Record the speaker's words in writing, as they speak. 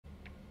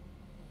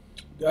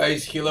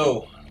Guys,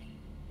 hello.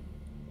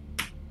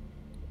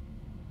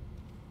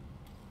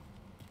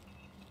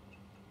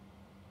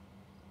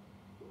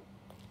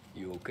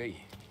 You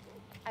okay?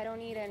 I don't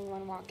need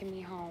anyone walking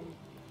me home.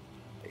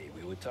 Hey,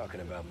 we were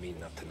talking about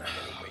meeting up tonight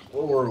anyway.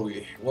 Where were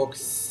we? Walk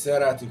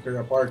Sarah to her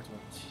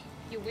apartment.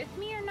 You with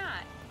me or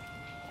not?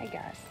 I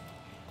guess.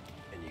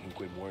 And you can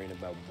quit worrying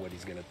about what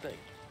he's gonna think.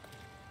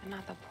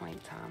 Not the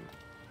point, Tom.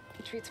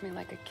 He treats me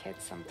like a kid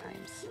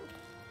sometimes.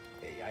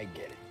 Hey, I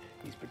get it.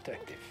 He's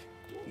protective.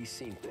 He's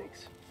seen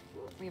things.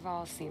 We've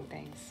all seen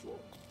things.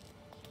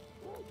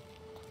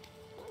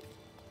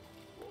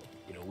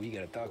 You know, we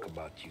gotta talk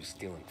about you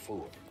stealing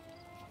food.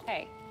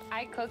 Hey,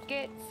 I cook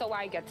it, so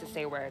I get to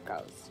say where it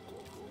goes.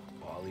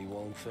 Ollie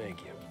won't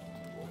thank you.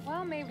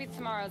 Well, maybe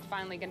tomorrow's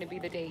finally gonna be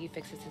the day he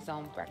fixes his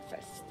own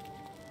breakfast.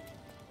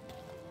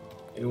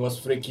 It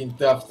was freaking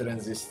tough,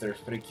 Transistor.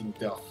 Freaking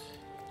tough.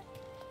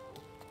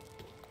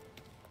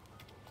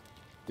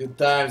 2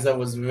 times I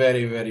was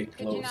very, very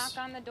close. Did you knock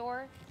on the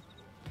door?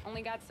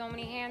 Only got so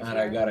many hands And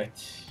here. I got it.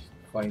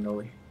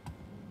 Finally.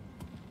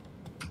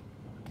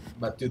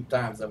 But 2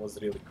 times I was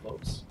really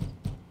close.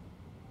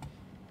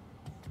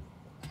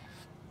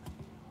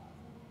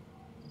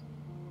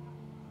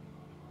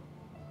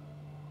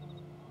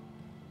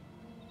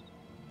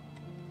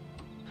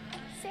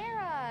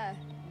 Sarah!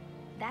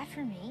 That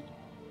for me?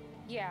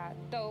 Yeah,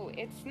 though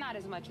it's not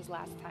as much as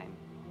last time.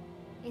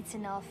 It's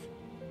enough.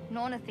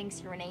 Nona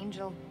thinks you're an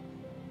angel.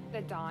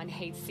 The Dawn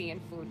hates seeing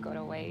food go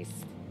to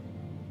waste.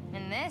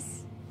 And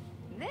this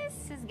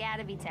has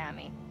gotta be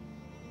Tommy.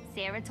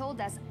 Sarah told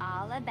us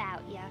all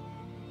about ya.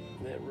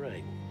 That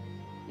right?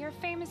 You're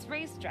a famous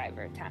race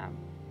driver, Tom.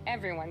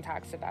 Everyone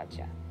talks about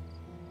you.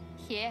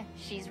 Yeah,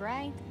 she's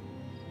right.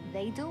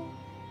 They do.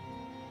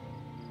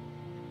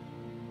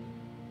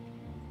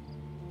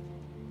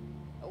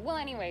 Well,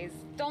 anyways,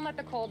 don't let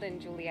the cold in,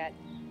 Juliet.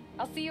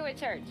 I'll see you at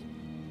church.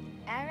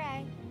 All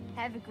right.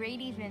 Have a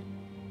great evening.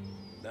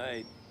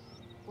 Night.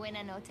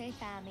 Buena noche,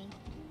 Tommy.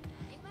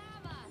 Hey,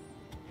 Mama!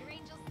 Your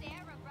angel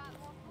Sarah brought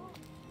more food.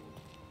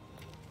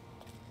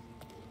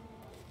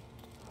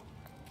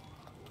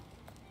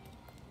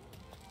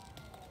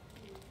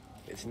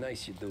 It's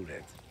nice you do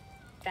that.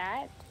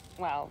 That?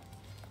 Well,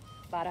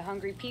 a lot of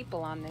hungry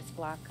people on this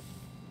block.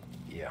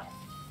 Yeah.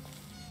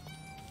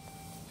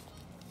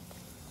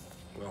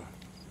 Well,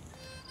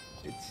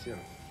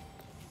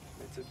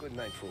 it's a good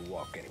night for a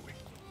walk anyway.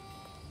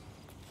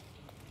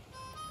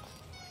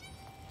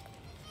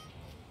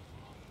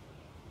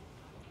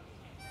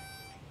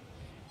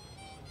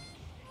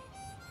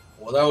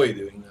 What are we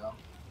doing now?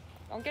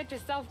 Don't get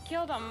yourself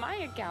killed on my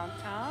account,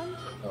 Tom.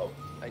 Oh.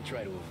 I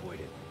try to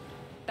avoid it.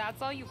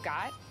 That's all you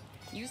got?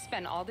 You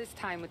spend all this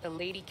time with a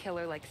lady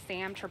killer like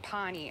Sam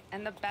Trapani,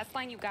 and the best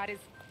line you got is,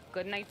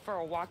 "Good night for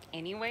a walk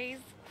anyways"?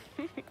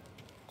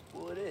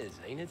 Well, it is,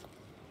 ain't it?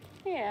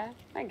 Yeah,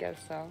 I guess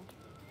so.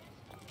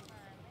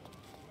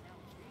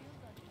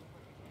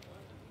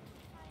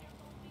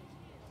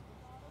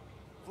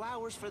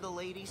 Flowers for the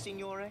lady,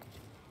 signore?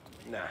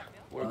 Nah,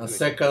 we're On good. a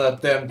second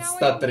attempt, Now I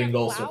stuttering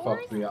don't have also flowers?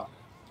 fucked me up.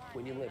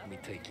 When you let me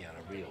take you on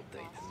a real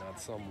date and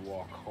not some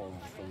walk home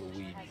for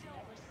Luigi,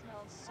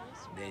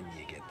 then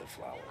you get the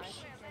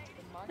flowers.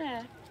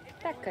 Eh,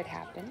 that could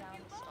happen.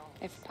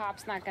 If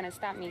Pop's not gonna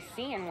stop me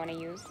seeing one of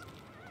yous.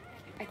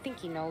 I think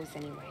he knows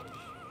anyway.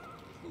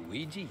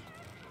 Luigi?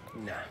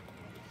 Nah.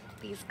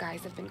 These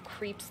guys have been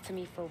creeps to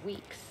me for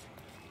weeks.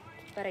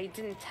 But I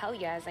didn't tell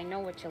you as I know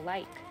what you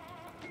like.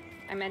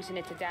 I mentioned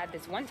it to Dad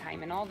this one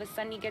time, and all of a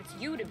sudden he gets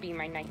you to be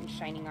my knight in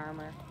shining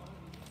armor.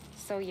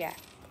 So yeah,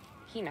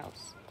 he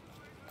knows.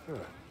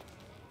 Huh.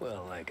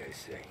 Well, like I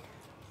say,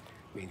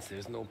 means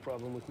there's no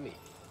problem with me.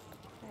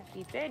 If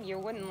he did, you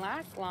wouldn't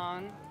last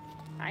long.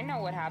 I know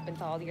what happened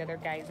to all the other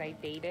guys I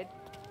dated.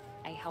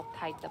 I helped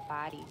hide the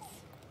bodies.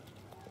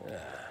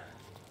 Ah,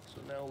 so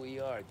now we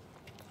are.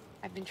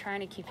 I've been trying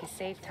to keep you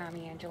safe,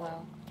 Tommy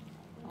Angelo.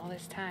 All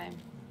this time.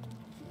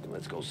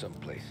 Let's go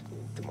someplace.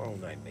 Tomorrow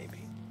night,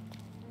 maybe.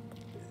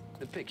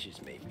 The pictures,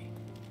 maybe.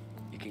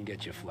 You can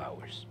get your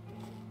flowers.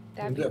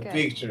 That'd be The good.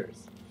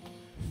 pictures.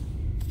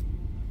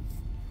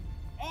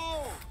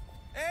 Oh!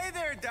 Hey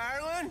there,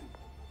 darling!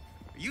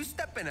 Are you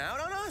stepping out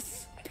on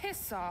us?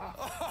 Piss off.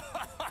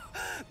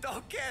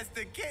 Don't cast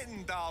a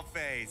kitten,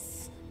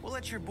 dollface. We'll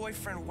let your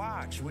boyfriend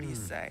watch. What do you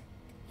say?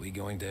 We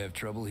going to have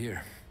trouble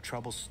here?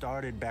 Trouble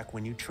started back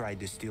when you tried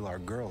to steal our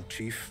girl,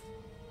 Chief.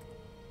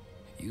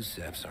 You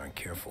saps aren't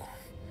careful.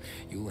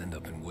 You'll end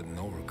up in wooden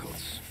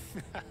overcoats.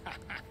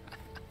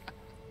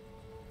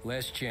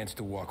 Last chance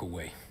to walk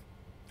away.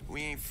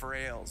 We ain't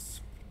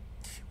frails.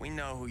 We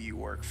know who you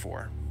work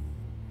for.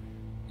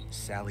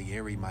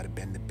 Salieri might have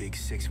been the big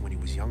six when he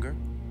was younger,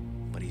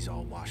 but he's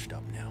all washed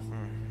up now.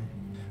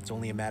 It's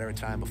only a matter of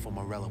time before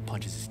Morello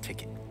punches his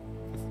ticket.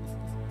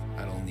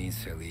 I don't need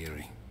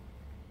Salieri.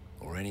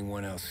 Or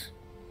anyone else.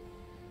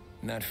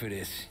 Not for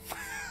this.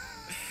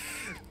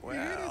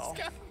 Well,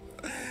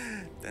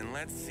 then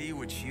let's see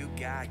what you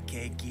got,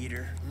 cake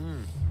eater.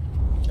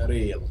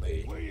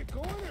 Really? Where you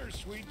going there,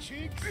 sweet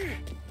cheeks?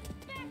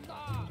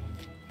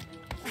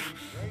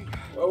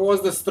 What What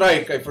was the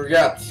strike? I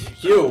forgot.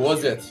 Q,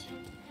 was it?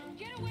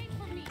 Get away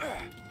from me!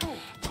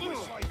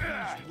 Looks like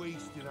he's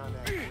wasted on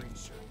that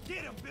greaser.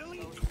 Get him,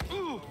 Billy!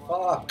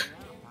 Fuck.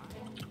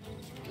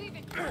 Leave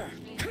it.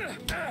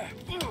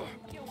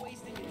 You're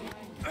wasting your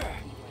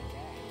time.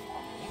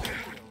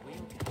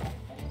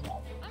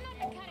 I'm not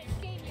the kind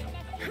of game you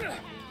mess with.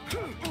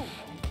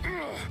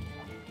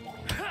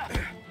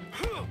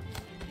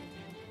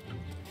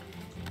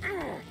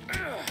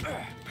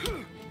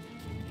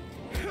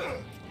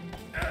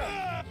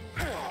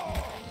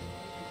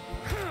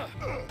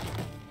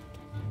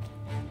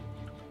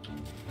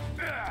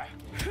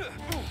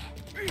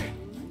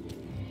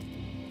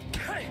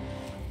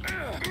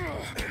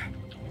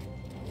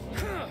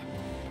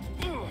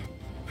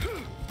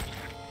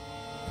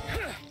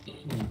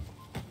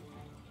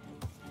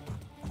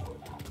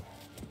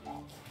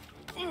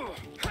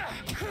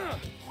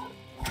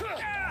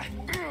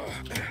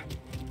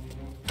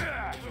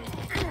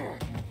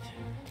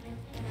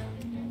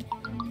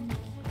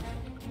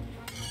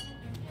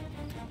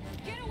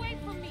 Get away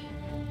from me!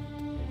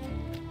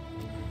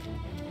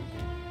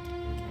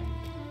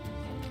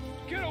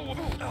 Get away!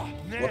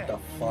 What the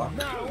fuck?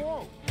 No, I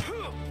won't.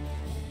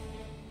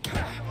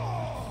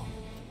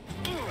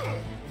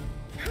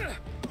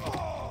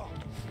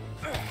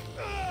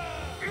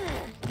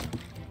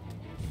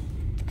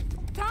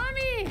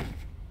 Tommy!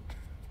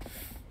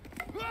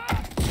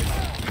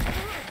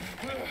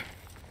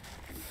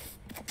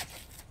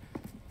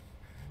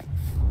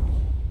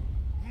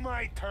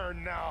 My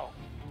turn now.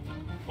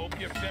 Hope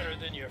you're better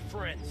than your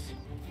friends.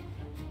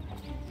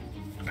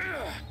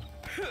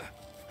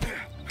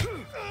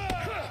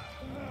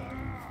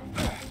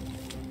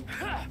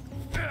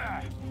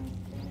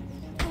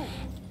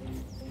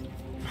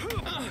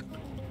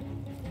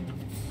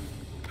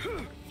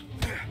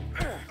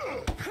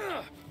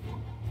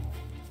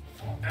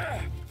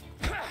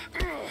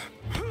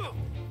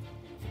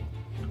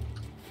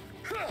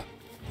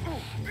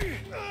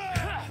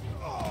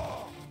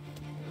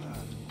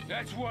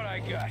 That's what I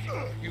got,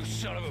 you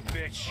son of a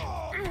bitch.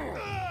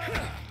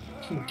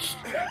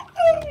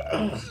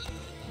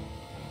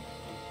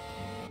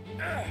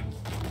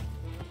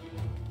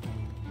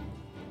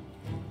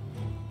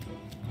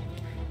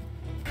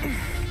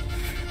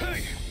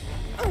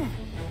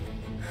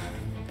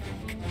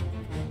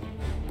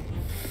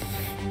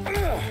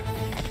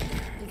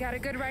 You got a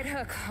good right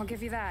hook, I'll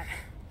give you that.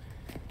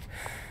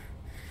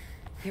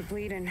 You're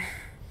bleeding.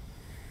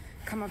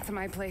 Come up to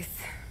my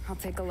place. I'll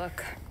take a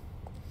look.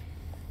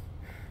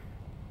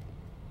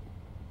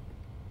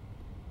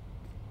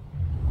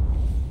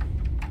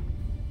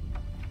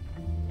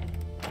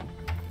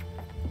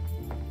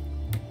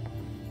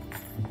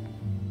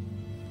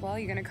 Well,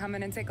 you gonna come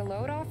in and take a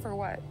load off, or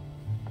what?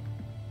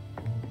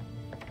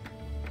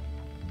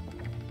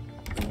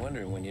 I'm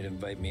wondering when you'd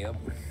invite me up.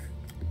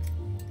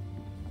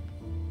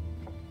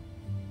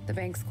 The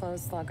bank's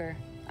closed, Slugger.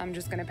 I'm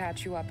just gonna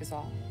patch you up is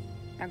all.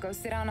 Now go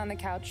sit down on the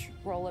couch,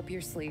 roll up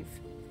your sleeve.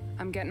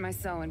 I'm getting my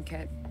sewing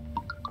kit.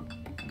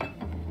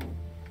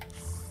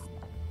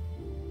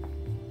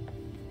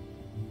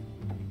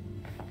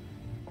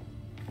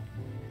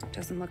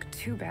 Doesn't look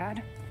too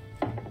bad.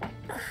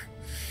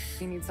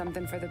 You need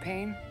something for the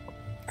pain?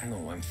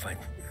 No, I'm fine.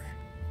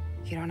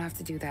 You don't have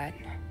to do that.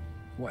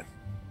 What?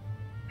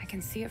 I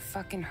can see it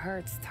fucking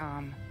hurts,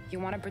 Tom.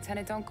 You want to pretend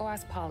it don't? Go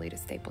ask Polly to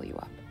staple you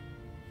up.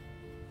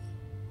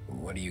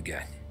 What do you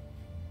got?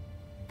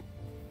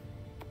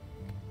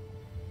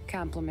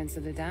 Compliments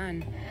of the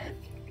Don.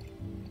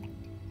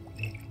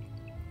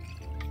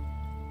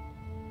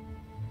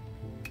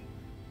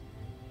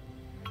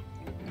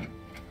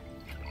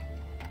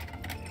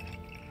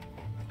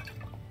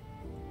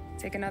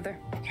 Take another.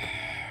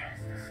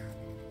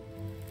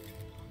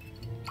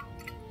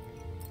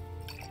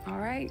 All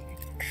right.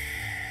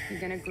 You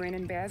gonna grin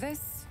and bear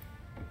this?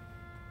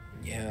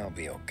 Yeah, I'll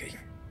be okay.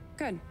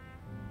 Good.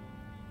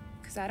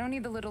 Because I don't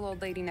need the little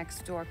old lady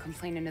next door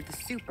complaining to the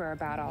super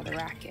about all the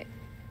racket.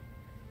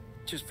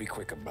 Just be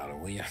quick about it,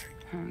 will ya?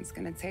 It's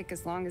gonna take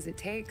as long as it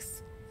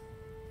takes.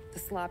 The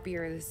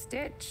sloppier the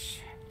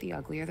stitch, the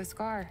uglier the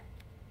scar.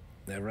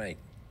 That right.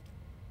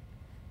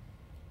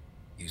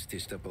 You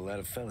stitched up a lot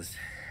of fellas.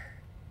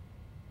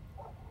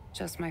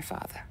 Just my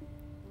father.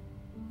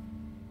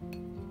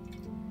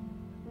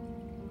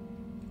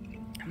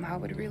 Ma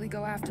would really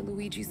go after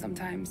Luigi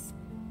sometimes.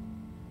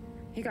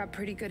 He got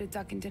pretty good at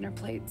ducking dinner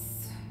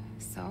plates.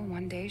 So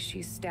one day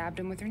she stabbed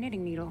him with her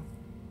knitting needle.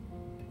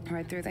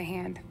 Right through the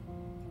hand.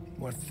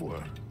 What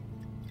for?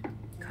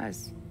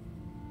 'Cause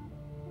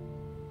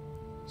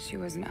she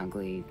was an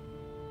ugly,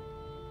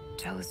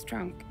 jealous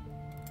drunk.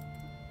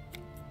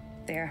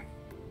 There.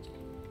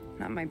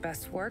 Not my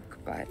best work,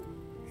 but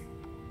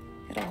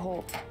it'll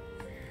hold.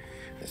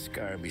 The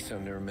scar will be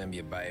something to remember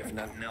you by, if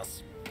nothing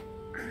else.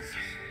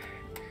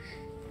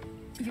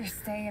 You're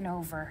staying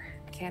over.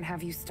 Can't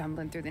have you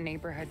stumbling through the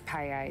neighborhood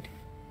pie-eyed.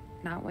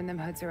 Not when them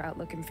hoods are out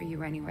looking for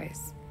you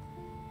anyways.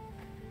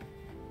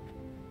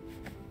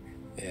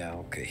 Yeah,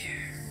 okay.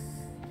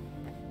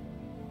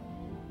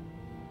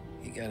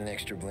 You got an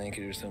extra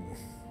blanket or something?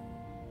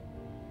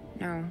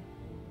 No.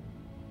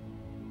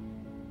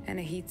 And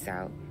the heat's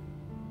out.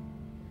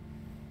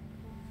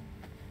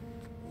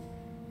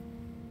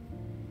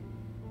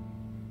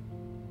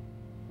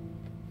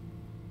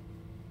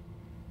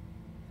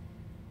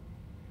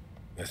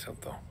 Eso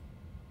todo.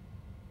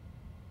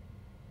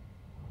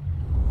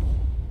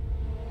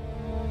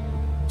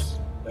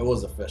 That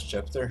was the first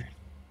chapter.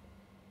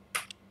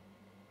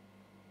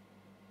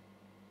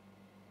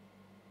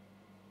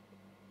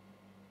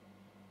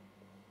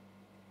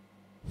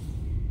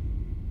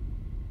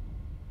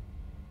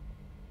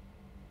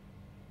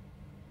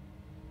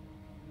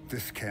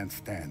 This can't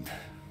stand.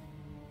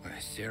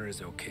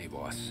 Sarah's okay,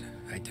 boss.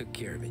 I took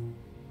care of it.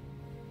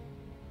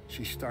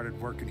 She started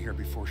working here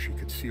before she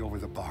could see over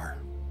the bar.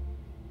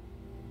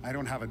 I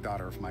don't have a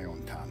daughter of my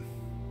own, Tom.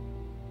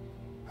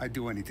 I'd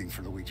do anything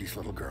for Luigi's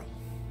little girl.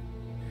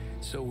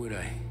 So would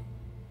I.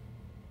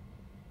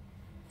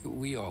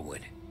 We all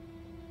would.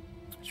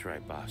 That's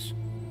right, boss.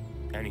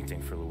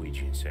 Anything for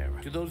Luigi and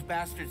Sarah. Do those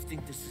bastards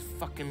think this is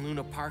fucking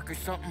Luna Park or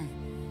something?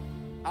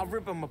 I'll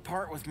rip them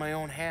apart with my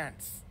own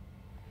hands.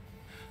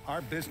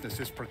 Our business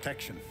is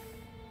protection.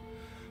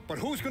 But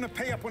who's gonna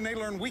pay up when they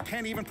learn we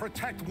can't even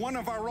protect one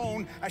of our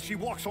own as she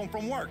walks home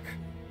from work?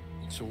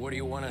 So what do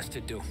you want us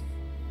to do?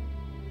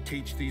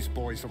 Teach these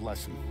boys a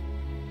lesson.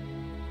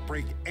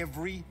 Break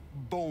every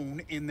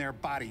bone in their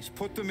bodies.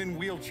 Put them in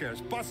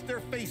wheelchairs. Bust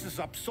their faces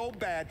up so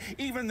bad,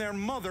 even their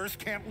mothers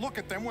can't look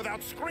at them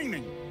without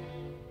screaming.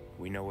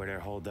 We know where they're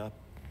holed up.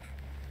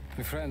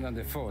 My friend on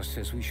the force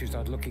says we should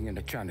start looking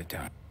into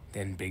Chinatown.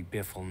 Then Big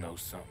Biff will know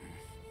something.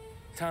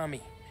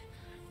 Tommy,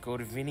 go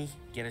to Vinny,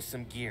 get us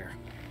some gear.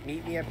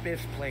 Meet me at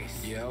Biff's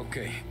place. Yeah,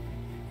 okay.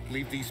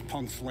 Leave these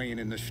punks laying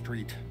in the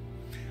street.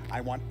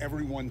 I want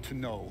everyone to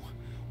know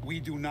we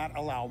do not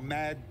allow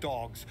mad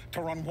dogs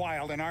to run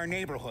wild in our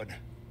neighborhood.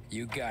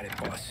 You got it,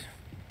 boss.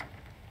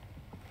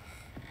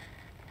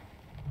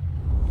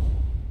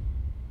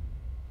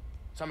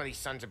 Some of these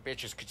sons of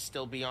bitches could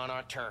still be on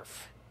our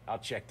turf. I'll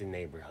check the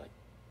neighborhood.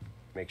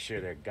 Make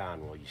sure they're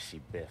gone while you see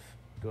Biff.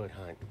 Good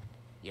hunt.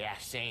 Yeah,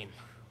 same.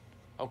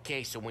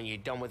 Okay, so when you're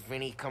done with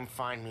Vinny, come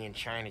find me in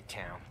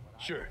Chinatown.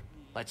 Sure.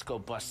 Let's go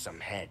bust some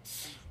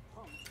heads.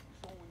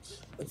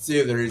 Let's see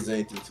if there is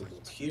anything to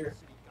loot here.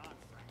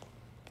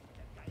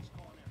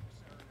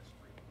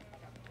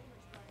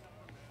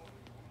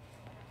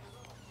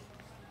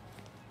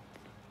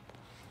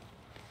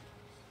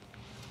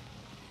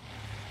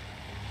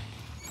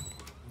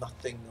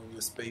 Nothing, no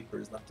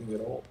newspapers, nothing at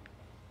all.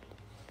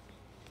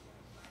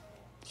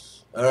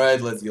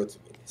 Alright, let's go to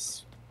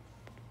Venice.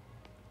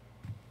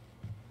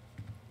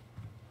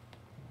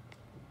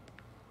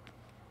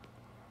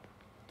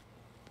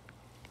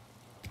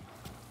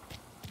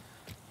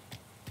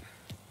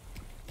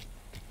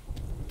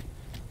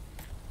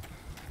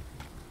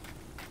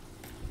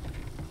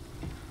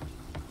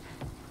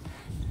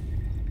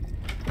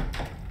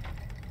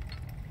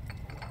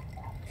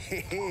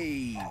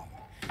 Hey,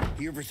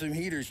 here for some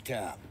heaters,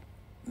 Tom?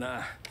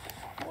 Nah,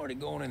 I'm already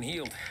going and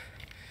healed.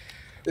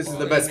 This is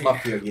the best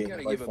Mafia game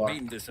Gotta by give far. a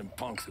beating to some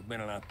punks who've been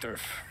on our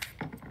turf.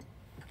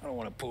 I don't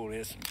want to pull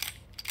this and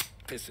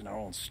piss in our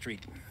own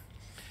street.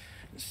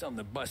 There's something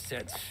to bust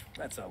heads.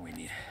 That's all we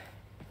need.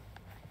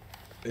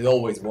 It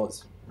always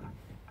was.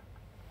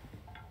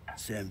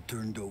 Sam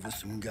turned over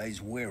some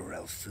guy's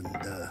warehouse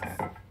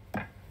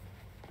and,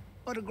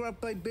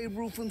 autographed by Babe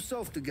Ruth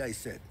himself, the guy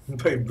said.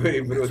 By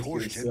Babe That's Ruth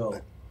horseshit, himself.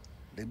 but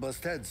they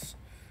bust heads.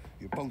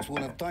 Your punks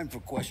won't have time for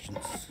questions.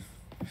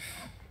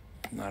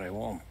 Not I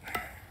won't.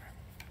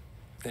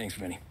 Thanks,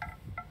 Vinny.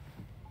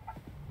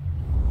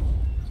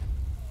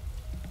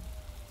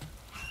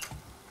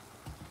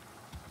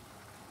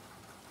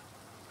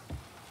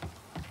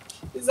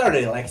 These are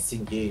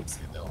relaxing games,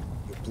 you know.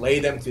 You play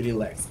them to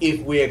relax.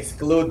 If we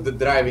exclude the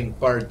driving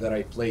part that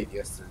I played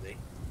yesterday,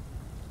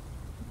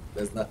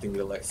 there's nothing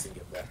relaxing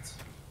in that.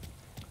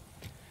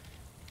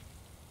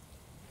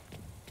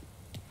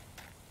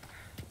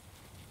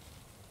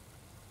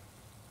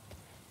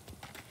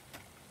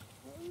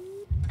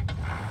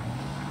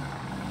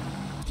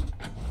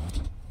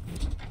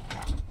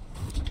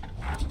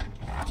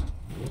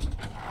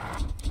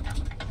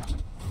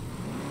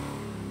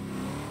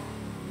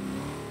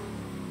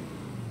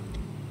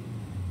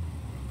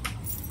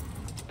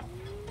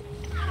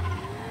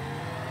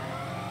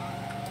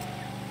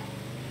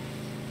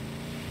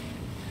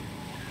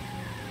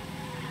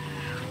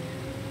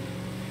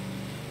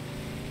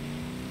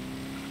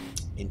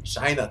 In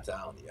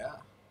Chinatown, yeah.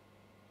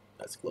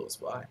 That's close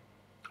by.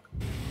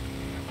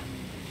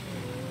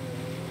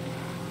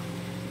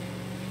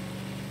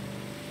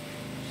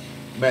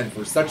 Man,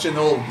 for such an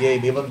old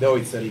game, even though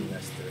it's a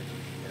remaster,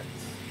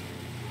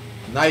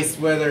 nice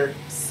weather,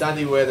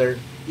 sunny weather,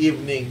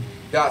 evening,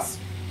 dusk,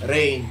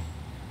 rain,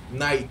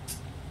 night.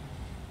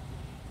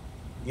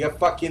 You have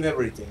fucking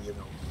everything, you know.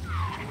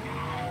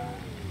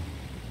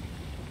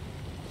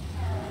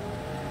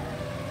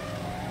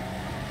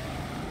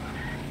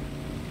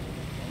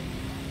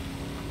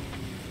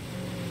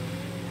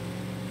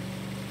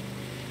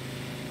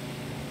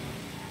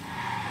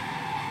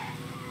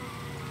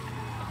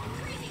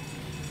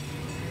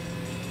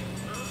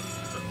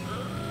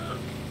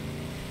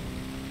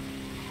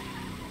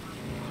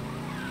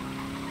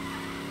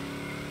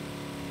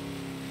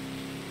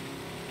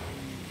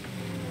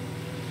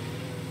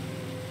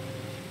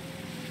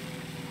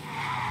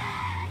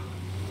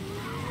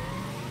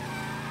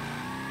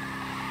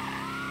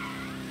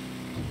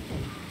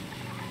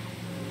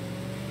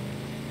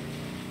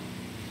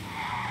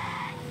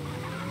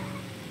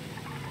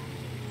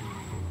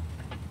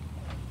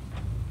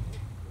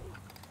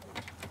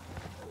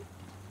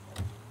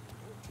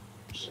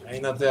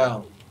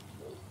 Chinatown.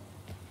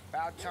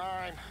 About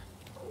time.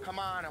 Come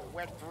on, and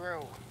wet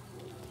through.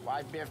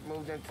 Why Biff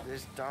moved into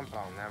this dump,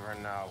 I'll never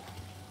know.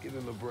 Give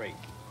him a break.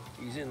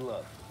 He's in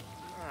love.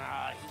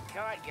 He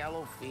got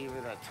yellow fever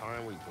that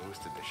time we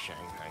boosted the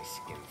Shanghai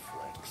skin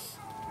flicks.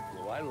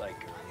 Well, I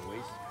like her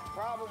anyways.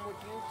 Problem with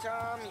you,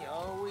 Tom, you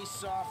always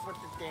soft with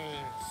the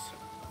dames.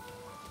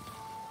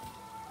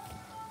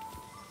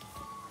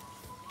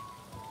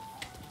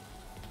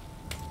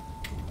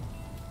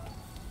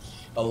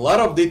 A lot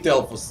of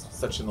detail for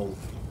such an old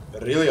film.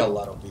 Really a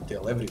lot of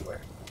detail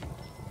everywhere.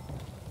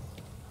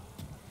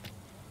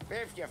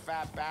 Biff, you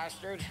fat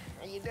bastard.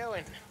 How you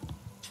doing?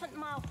 出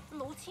貓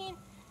老千，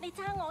你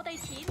爭我哋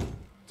錢，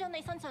將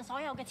你身上所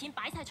有嘅錢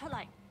擺晒出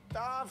嚟。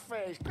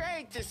Dollface,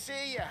 great to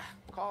see you.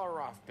 Call her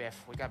off,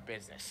 Biff. We got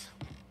business.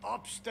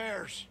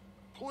 Upstairs,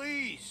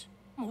 please.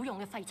 冇用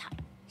嘅廢柴。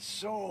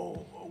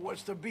So,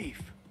 what's the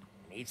beef?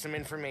 Need some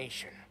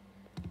information.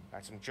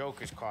 Got some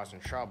jokers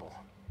causing trouble.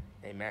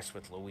 They mess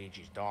with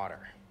Luigi's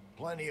daughter.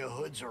 Plenty of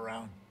hoods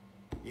around.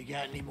 You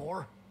got any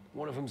more?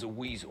 One of them's a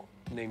weasel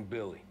named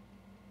Billy.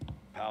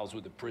 Pals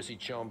with a prissy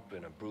chump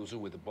and a bruiser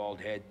with a bald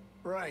head.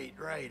 Right,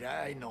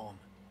 I know them.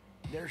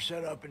 They're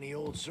set up in the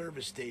old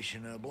service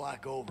station a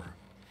block over.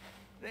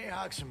 They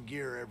hawk some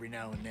gear every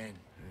now and then.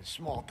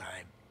 Small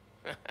time.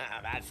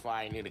 That's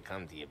why I knew to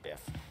come to you,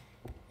 Biff.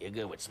 You're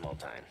good with small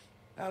time.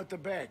 Out the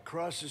back,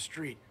 cross the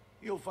street.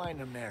 You'll find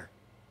them there.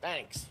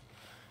 Thanks.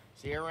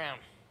 See you around.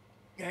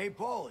 Hey,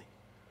 Paulie.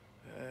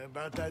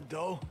 About that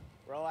dough?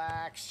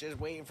 Relax, just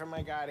waiting for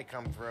my guy to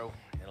come through.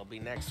 It'll be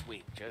next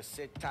week. Just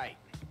sit tight.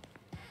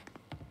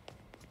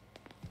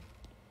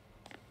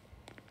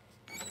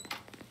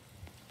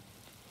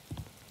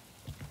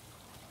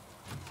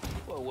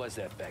 What was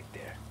that back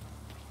there?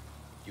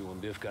 You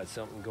and Biff got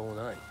something going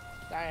on.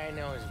 Guy I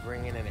know is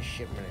bringing in a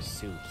shipment of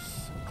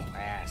suits.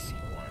 Classy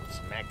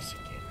ones,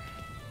 Mexican.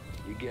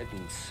 You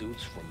getting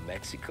suits from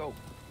Mexico?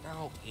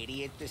 No,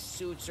 idiot. The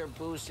suits are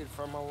boosted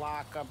from a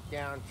lockup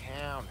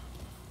downtown.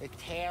 The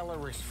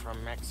tailor is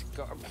from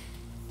Mexico.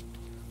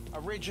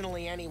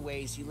 Originally,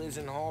 anyways, he lives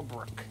in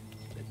Holbrook.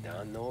 Did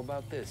Don know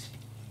about this?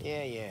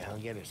 Yeah, he'll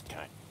get his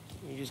cut.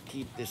 You just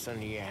keep this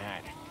under your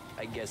hat.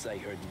 I guess I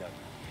heard nothing.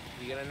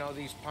 You gonna know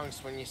these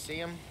punks when you see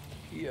them?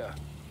 Yeah.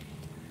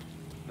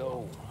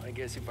 No, I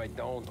guess if I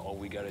don't, all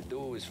we gotta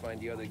do is find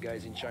the other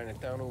guys in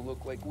Chinatown who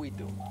look like we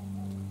do.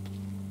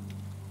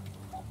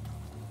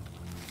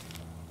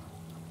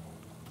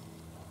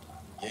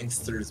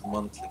 Gangsters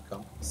Monthly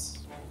Compass.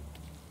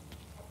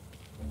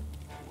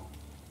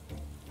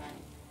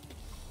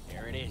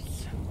 There it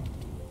is.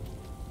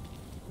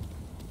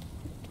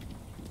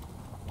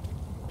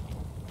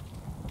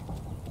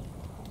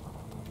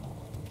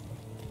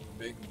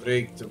 Big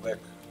break to back.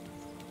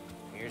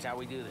 Here's how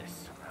we do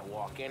this. I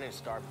walk in and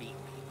start beating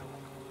people.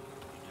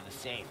 You do the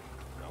same.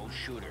 No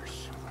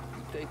shooters.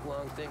 You take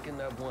long thinking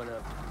that one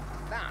up.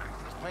 Nah,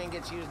 this plane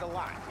gets used a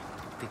lot.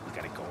 I think we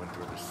gotta go in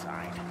through the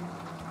side.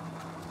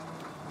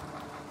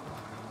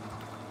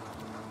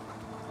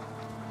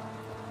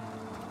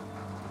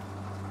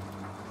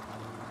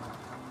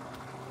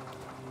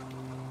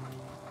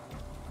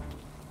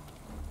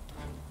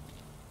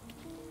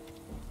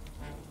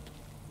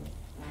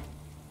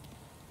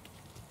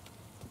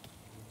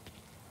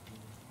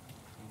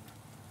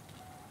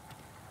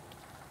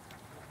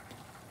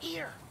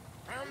 Here,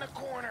 round the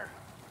corner.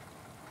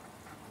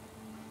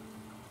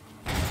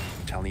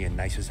 I'm telling you,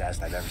 nicest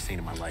ass I've ever seen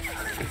in my life.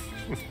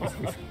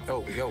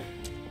 Yo.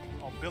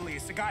 Oh, Billy,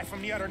 it's the guy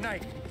from the other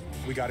night.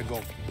 We gotta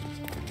go.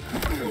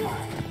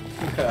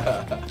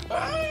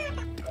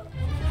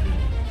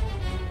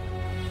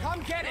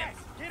 Come get him!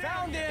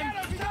 Found him!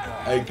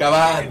 Hey, come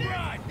on!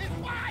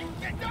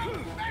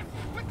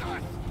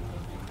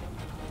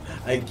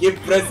 I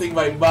keep pressing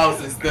my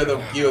mouse instead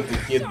of Q to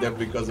hit them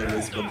because of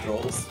these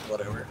controls.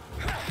 Whatever.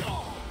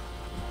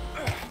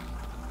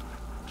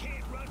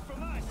 Can't run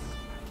from us.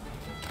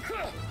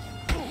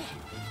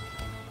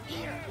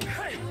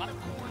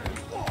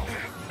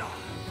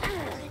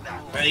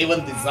 I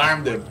even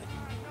disarmed him.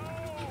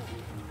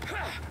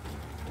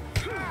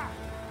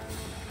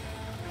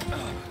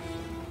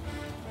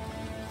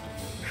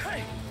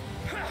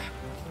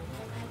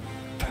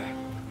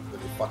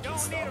 Really fucking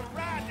stop.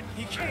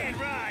 He can't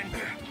run.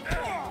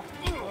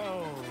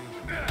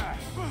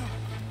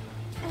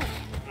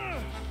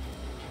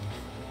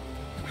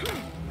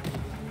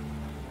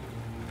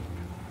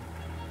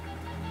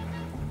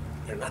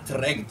 They're not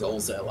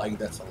ragdolls, I like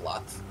that a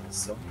lot.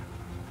 So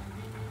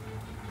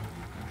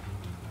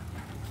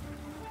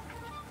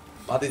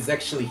bodies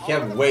actually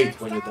have weight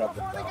when you drop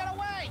them down.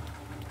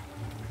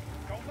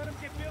 Don't let him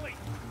get Billy.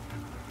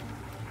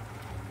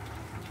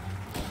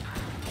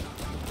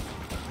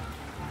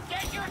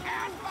 Get your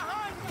ass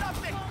behind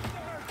something!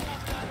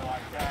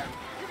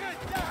 You're gonna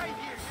die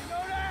here, you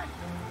know that?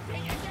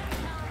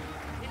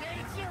 It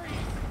ain't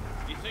serious.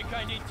 You think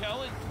I need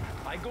telling?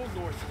 I go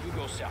north, you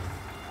go south.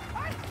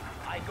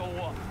 I go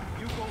up,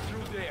 you go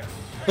through there.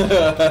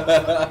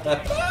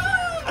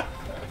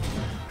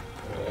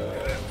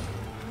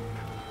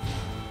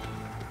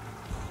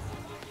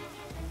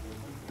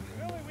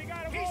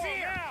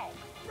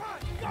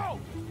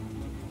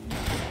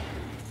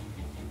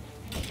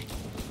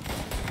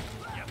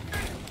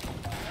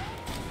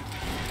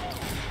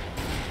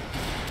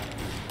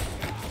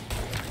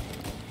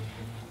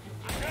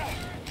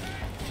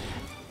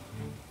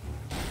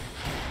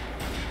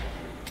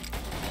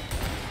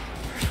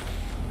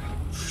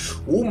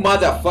 Who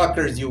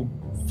motherfuckers you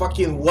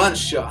fucking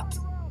one-shot?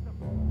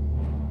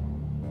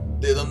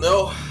 They don't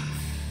know.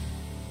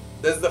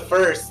 That's the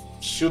first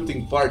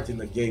shooting part in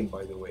the game,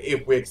 by the way,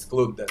 if we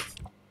exclude that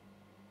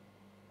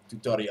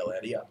tutorial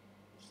area.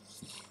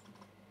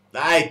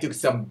 I took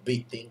some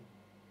beating.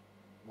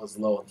 Was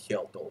low on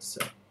health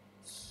also.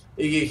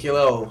 Iggy,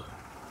 hello.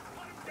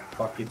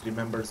 Fuck, it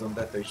remembers on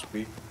that HP.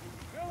 Billy,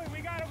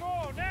 we gotta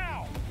go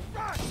now!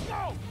 Rush,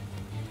 go!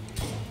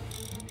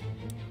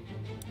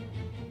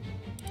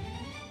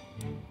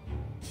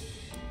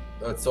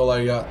 That's all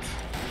I got.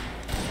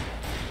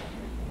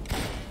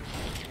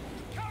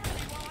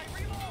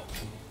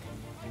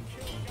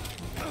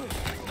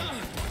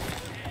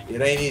 It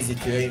ain't easy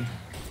to aim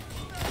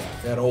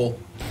at all.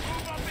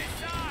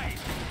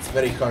 It's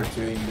very hard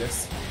to aim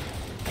this.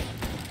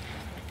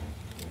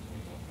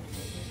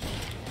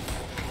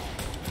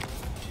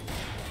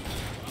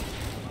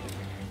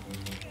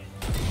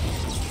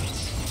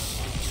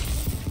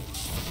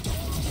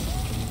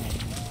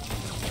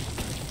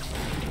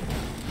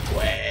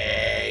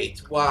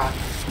 Wait, what?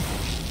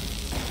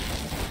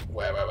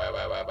 Wait,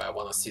 I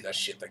wanna see that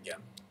shit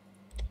again.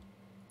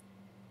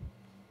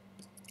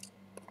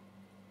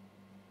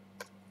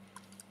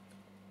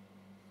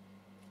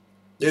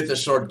 It's a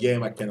short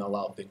game, I can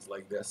allow things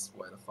like this.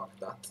 Why the fuck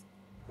not?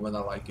 When I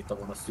like it, I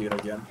wanna see it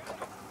again.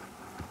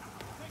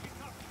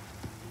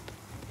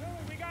 Billy,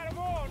 we gotta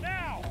go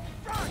now!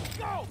 Rush,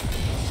 go!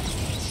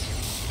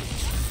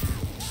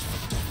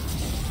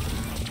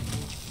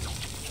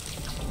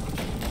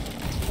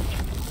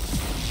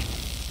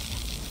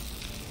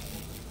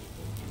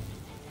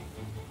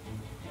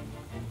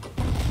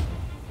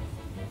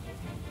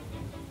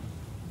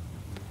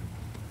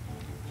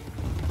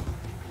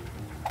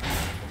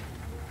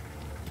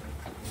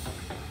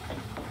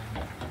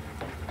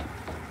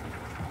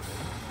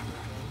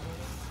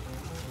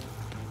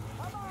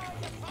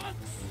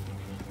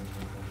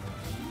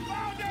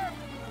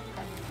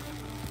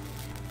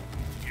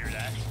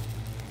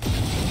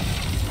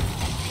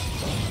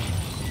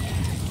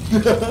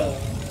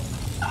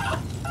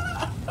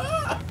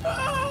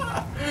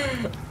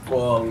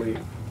 Holy.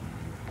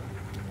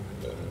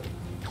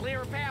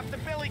 Clear a path to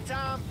Billy,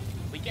 Tom.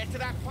 We get to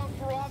that punk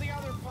for all the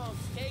other punks.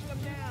 Take them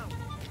down.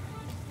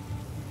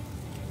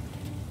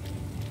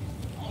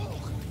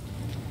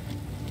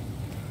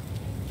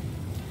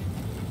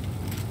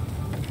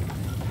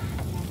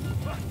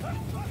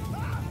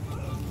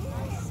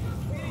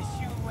 Finish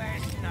you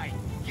last night.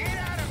 Get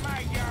out of my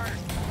yard.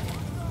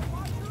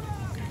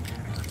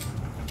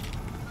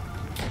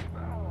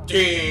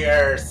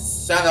 Dear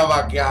son of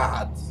a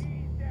god.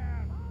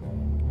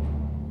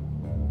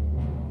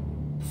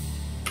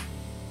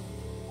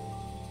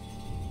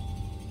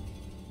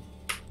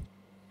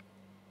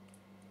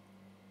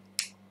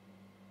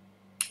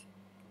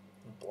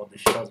 Bloody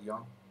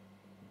shotgun.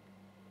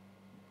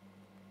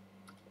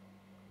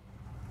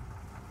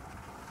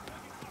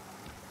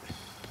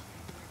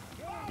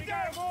 We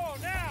gotta go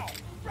now!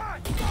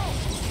 Rush, go!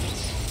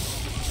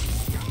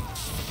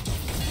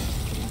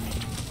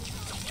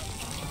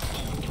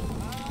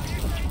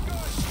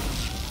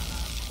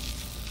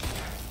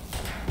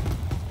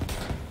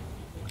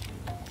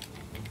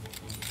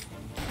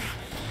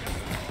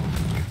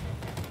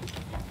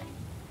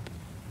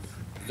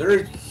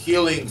 They're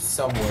healing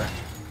somewhere.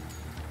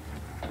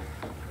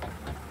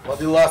 But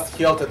he lost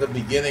health at the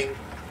beginning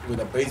with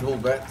a baseball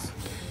bat.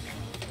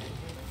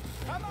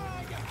 Come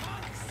on, you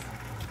punks!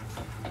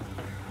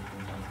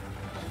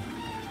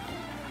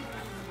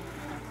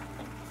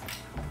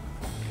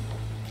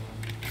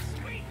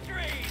 Sweet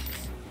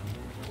dreams!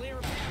 Clear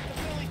a path to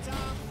Billy,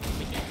 Tom.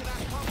 We get to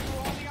that pump for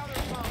all the other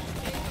pumps.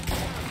 Take them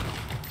down.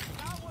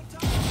 Out one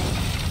time.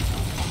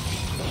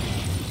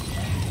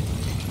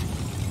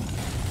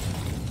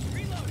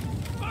 Reload.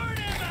 Burn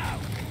him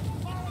out!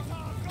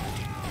 Molotov,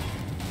 going out!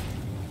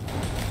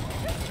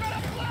 It's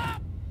gonna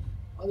flop!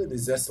 How did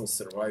this vessel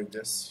survive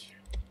this?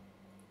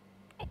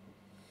 I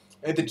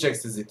need to check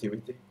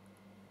sensitivity.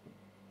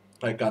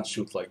 I can't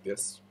shoot like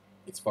this.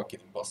 It's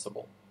fucking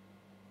impossible.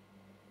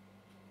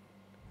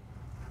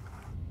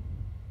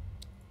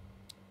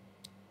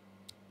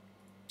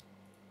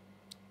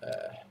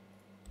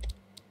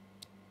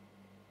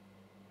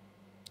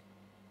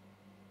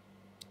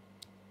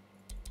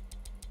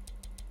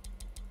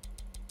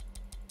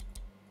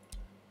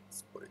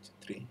 Let's put it to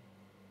 3.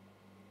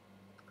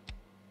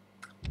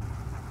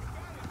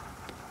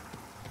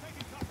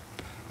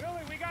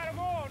 Billy, we gotta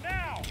go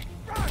now!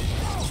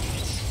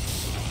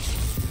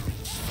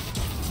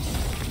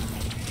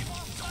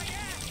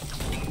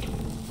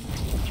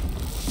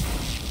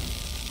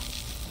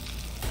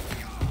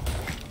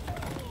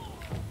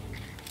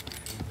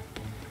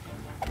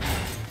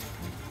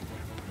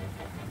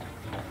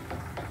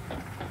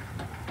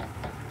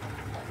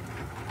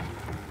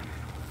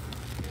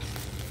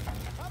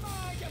 Come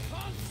on, you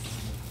punks!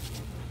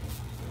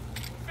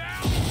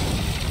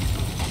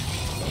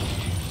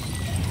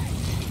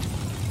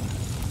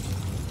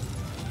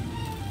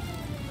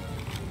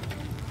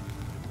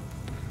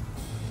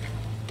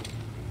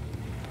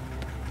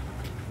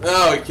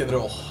 Now we can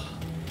roll.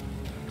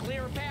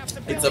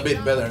 It's a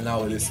bit better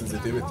now with the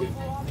sensitivity.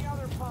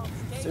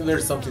 Still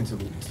there's something to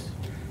loot.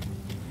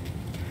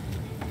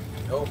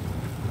 Oh.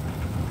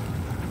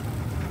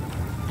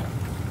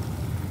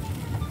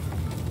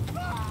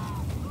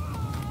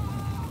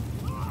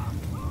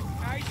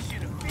 I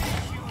should have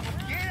finished you.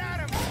 Get out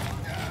of here.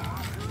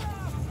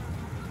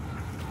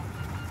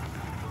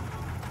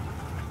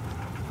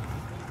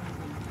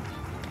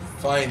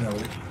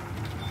 Finally.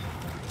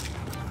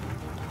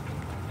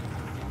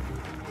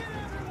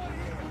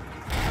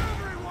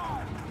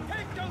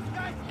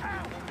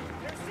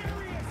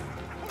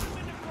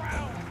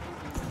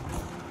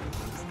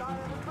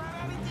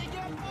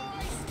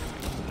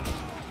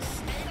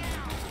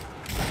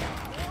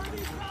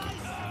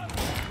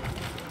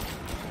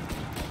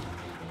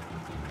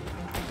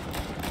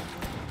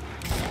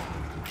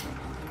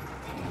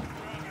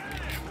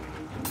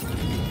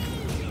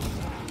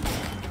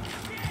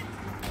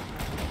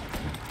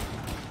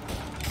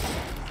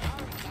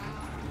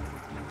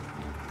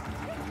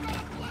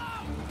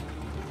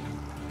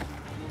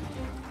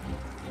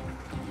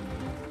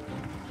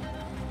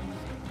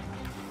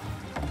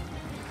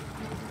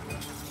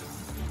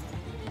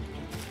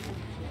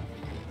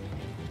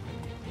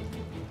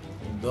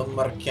 Don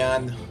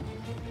Marcan.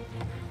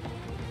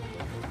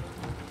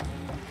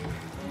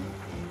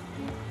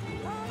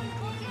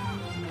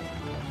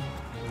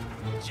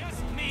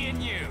 Just me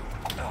and you.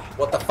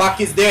 What the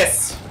fuck is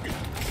this?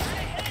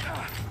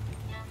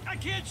 I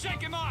can't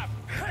shake him off.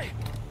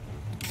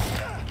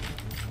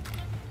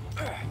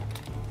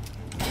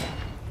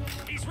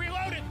 He's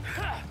reloaded.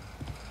 I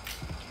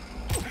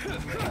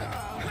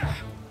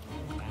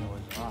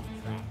was off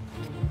track.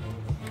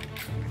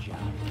 Good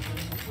job.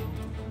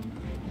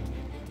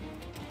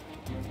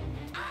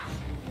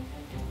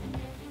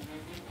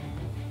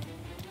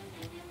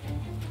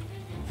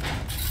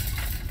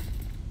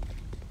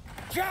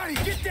 Johnny,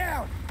 get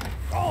down!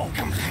 Oh,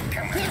 come on.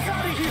 Get us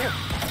out of here!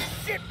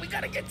 Shit, we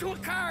gotta get to a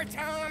car,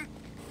 Tom!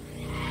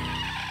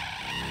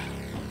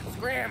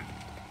 Scram!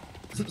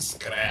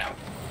 Scram!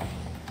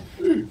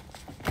 It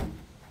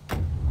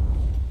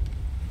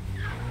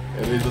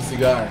is a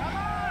cigar. Come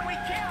on, we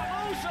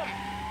can't lose him!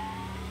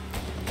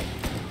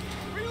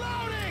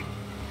 Reloading!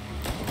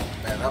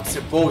 Man, I'm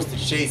supposed to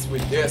chase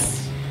with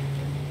this.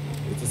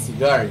 It's a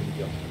cigar,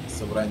 видел.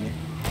 Собрание.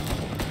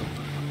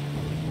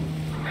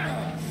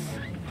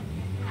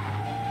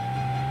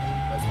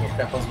 That's what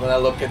happens when I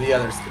look at the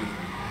other screen.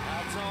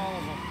 That's all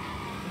of them.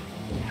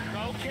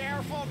 Go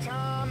careful,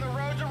 Tom. The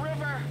road's a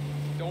river.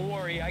 Don't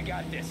worry, I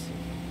got this.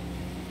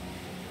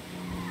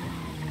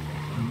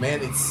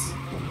 Man, it's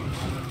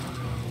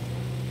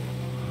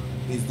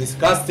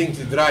disgusting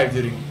to drive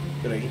during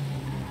rain.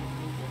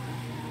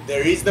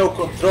 There is no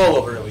control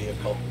over a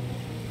vehicle.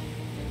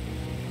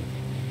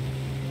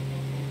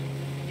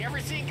 You ever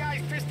seen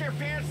guys piss their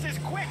pants this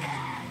quick?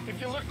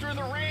 If you look through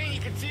the rain, you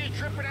can see it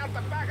dripping out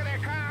the back of their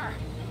car.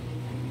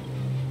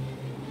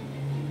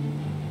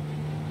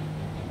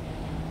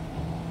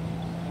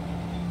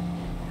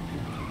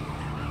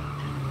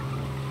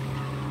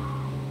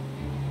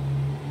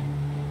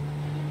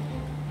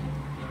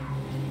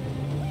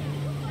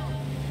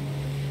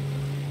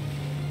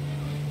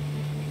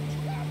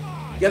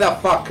 Get the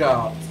fuck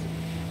out.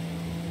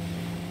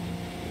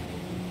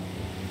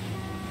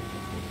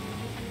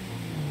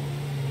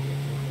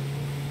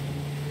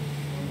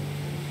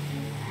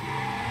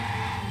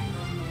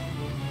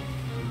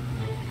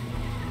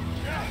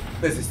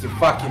 This is to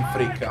fucking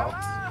freak out.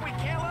 We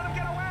can't let him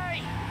get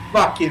away.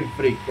 Fucking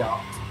freak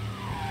out.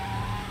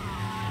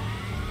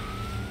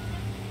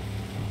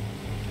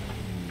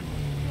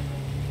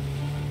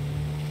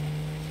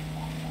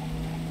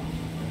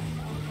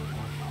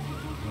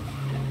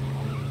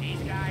 These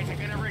guys are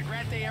gonna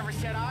regret they ever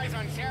set eyes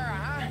on Sarah,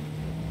 huh?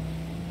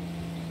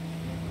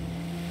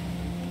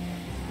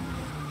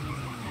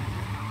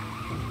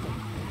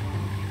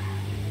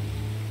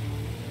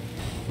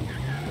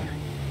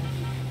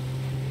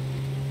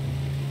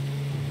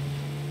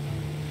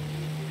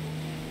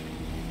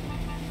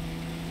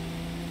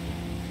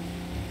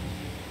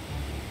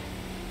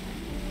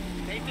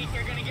 They think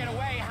they're gonna get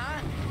away,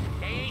 huh?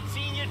 They ain't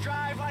seen you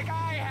drive like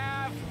I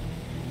have.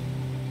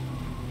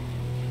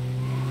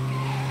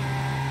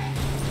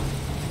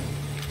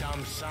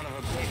 Dumb son of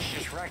a bitch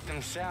just wrecked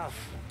himself.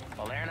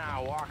 Well, they're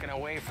not walking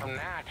away from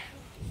that.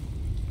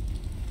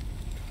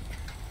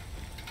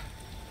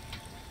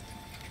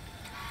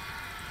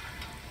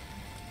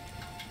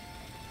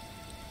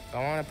 Go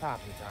on and pop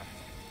him, Tom.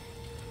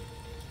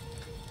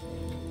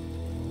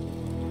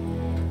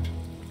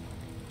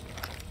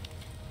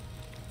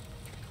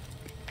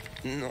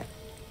 No.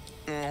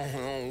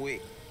 No,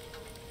 wait.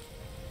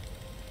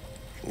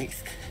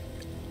 Please.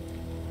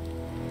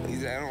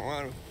 Please, I don't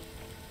want to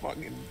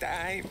fucking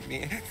die,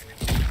 man.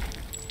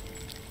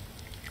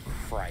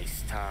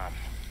 Christ, Tom.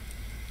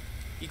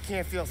 You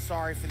can't feel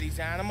sorry for these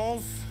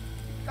animals.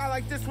 A guy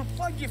like this would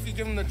plug you if you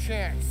give him the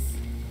chance.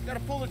 You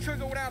gotta pull the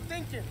trigger without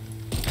thinking.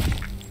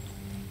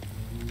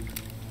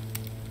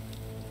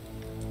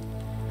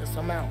 Guess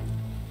I'm out.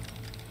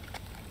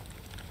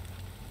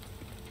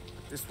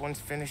 This one's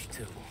finished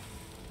too.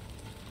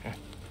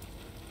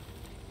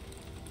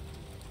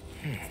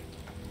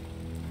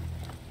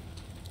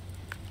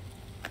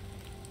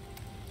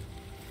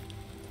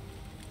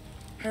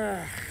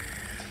 Oh,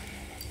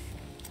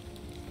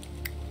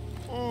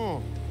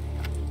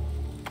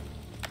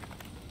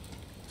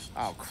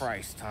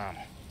 Christ, Tom.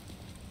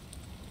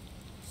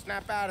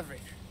 Snap out of it.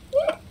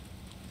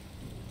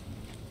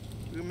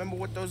 You remember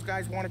what those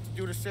guys wanted to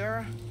do to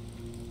Sarah?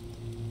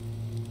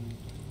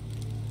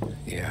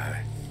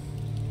 Yeah.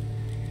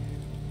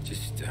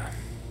 Just,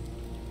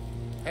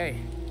 Hey.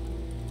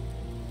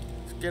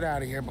 Let's get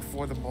out of here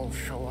before the bulls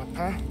show up,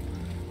 huh?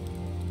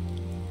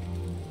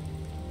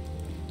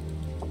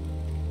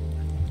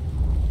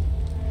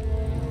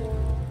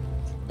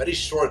 Very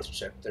short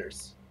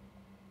chapters.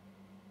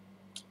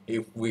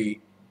 If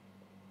we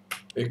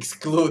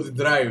exclude the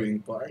driving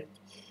part.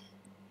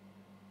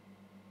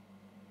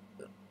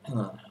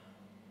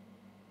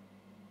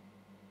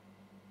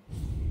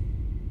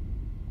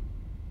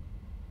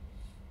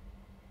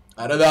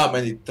 I don't know how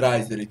many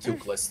tries that it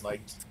took last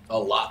night. A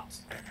lot.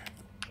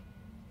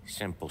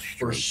 Simple street.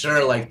 For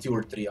sure, like 2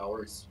 or 3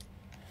 hours.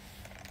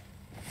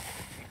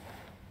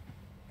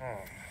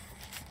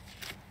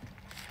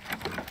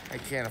 I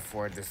can't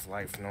afford this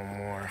life no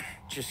more.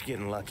 Just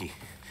getting lucky.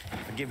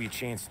 I'll give you a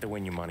chance to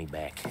win your money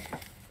back.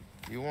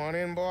 You want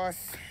in,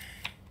 boss?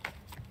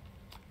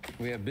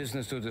 We have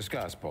business to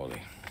discuss, Paulie.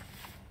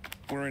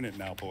 We're in it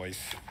now, boys.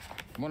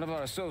 One of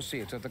our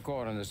associates at the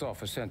coroner's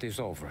office sent this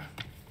over.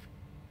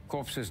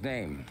 Corpse's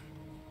name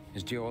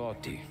is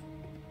Giolotti.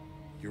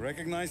 You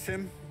recognize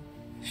him?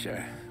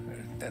 Sure.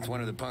 That's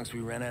one of the punks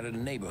we ran out of the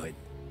neighborhood.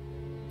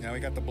 Now he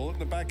got the bullet in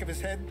the back of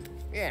his head?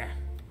 Yeah.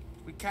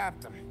 We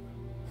capped him.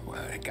 Well,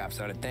 the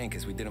cops ought to thank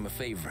us. We did him a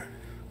favor.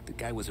 The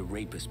guy was a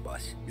rapist,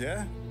 boss.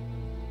 Yeah?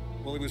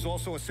 Well, he was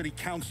also a city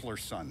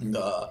councilor's son.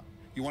 Nah.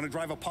 You want to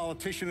drive a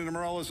politician into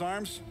Morella's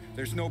arms?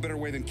 There's no better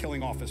way than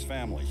killing off his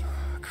family.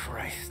 Oh,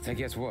 Christ. It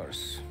gets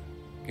worse.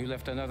 You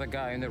left another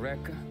guy in the wreck?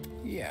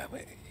 Yeah,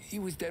 but he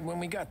was dead when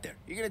we got there.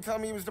 You gonna tell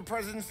me he was the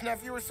president's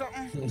nephew or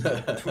something?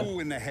 2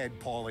 in the head,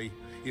 Paulie.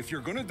 If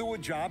you're gonna do a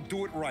job,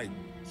 do it right.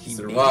 He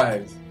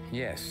survived.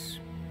 Yes.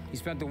 He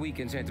spent the week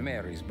in St.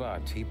 Mary's,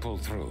 but he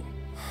pulled through.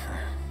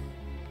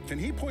 Can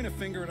he point a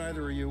finger at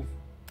either of you?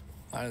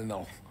 I don't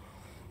know.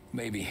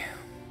 Maybe.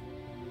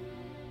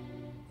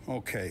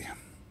 Okay.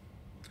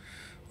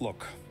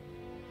 Look.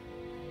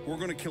 We're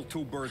gonna kill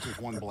 2 birds with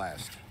one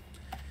blast.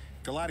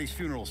 Galati's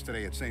funeral's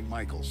today at St.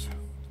 Michael's.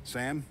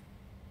 Sam,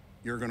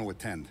 you're gonna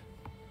attend.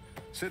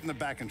 Sit in the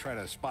back and try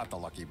to spot the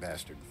lucky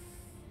bastard.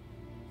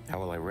 How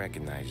will I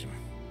recognize him?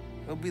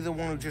 He'll be the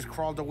one who just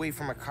crawled away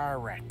from a car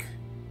wreck.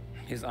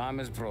 His arm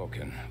is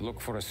broken. Look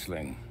for a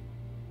sling.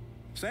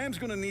 Sam's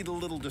gonna need a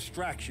little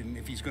distraction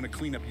if he's gonna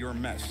clean up your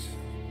mess.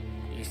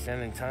 You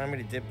sending Tommy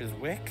to dip his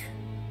wick?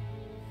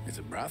 It's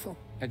a brothel?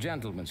 A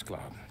gentleman's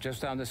club,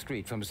 just down the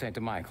street from St.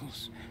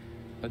 Michael's.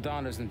 The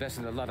Don has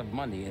invested a lot of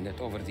money in it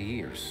over the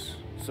years.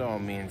 So,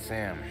 me and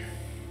Sam.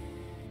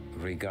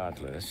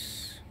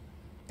 Regardless,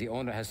 the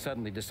owner has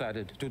suddenly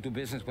decided to do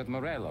business with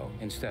Morello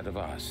instead of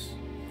us.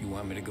 You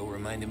want me to go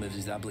remind him of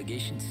his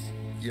obligations?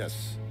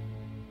 Yes.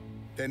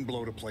 Then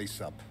blow the place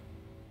up.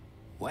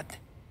 What?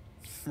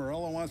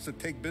 Morello wants to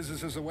take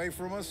businesses away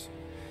from us?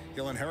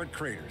 He'll inherit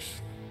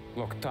craters.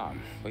 Look, Tom,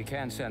 we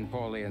can't send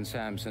Paulie and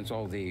Sam since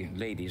all the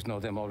ladies know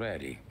them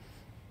already.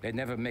 They'd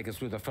never make it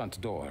through the front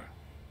door.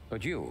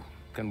 But you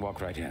can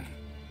walk right in.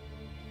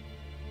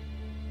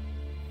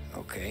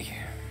 Okay.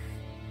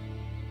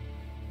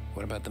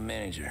 What about the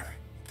manager?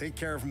 Take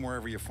care of him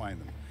wherever you find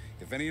him.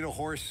 If any of the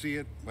horse see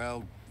it,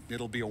 well,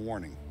 it'll be a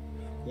warning.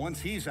 Once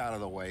he's out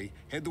of the way,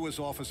 head to his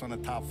office on the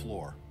top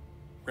floor.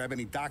 Grab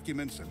any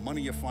documents and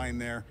money you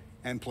find there,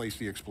 and place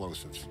the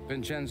explosives.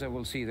 Vincenzo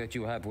will see that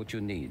you have what you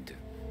need.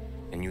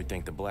 And you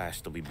think the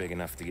blast will be big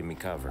enough to give me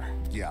cover?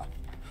 Yeah.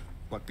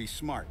 But be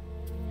smart.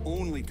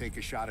 Only take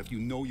a shot if you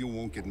know you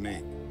won't get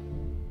made.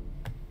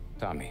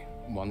 Tommy,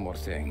 one more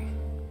thing.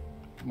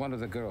 One of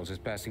the girls is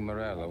passing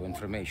Morello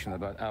information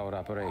about our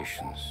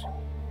operations.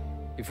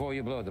 Before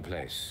you blow the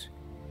place,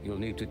 you'll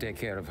need to take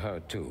care of her,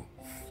 too.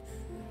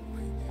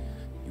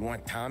 You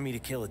want Tommy to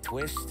kill a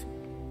twist?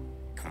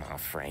 Come on,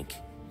 Frank.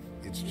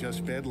 It's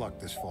just bad luck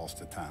this falls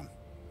to Tom.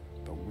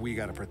 But we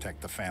gotta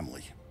protect the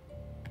family.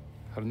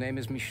 Her name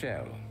is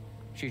Michelle.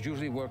 She's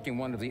usually working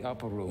one of the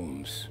upper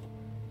rooms.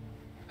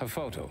 Her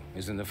photo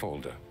is in the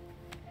folder.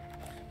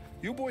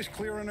 You boys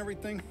clear on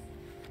everything?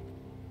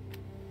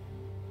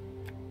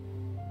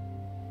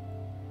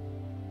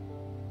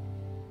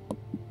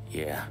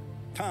 Yeah.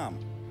 Tom.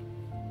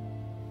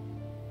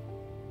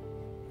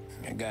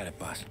 I got it,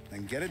 boss.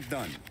 Then get it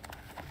done.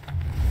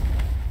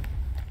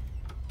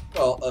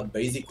 Well,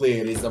 basically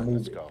it is a movie.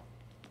 Let's go.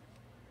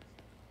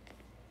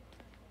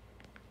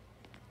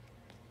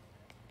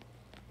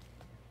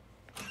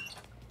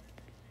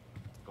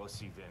 Go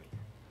see Vinny.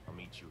 I'll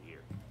meet you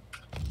here.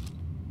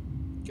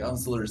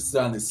 Counselor's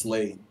son is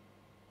slain.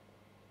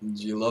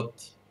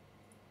 Gilotti.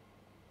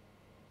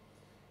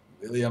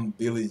 William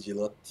Billy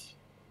Gilotti.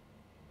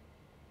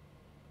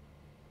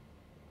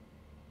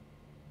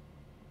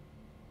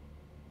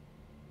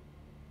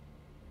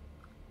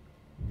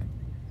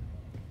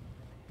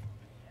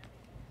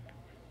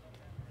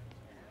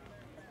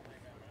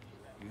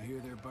 You hear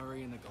they're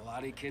burying the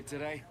Galati kid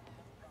today?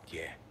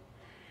 Yeah.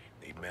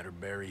 They better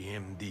bury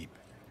him deep.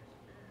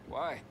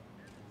 Why?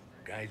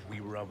 Guys we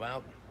rub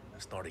out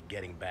started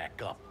getting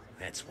back up.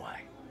 That's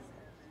why.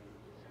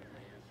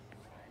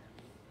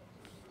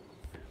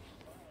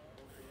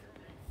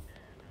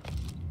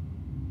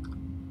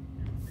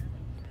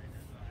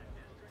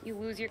 You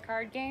lose your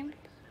card game?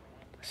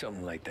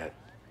 Something like that.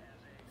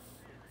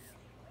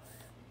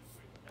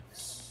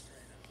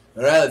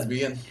 Alright, let's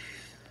begin.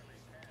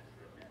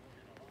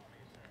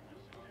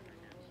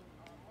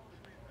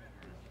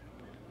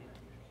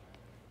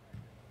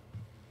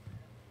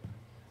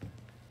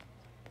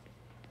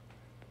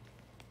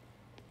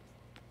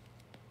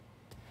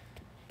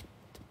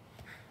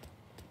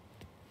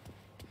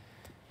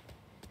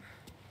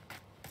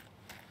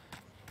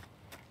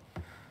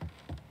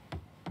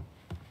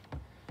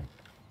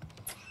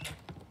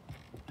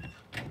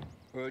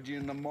 Heard you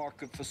in the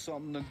market for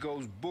something that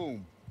goes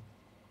boom.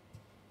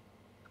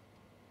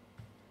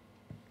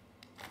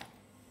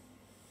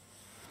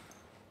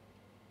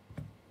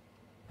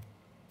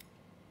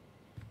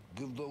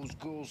 Give those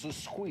girls a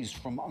squeeze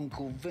from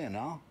Uncle Vin,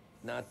 huh?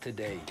 Not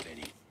today,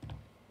 Benny.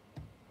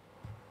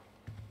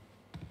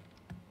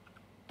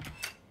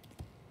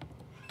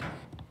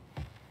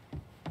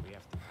 We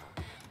have to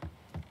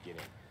get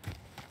in.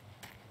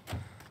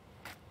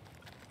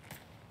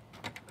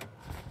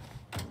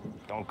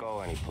 Don't go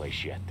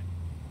anyplace yet.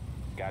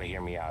 Gotta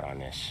hear me out on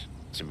this.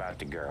 It's about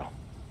the girl.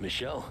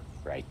 Michelle?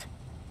 Right.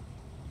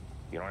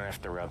 You don't have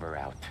to rub her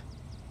out.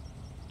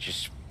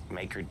 Just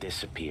make her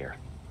disappear.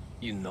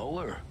 You know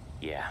her?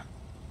 Yeah.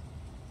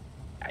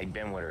 I've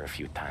been with her a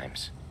few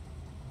times.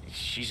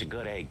 She's a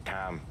good egg,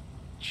 Tom.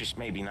 Just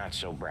maybe not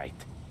so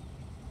bright.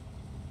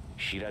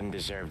 She doesn't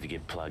deserve to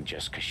get plugged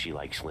just because she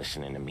likes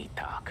listening to me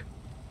talk.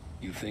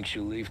 You think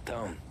she'll leave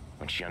town?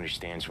 When she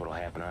understands what'll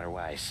happen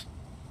otherwise,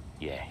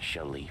 yeah,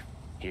 she'll leave.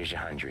 Here's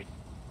 100.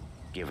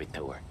 Give it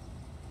to her.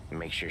 And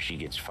make sure she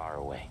gets far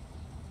away.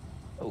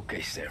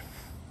 Okay, sir.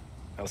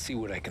 I'll see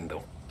what I can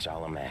do. That's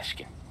all I'm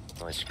asking.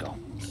 Let's go.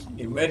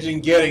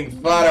 Imagine getting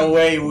far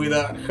away with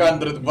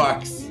 $100.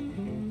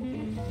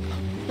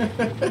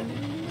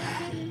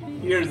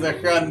 Here's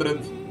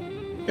 100.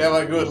 Have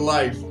a good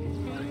life.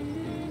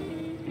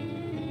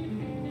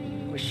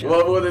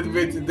 What would it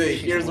be today?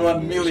 Here's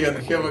 1 million.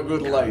 Have a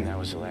good life. That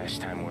was the last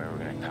time we were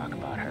gonna talk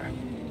about her.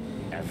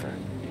 Ever.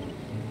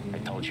 I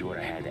told you what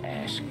I had to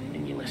ask,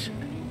 and you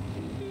listened.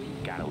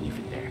 Gotta leave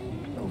it there.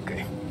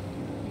 Okay.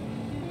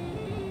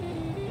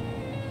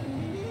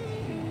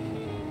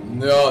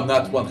 No,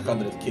 not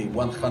 100K.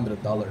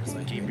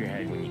 $100. Keep your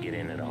head when you get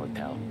in at the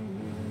hotel.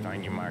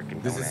 Find your mark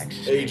and This don't is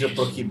act age of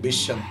suspicious.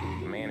 prohibition.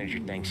 The manager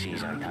thinks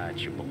he's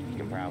untouchable. You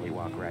can probably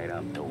walk right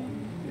up to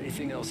him.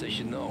 Anything else I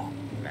should know?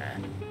 Nah,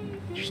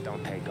 just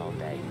don't take all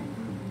day.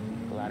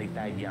 Galati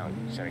died young,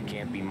 so there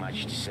can't be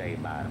much to say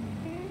about him.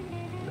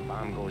 If the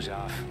bomb goes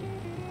off,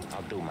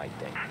 I'll do my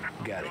thing.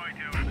 Got it.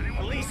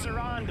 Police are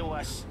on to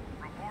us.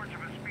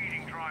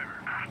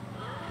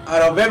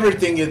 Out of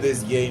everything in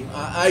this game,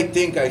 I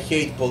think I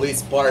hate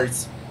police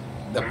parts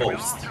the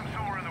most.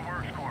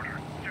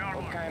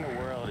 What kind of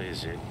world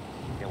is it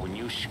that when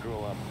you screw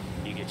up,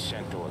 you get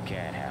sent to a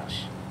cat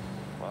house?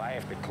 Well, I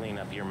have to clean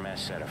up your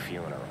mess at a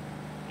funeral.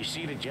 You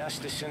see the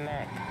justice in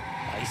that?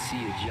 I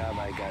see a job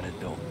I gotta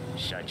do.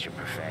 Such a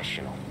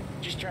professional.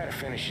 Just try to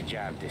finish the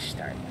job this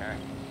time, huh?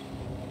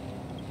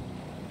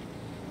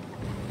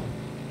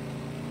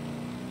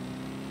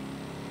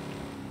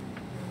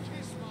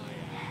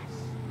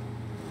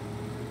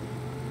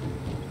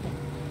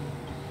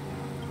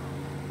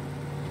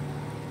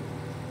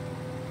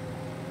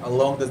 How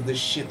long does this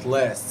shit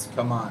last?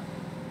 Come on.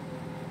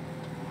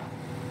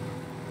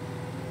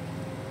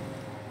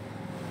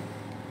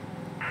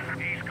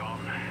 He's gone.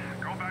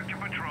 Go back to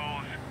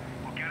patrols.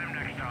 We'll get him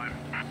next time.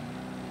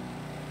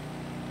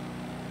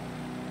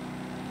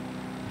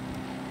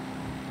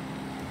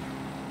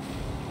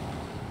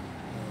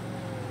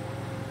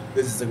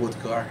 This is a good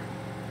car.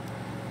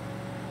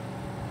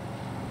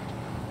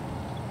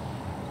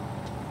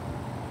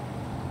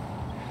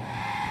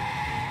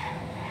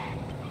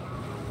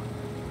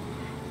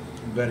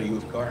 Very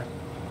good car.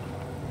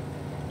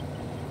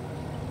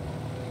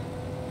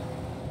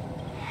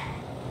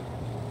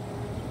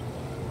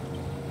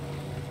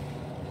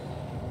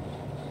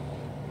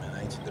 Man,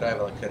 I need to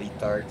drive like a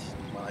retard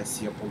when I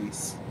see a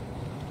police.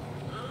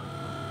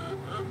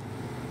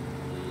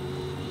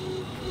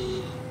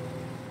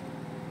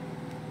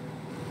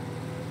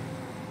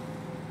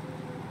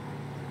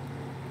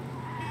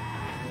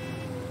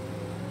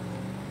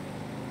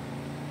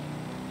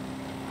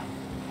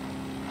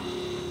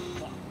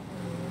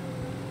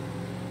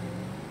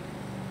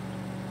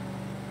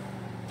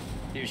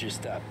 Here's your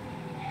stop.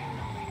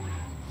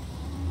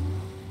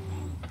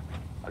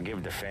 I'll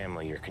give the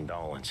family your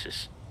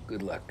condolences.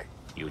 Good luck.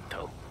 You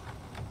too.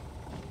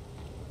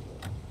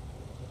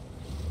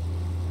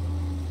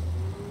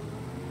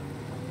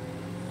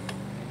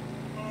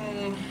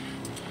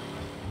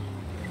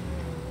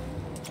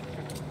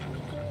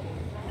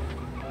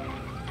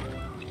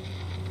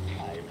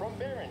 Hi from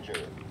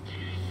Behringer.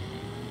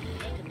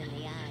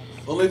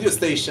 Only 2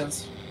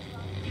 stations.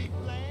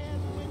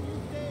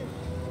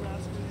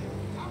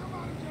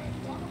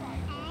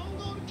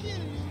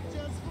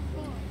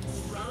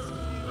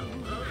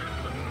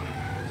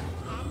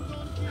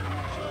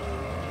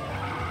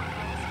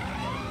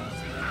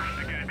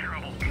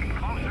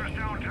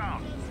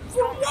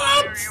 For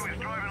what? You is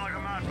driving like a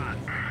madman.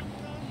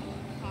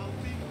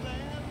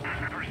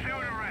 Pursue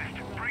and arrest.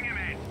 Bring him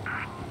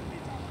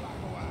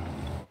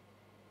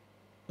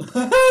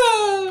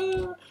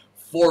in.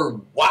 For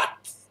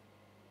what?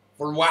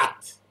 For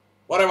what?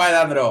 What have I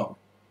done wrong?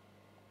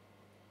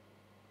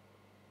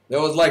 That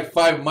was like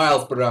 5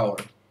 miles per hour.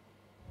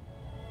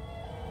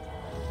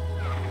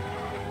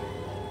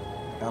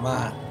 Come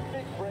on.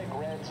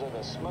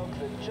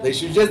 They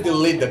should just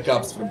delete the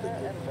cops from the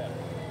game.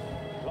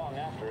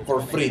 For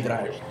free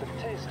driving. The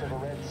taste of a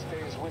red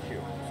stays with you.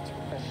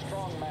 A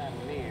strong man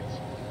needs,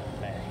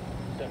 nay,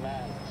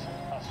 demands,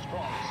 a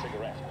strong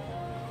cigarette.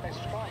 A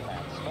strong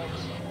man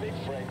smokes Big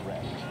Break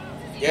Red.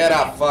 Get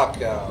the fuck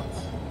out.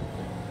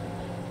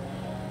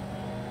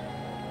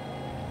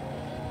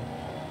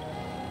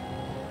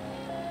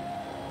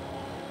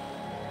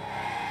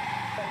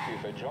 Thank you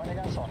for joining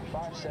us on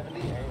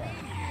 570 AM.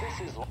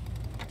 This is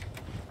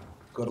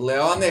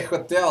Corleone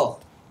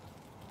Hotel.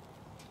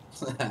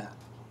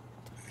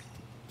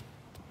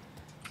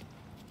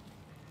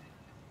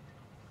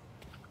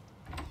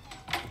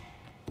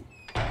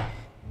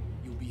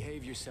 You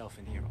behave yourself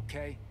in here,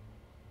 okay?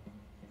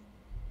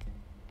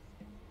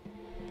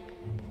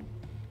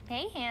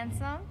 Hey,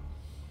 handsome.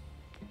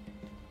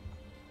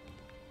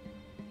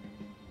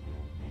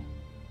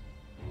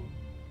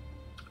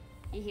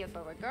 You here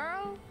for a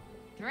girl,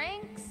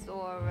 drinks,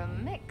 or a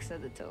mix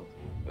of the two?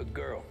 A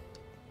girl.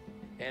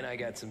 And I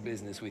got some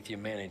business with your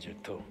manager,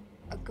 too.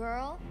 A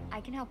girl I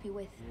can help you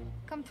with.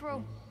 Come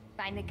through.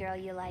 Find a girl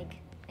you like,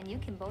 and you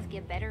can both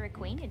get better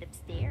acquainted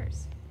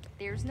upstairs.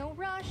 There's no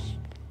rush,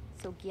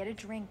 so get a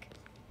drink,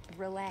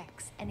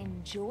 relax, and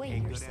enjoy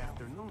yourself.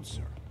 Good afternoon,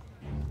 sir.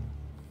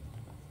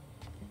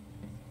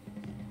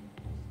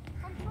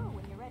 Come through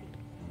when you're ready.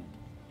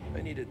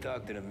 I need to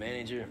talk to the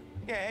manager.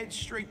 Yeah, head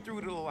straight through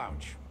to the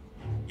lounge.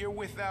 You're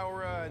with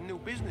our new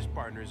business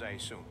partners, I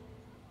assume.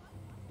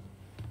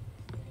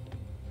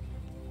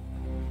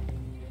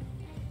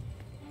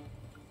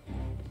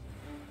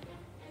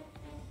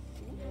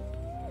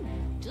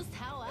 Just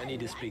how I need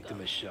to speak to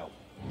Michelle.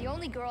 The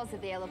only girls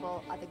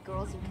available are the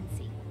girls you can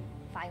see.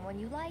 Find one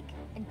you like,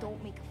 and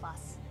don't make a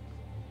fuss.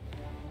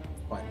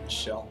 Find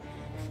Michelle.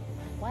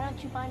 Why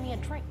don't you buy me a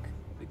drink?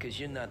 Because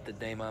you're not the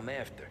dame I'm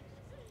after.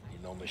 You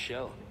know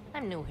Michelle?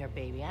 I'm new here,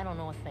 baby. I don't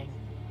know a thing.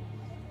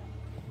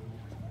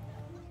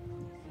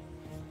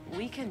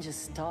 We can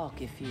just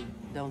talk if you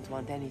don't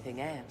want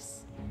anything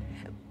else.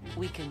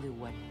 We can do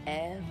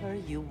whatever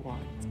you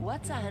want.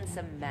 What's a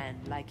handsome man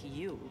like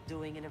you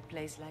doing in a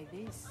place like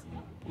this?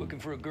 Looking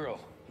for a girl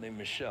named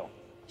Michelle.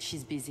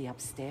 She's busy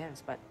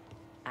upstairs, but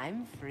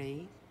I'm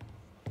free.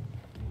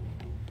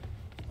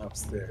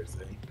 Upstairs,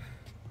 eh?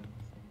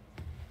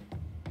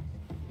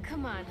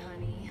 Come on,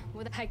 honey.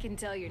 Well, I can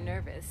tell you're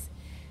nervous,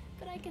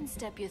 but I can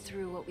step you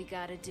through what we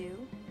gotta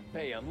do.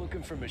 Hey, I'm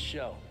looking for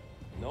Michelle.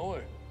 Know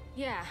her?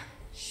 Yeah,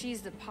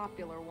 she's the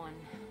popular one.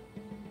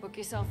 Book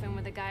yourself in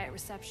with the guy at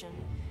reception.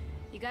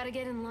 You gotta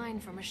get in line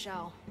for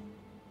Michelle.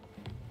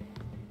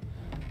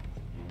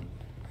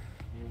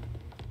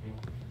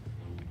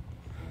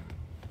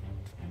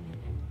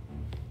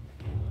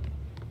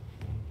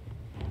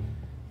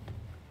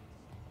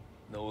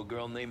 Know a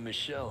girl named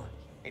Michelle?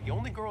 And the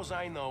only girls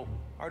I know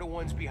are the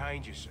ones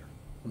behind you, sir.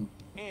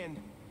 And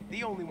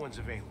the only ones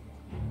available.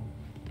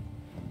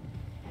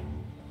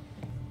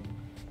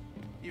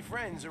 Your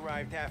friends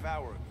arrived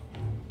half-hour ago.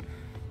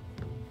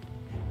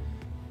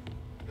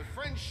 The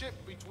friendship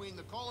between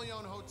the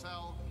Corleone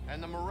Hotel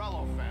and the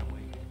Morello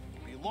family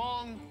be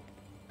long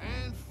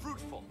and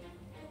fruitful.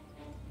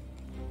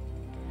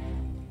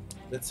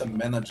 That's a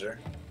manager.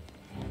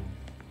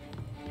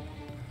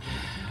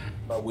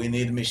 But we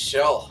need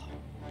Michelle.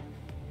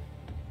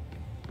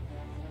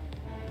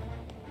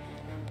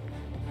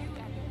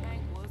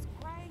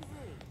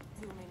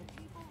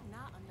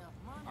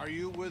 Are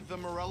you with the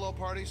Morello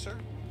party, sir?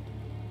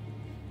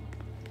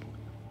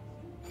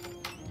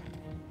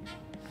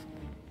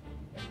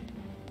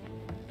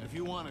 If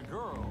you want a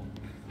girl,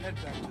 head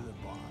back to the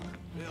bar.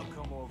 They'll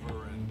come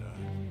over and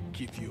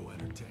keep you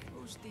entertained.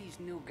 Who's these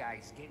new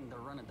guys getting the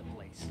run of the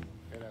place?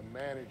 And a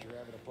manager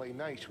having to play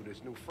nice with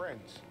his new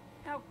friends.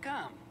 How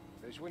come?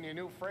 Because when your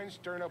new friends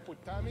turn up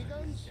with Tommy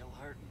guns, Still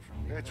hurting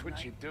from the that's other what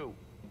night? you do.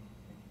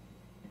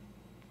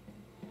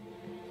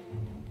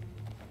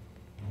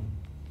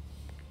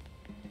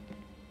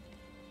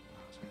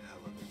 It's a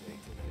hell of a day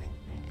today.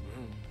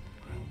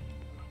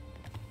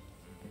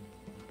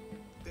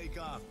 Take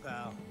off,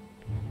 pal.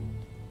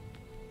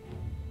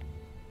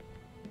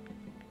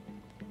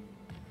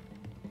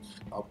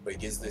 How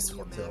big is this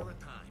hotel?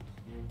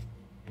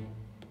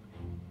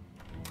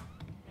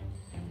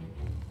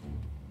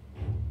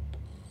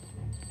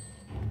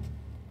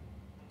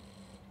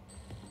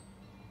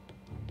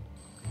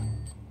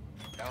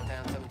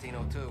 Downtown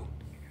 1702.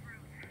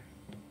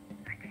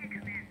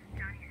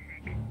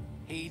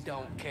 He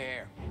don't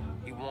care.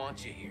 He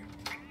wants you here.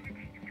 I need to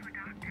take him to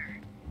a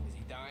doctor. Is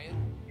he dying?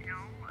 No,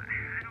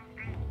 I don't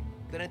think.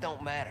 Then it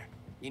don't matter.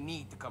 You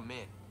need to come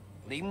in.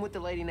 Leave him with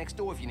the lady next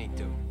door if you need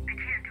to. I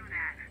can't do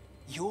that.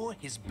 You're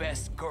his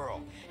best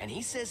girl, and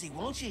he says he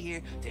wants you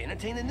here to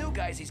entertain the new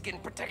guys he's getting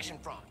protection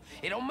from.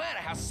 It don't matter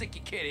how sick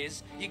your kid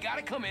is, you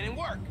gotta come in and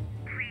work.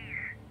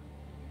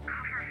 Please,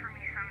 cover for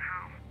me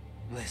somehow.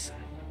 Listen,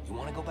 you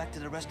wanna go back to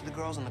the rest of the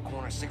girls on the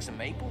corner of 6 and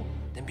Maple?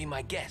 Then be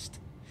my guest.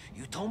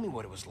 You told me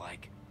what it was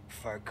like.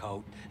 Fur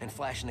coat, and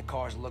flashing the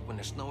car's look when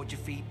there's snow at your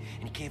feet,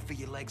 and you can't feel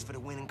your legs for the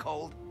wind and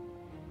cold.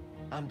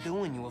 I'm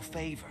doing you a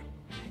favor.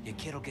 Your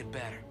kid'll get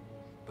better.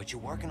 But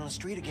you're working on the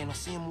street again, I'll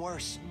see him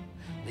worse.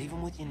 Leave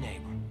him with your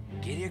neighbor.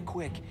 Get here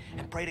quick,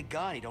 and pray to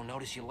God he don't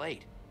notice you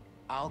late.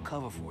 I'll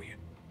cover for you,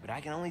 but I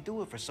can only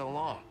do it for so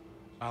long.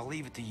 I'll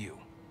leave it to you.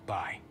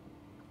 Bye.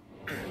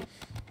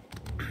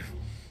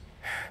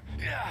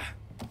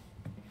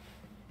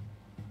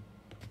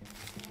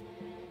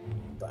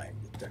 Time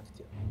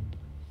detective.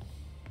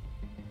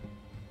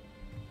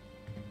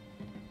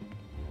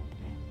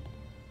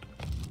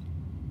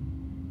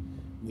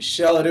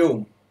 Michelle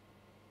room.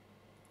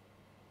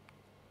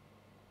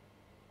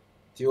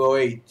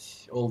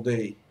 208 all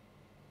day.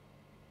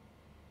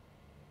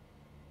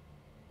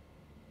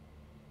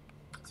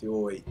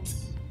 208.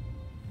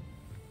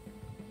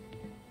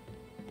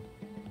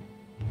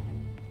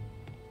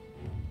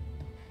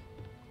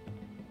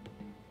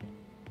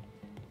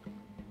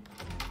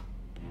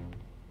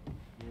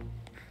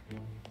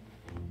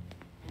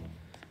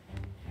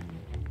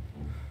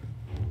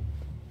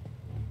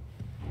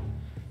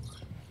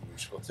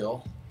 Huge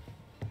hotel.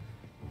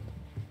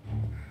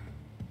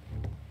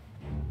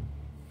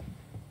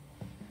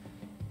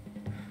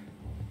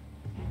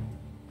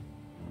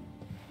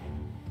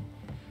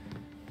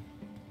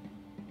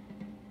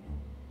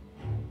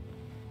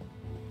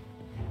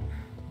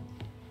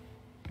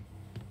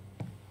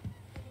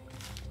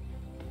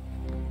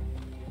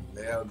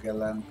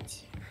 Werglia.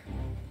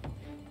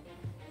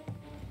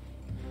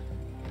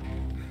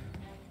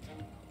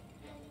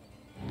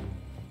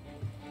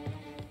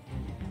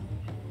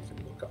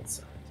 Look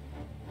outside.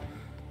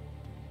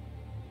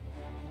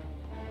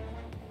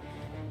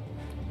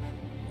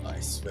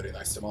 Nice, very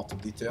nice amount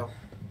of detail.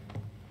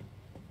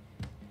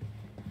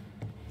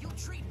 You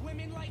treat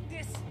women like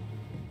this?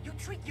 You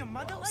treat your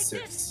mother like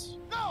this?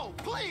 No,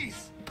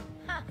 please!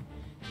 Huh.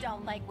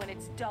 Don't like when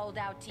it's doled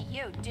out to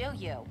you, do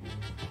you?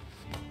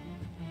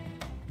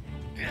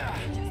 You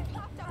just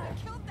popped up and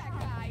killed that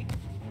guy.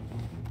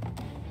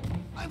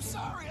 I'm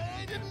sorry,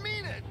 I didn't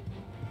mean it!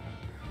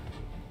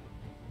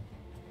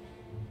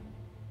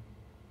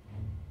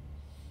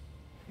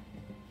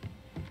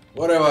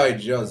 What have I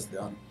just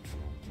done?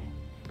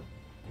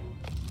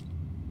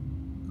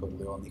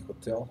 Corleone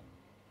Hotel.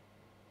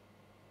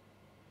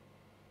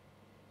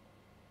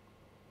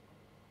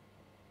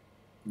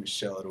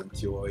 Michelle room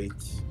 208.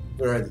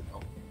 You already know.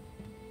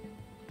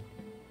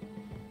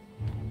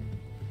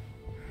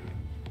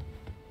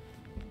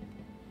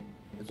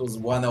 It was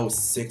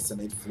 106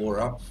 and 8th floor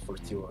up for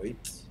 208.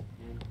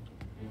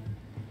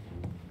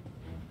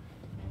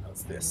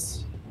 How's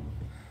this?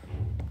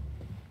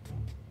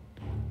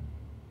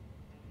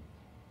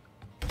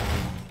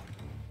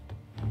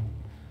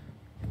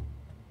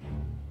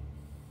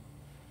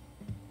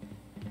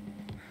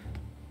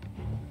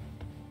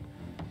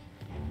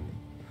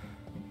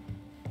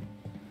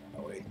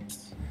 Oh wait.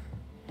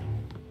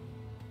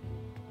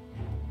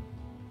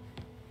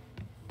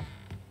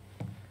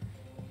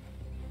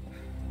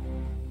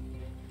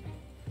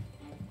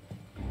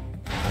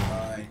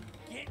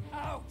 Get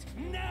out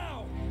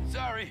now!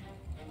 Sorry.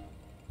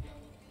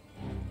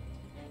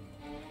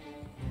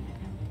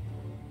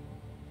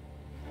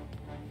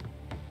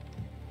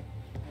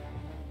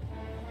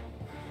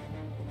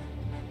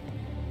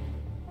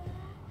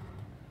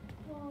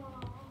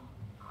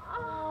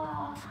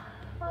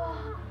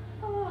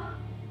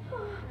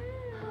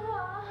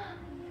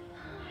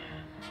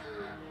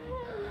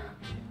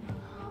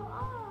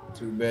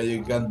 Too bad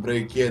you can't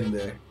break in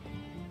there.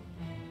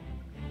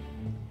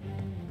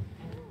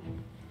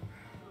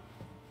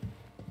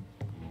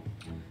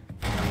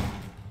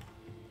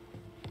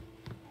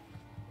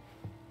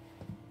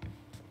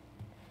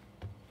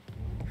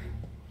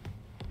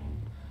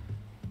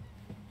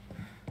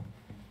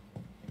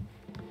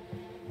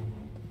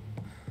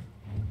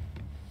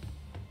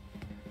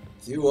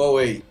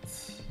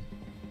 $208.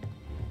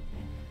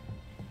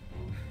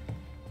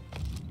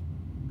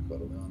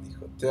 Corleone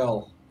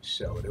Hotel,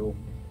 shower room.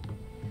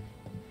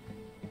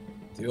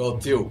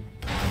 202.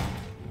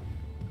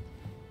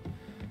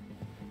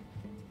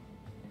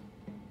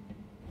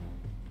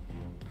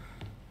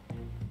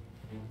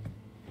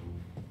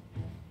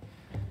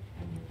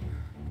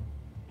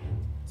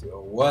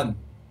 $201.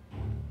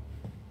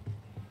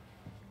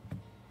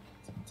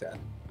 10.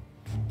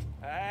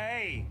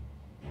 Hey!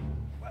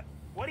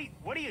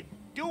 What are you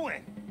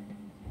doing?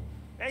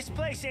 This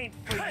place ain't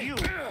for you.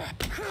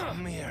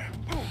 Come here.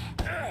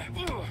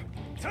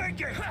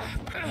 Take it!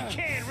 You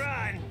can't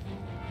run!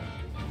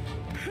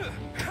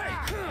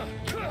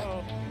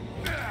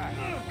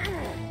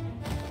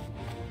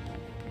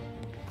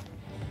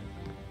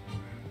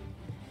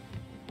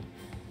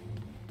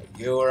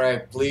 Go where I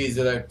please,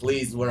 and I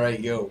please where I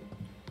go.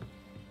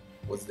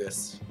 What's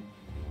this?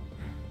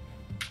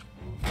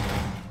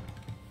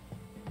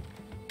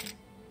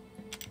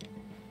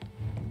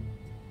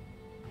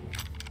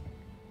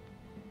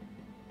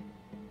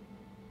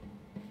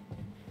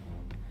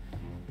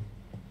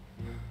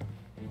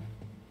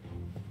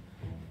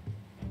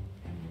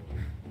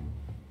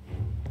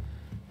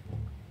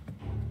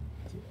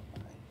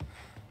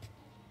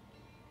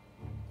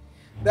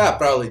 There are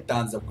probably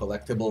tons of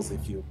collectibles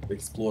if you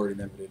explore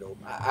in every room.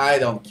 I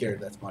don't care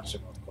that much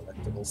about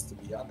collectibles, to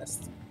be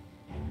honest.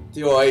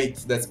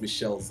 208, that's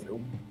Michelle's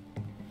room.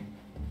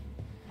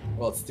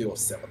 Well, it's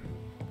 207.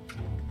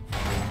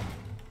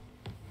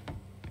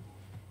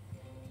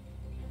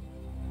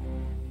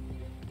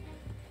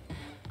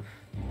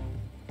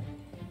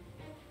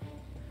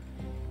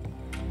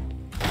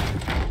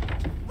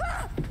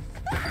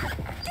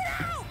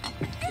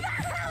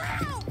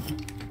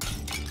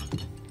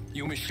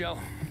 You, Michelle?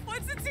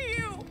 What's it to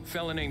you?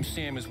 Fella named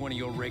Sam is one of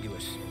your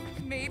regulars.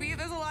 Maybe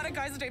there's a lot of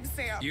guys named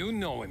Sam. You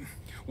know him.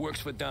 Works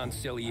for Don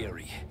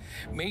Salieri.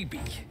 Maybe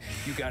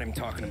you got him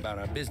talking about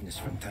our business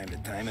from time to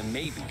time, and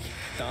maybe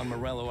Don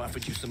Morello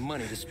offered you some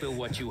money to spill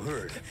what you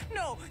heard.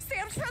 No,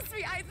 Sam, trust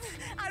me.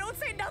 I don't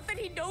say nothing.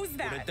 He knows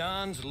that. Well, the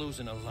Don's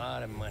losing a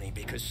lot of money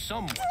because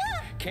someone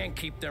can't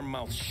keep their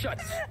mouth shut.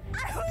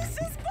 I was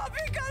just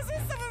bumping guns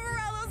with some of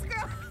Morello's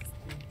girls.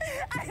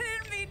 I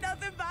didn't mean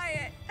nothing by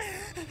it.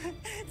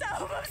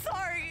 Tell him I'm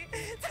sorry.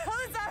 Tell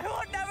him I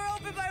won't never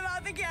open my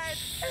mouth again.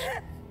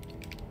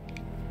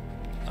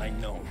 I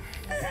know.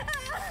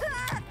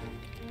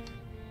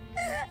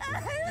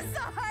 I'm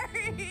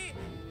sorry.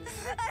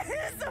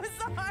 I'm so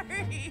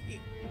sorry.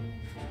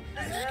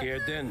 You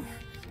scared then?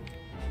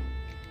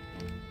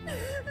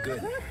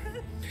 Good.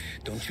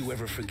 Don't you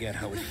ever forget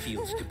how it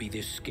feels to be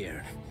this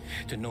scared.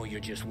 To know you're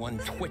just one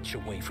twitch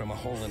away from a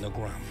hole in the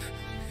ground.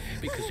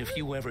 Because if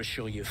you ever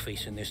show your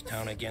face in this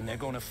town again, they're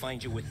gonna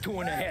find you with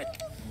 2 in the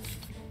head.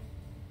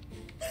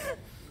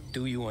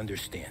 Do you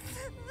understand?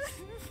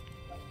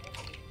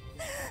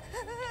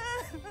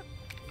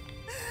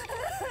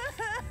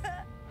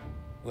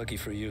 Lucky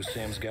for you,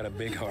 Sam's got a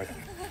big heart.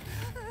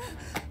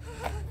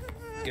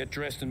 Get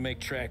dressed and make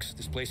tracks.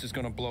 This place is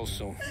gonna blow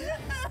soon.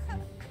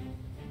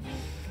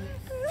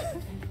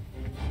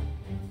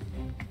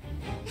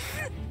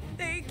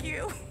 Thank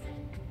you.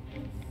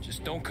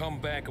 Just don't come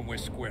back and we're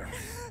square.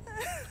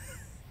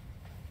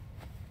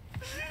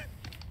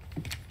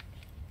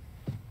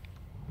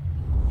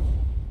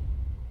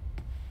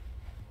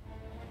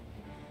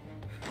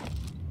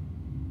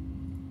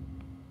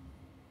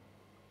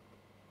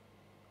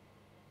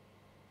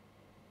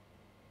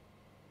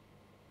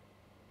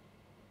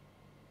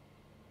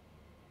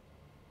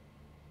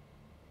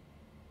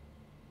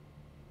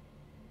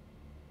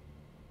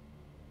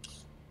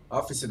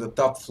 Office at the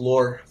top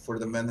floor for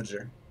the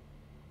manager.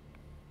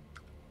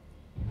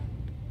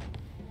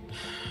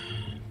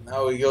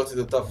 Now we go to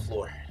the top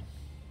floor.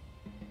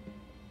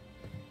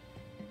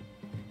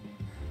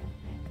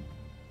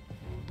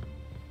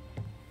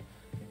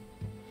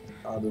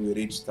 How do we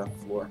reach top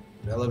floor?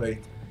 The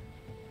elevator.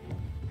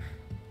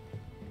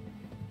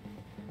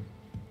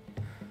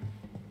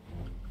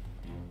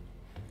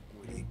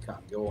 We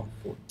can't go on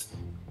foot.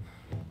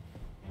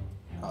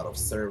 Out of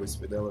service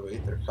with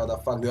elevator. How the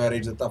fuck do I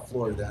reach the top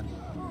floor then?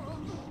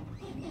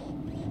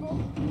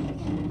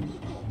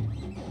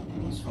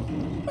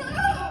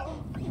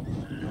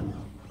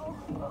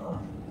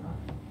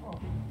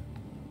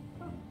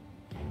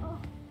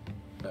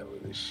 That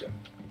really shit.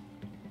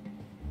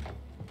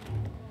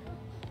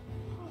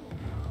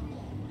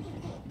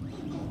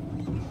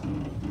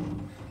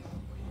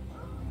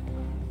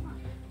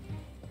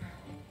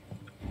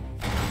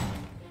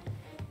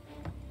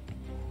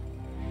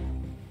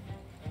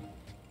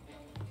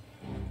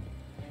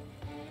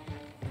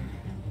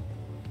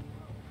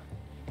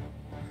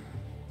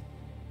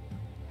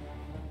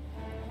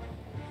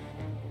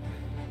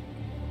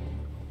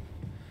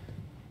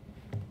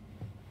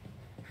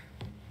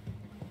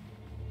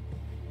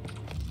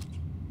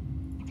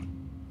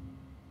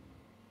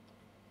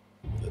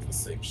 The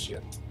same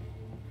shit.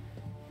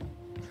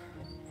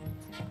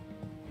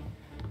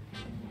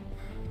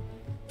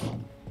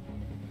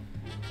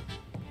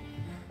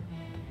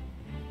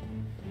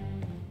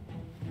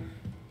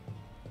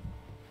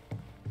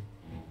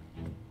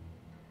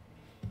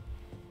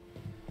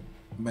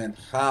 Man,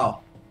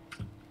 how?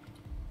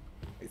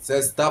 It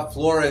says top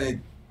floor and it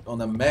on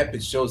the map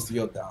it shows to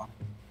go down.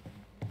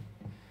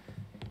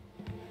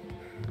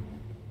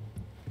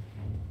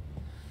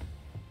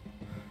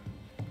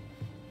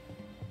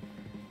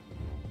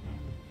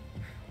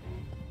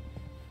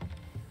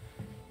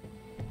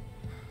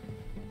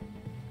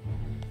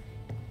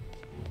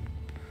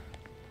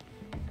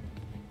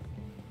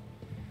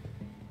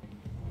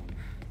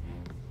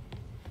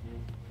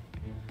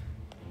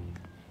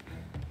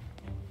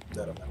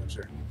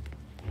 Manager.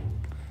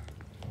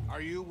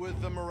 Are you with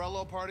the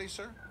Morello party,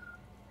 sir?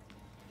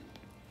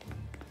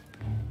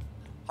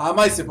 How am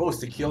I supposed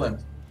to kill him?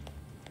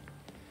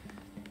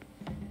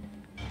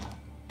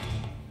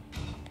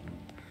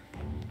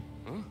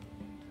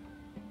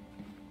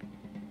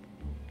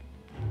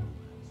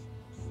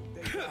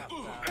 This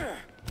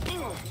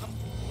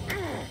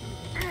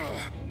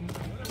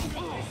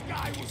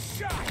guy was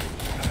shot!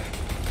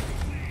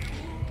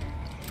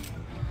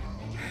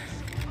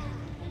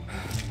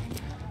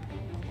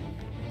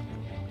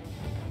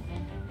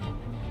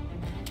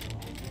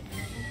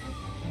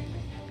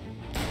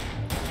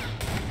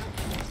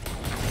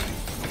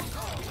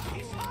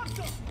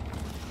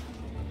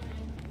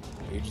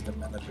 Reach the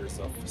manager's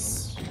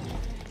office.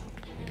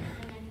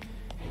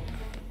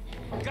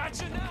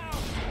 Gotcha now!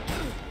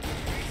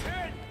 He's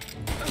hit!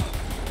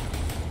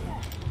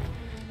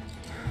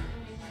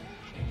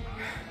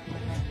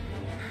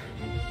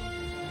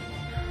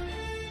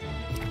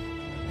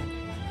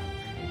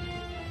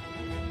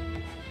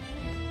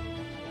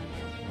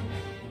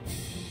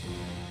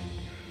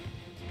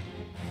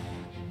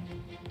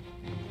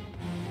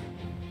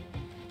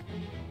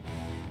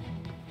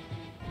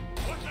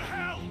 What the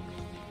hell?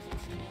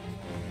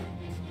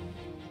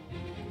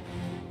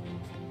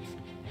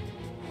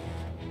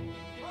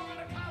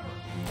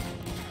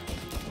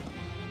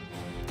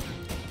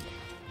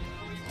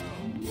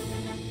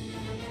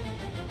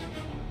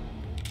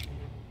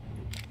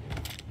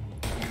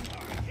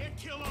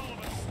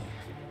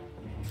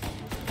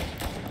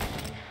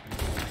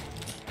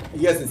 I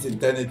guess it's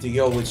intended to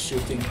go with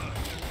shooting.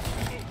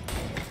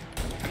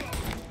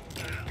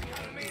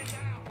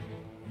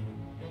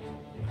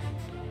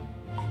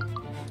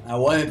 I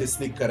wanted to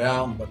sneak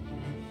around, but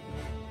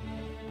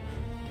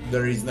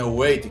there is no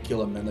way to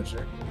kill a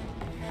manager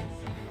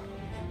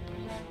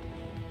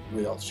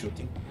without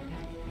shooting.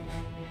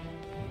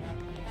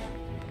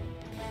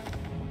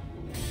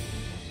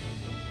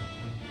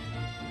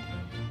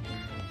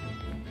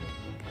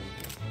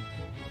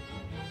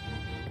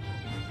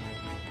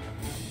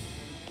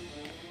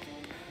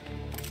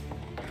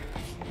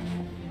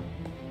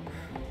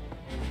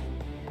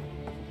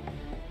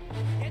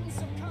 Getting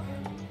some cover.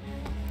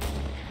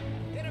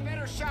 Get a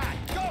better shot.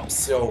 Go! I'm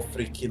so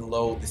freaking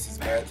low, this is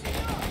bad.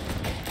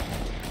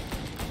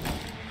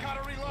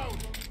 Gotta reload.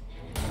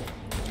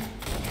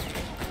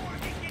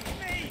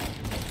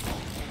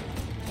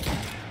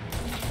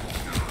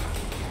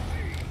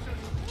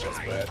 Just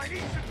bad. I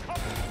need some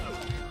cover.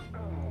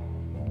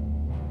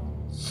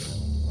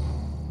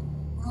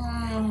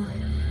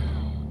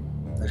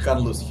 I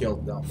can't lose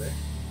health down there.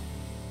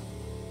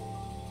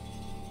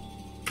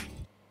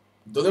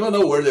 Don't even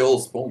know where they all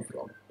spawned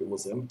from. It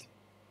was empty.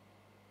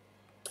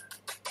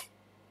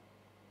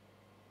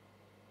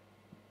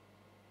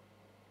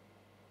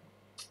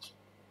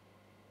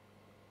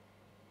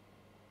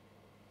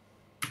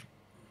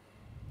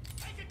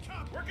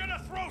 We're gonna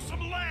throw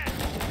some lead.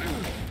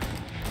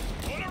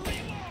 Gonna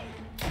reload.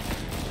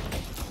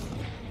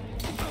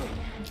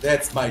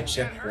 That's my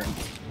checkpoint.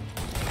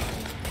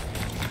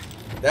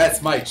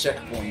 That's my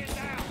checkpoint.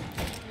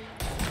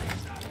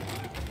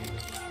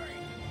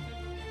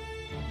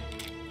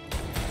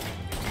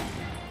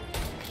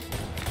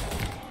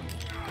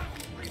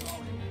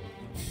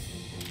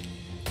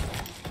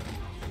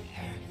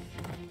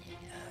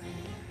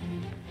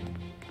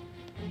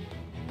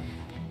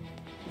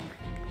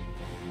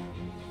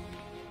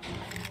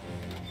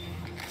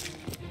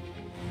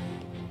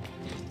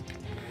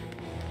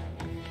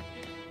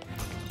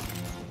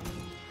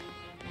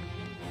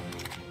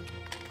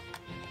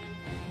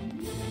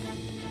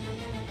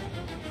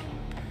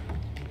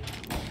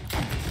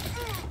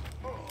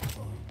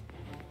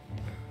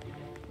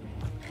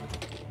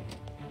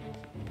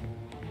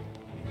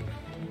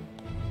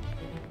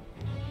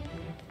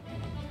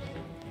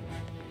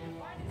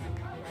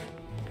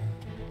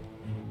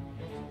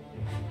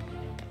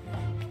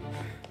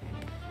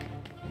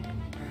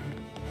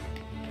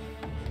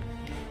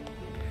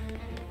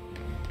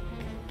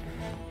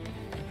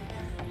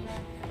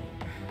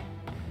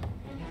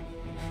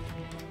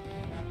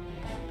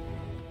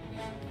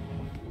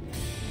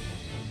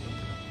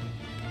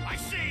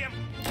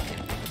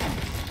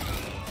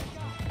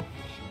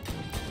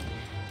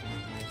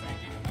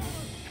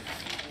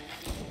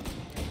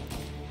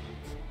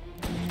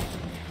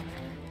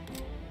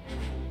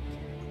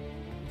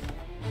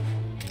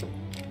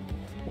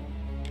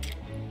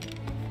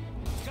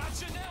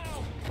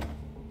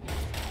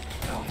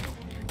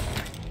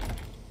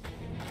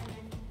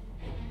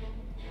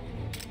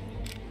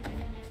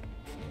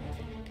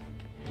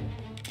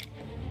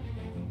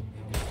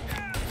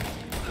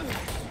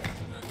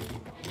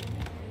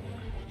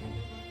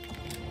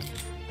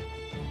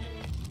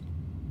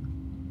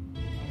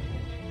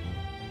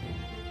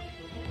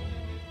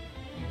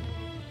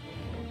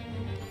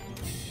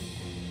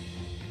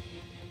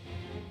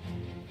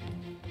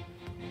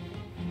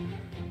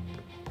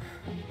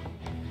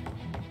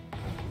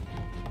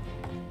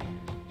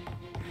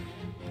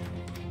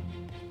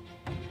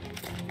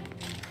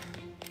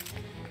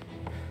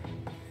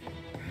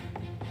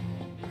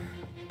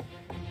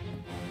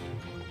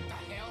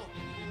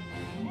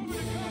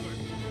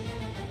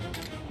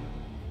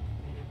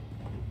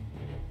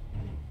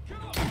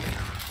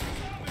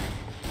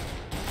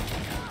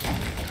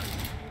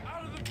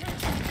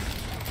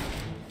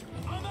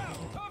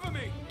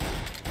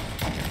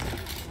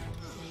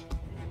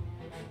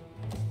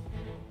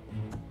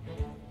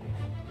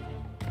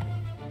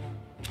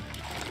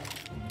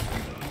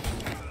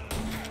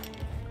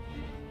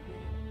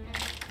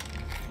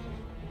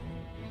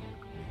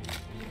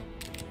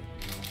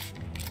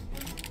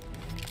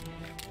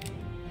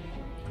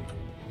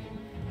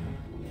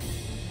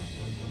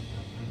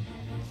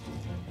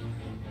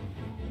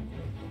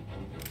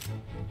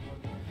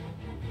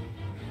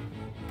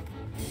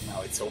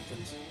 Now it's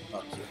opened.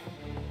 Okay.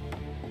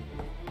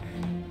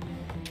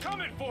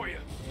 Coming for you.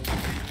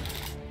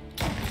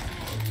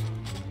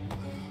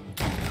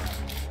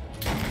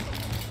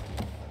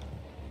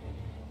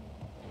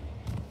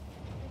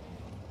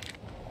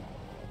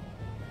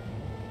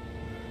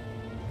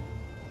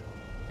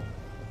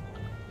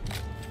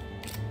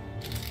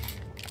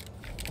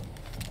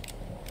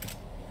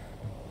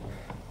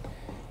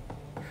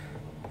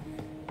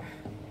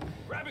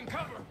 Grabbing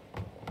cover.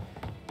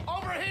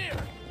 Over here.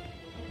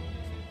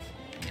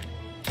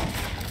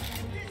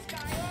 This guy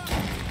up.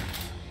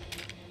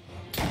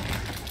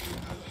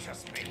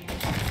 Just me.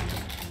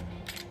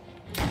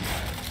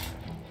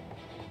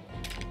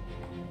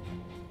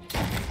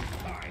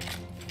 Fine.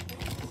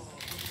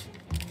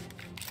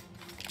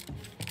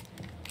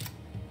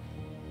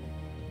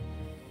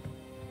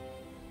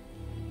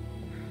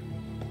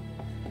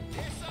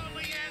 This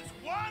only ends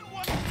one.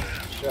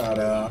 Shut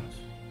up.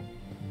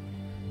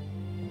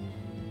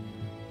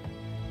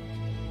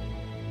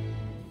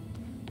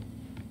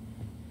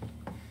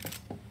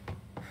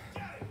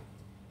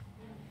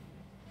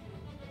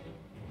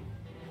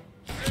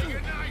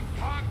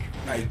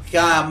 Like,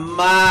 come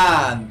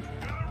on!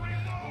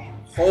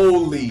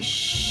 Holy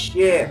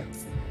shit!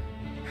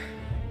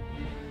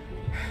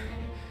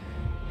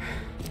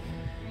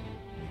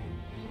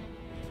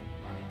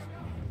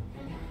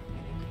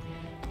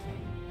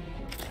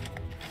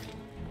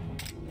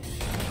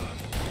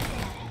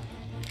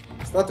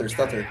 Stutter,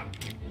 stutter.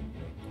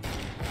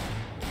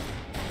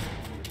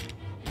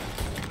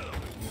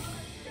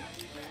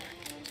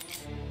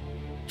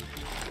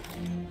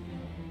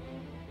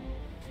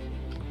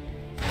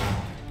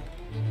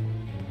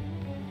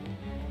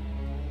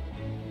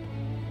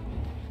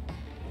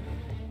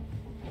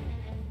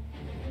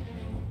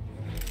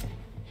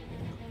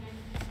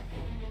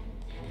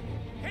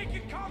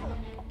 Taking cover.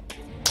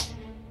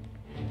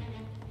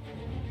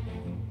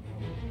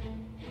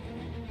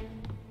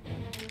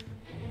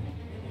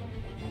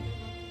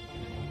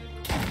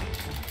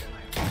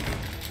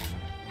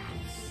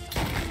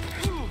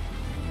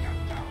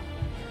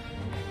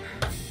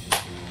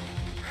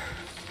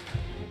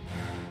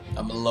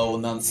 I'm low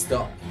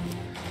non-stop.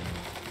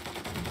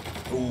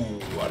 Ooh,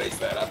 what is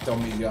that? A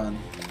Tommy gun.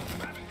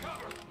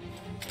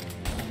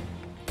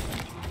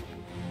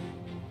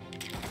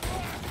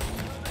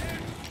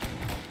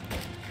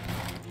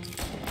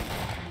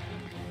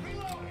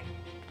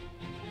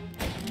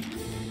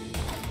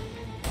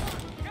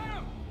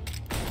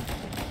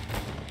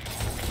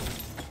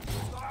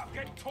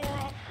 Get tore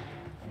up.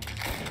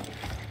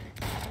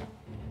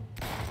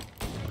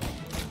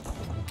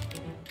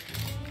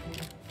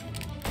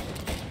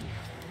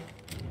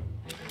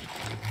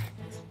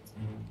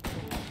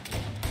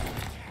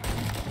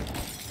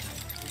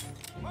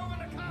 Moving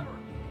to cover.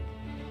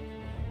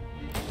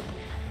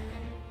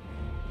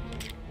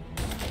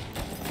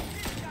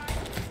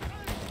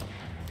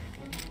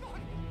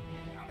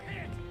 I'm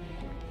hit.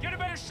 Get a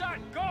better shot.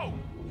 Go.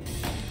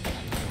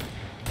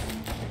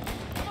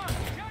 Come on,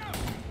 get him.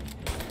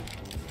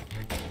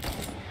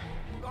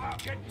 Oh,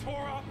 get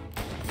tore up.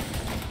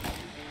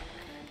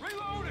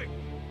 Reloading.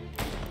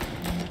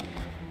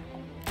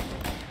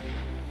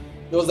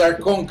 Those are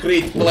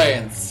concrete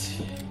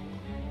plans.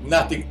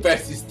 Nothing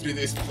passes through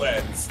these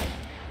plans.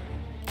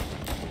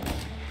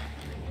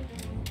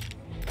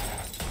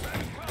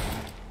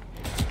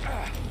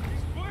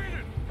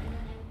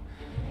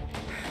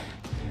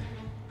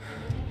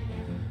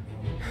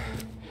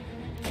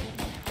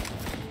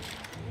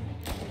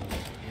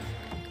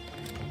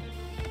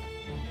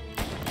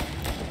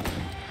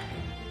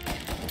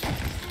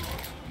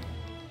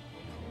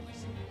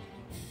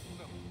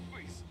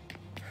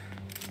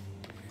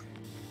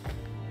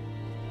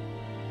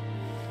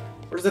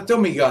 Where's the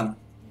Tommy gun?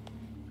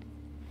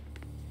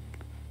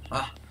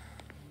 Huh?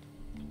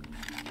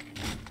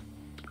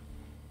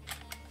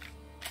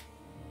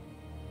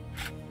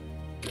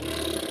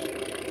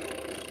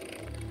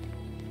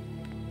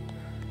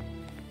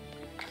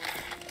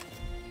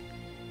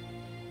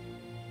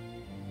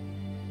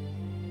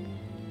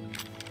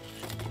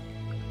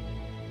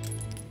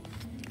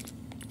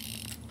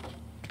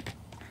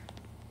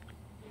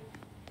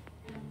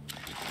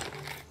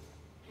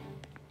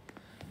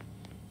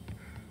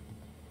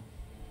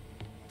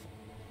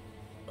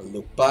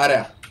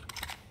 Lupara.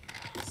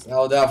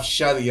 Sound off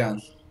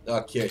shotgun.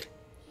 Okay.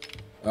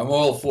 I'm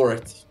all for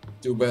it.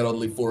 Too bad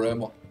only 4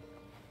 ammo.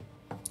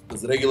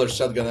 Does regular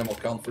shotgun ammo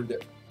count for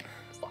that?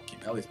 Fucking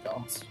hell, it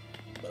counts.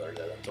 Better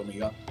than a Tommy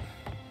gun.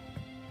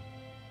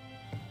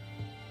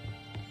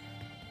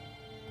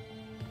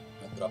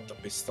 I dropped a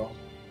pistol.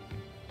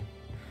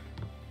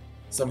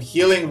 Some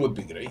healing would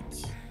be great.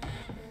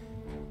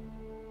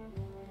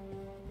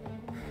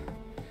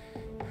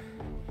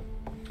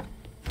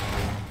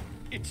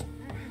 It's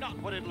not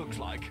what it looks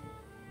like.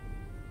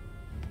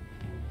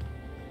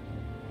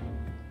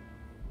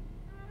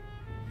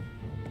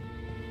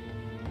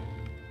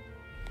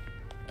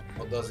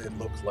 What does it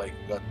look like?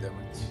 God damn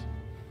it.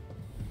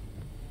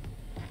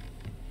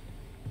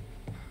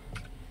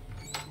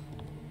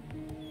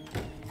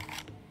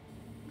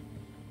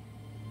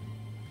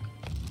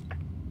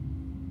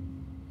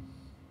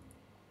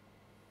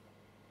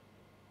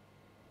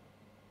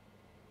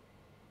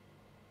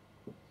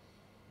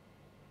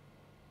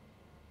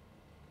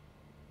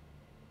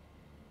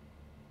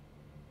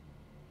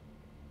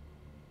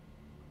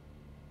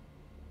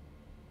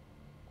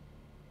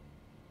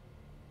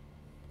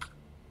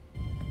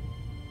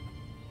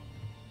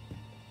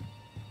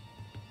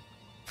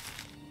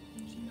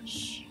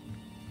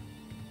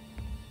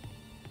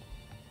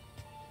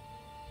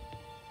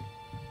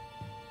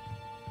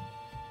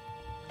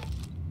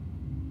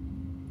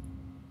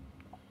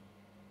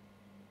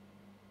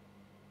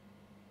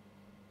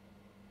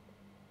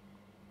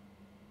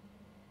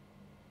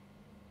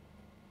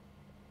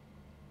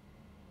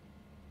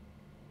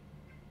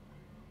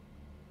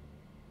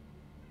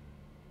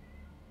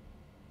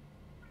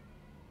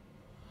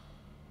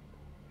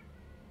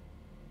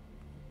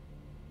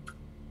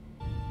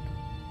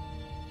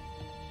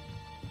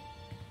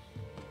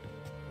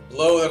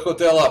 Blow the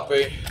hotel up,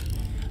 eh?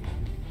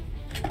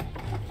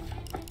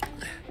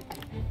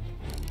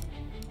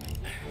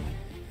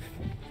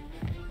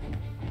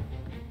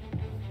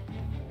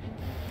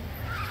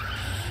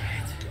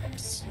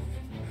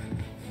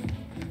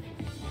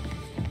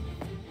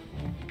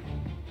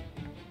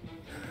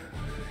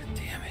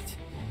 Damn it.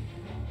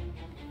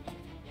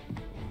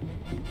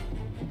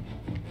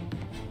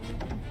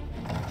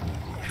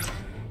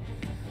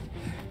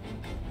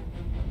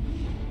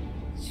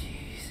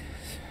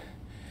 Jesus.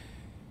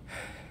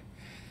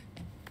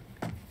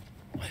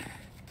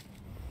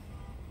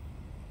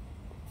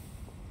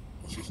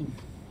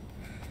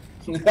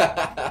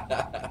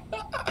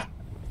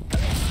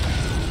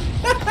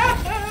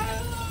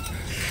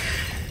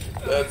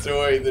 That's the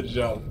way to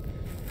jump.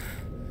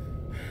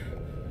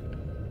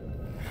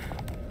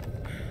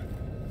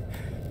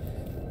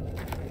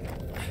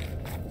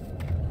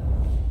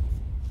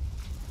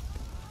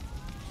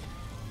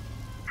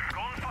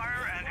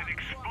 Gunfire and an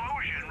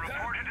explosion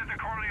reported at the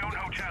Corleone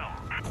Hotel.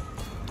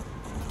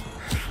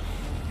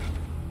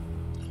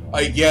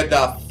 I get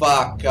the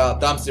fuck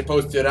out. I'm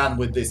supposed to run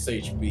with this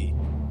HP.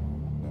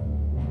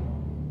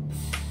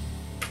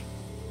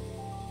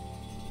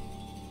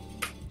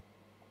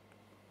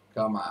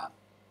 Come on.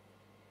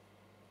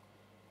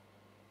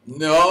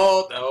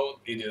 No, no,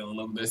 it didn't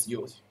look this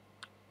good.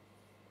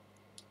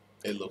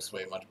 It looks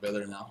way much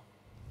better now.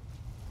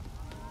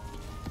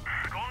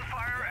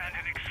 Gunfire and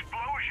an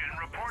explosion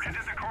reported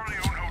at the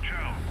Corleone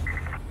Hotel.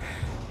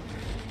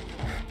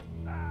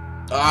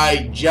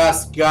 I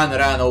just can't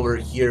run over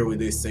here with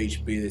this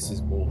HP. This is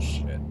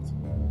bullshit.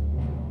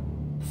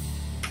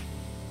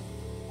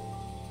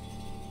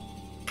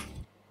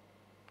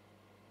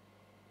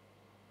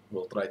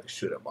 We'll try to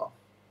shoot him off.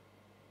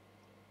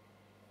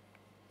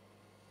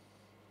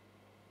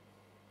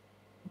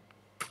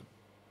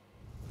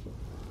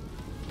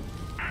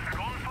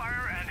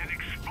 Gunfire and an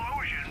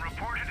explosion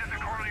reported at the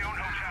Corleone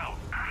Hotel.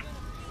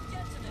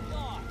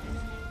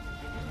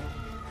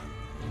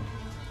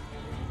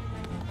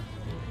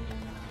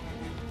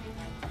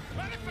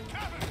 Ready for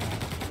cover!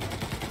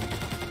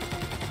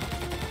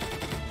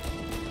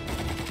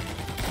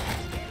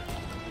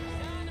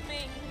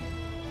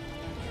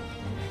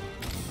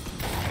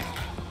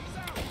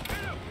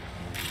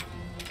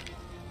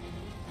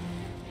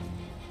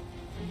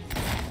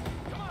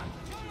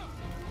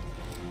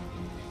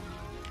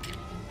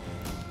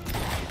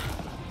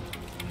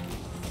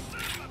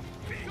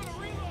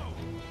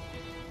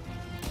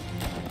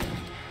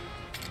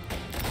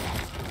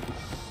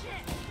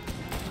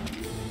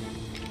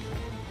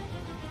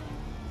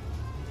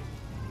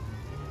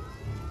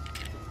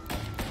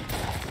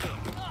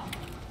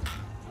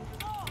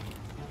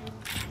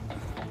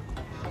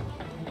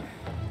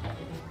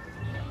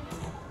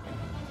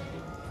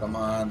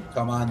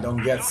 Come on,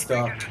 don't get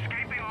stuck.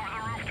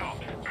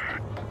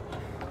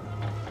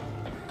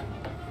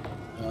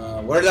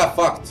 Where the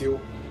fuck to?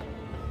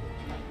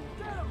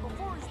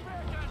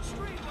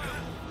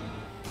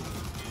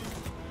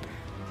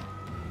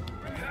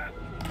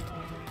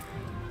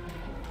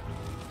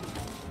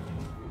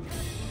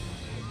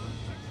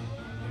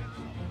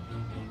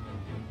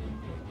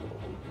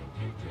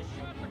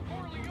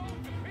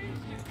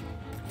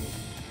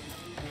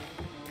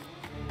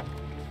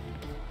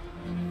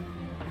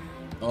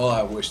 Oh,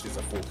 I wish there's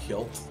a full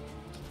health.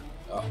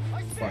 Oh,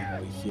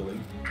 finally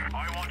healing.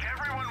 I want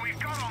everyone we've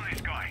got on this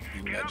guy.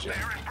 Get up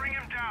there and bring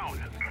him down.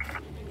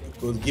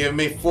 Could give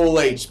me full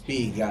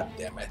HP,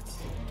 goddammit.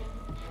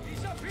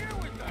 He's up here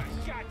with us.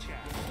 Gotcha.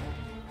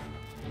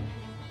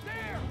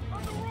 There,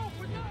 on the roof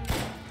with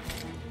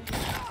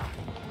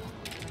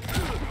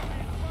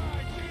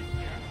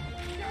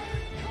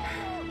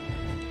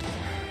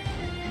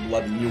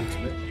Bloody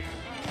nuked me.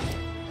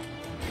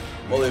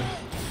 Olive.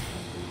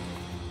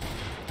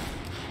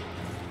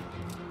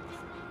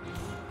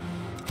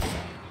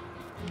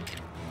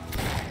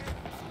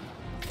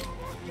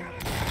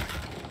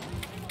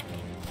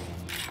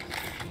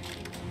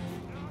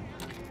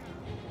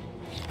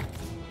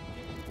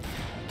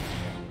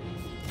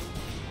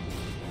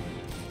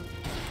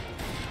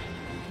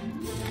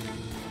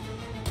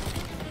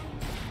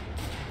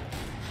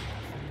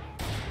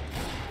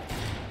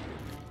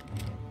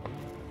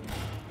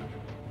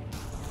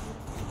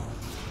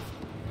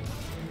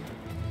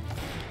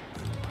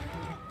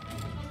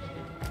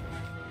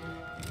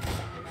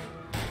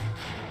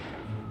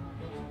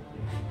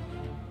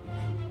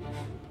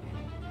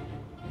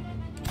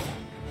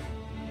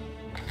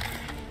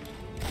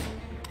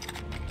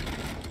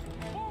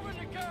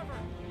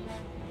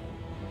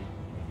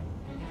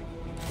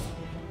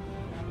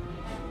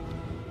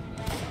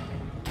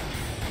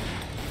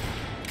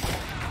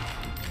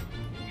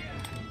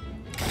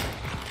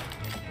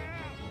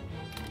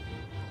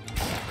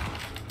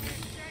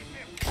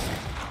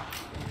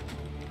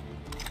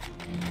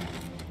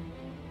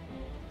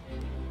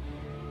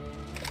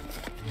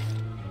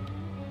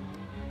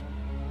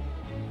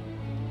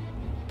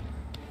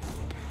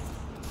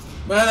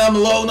 Man, I'm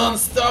low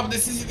non-stop,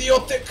 this is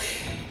idiotic.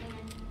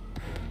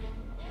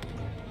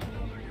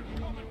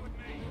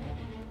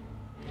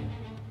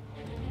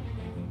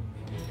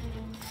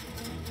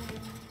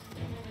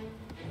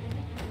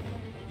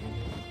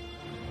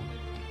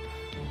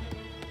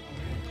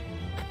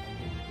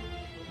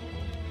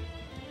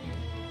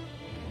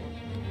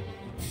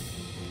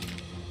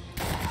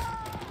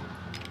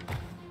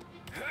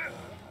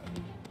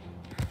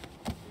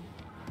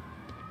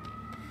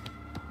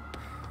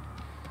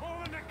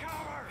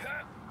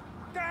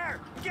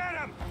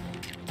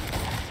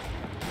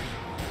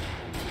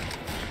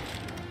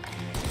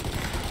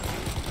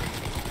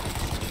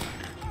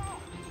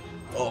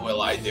 What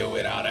will I do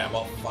without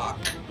ammo? Fuck.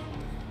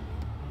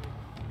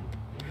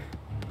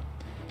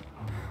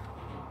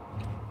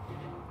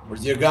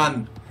 Where's your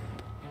gun?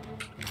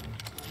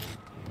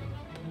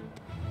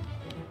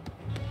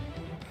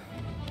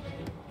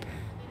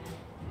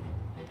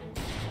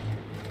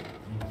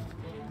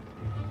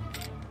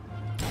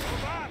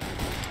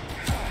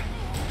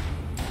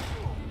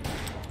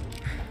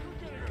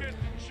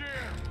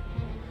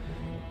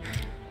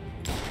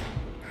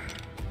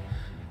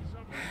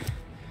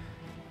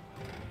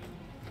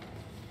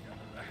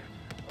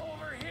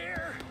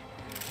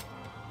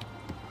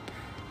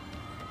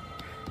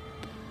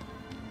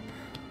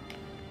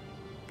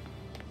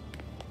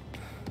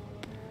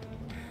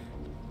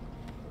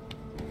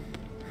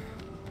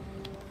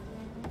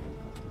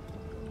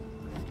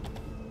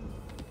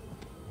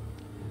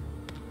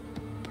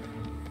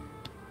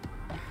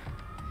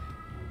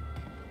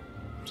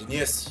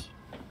 Yes.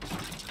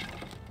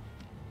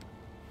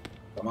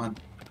 Come on.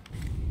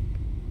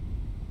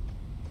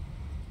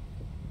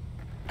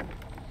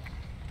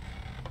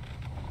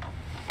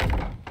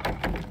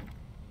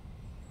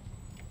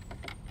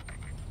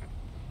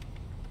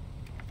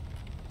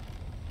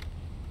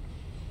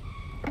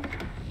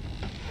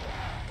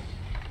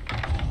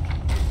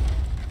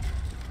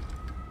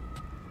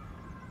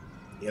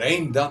 It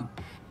ain't done.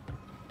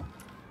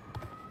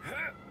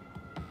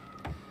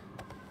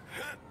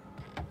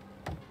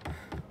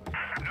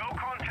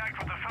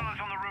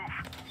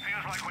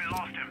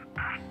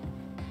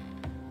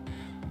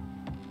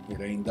 It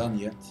ain't done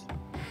yet.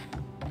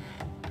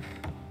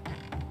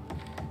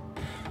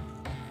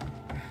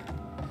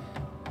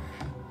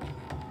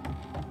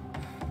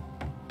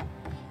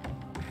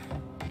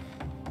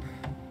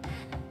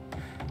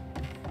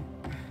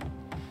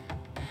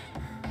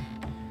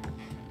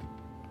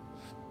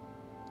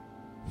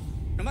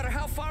 No matter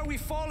how far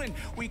we've fallen,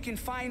 we can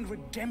find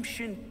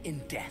redemption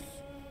in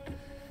death.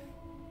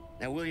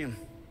 Now, William,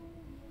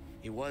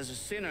 he was a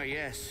sinner,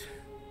 yes,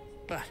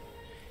 but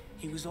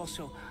he was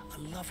also a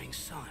loving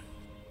son,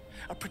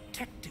 a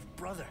protective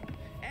brother,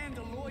 and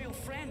a loyal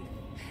friend.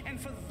 And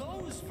for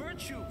those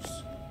virtues,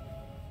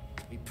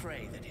 we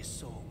pray that his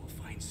soul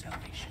will find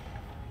salvation.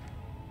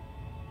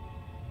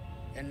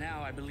 And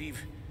now I believe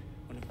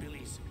one of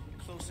Billy's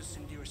closest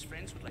and dearest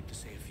friends would like to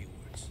say a few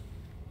words.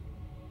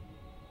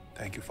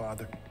 Thank you,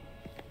 Father.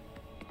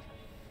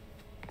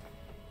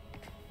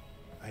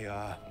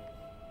 I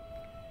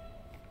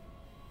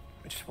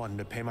just wanted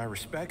to pay my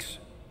respects.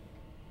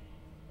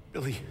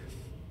 Billy,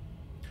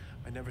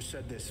 I never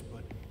said this,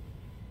 but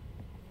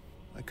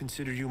I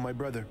consider you my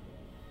brother.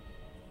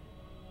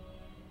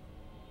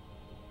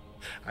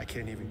 I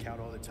can't even count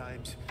all the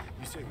times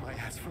you saved my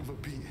ass from a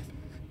beating.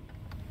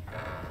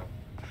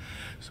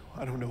 So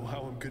I don't know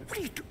how I'm gonna... What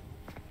are you doing?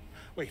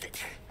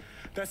 Wait,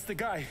 that's the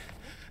guy.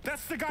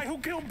 That's the guy who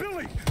killed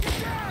Billy!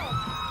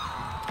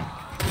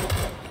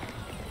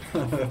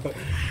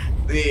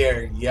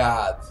 Dear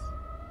God.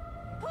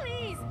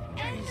 Please!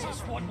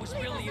 Jesus, what was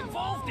Billy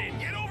involved in?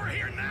 Get over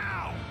here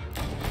now!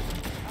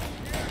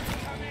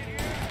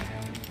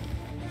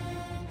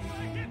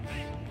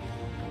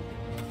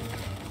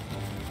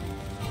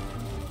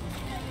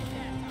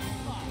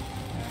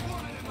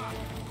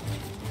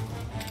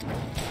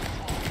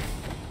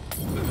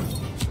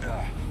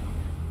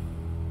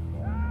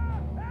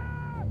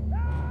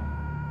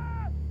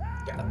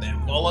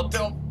 Goddamn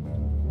volatile.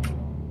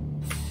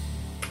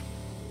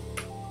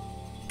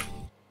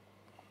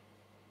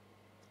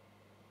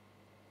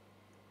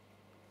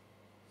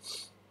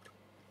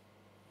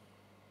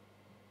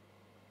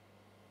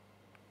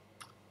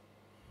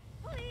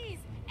 Please!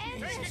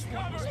 Jesus,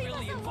 what was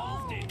Billy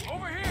involved in?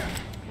 Over here!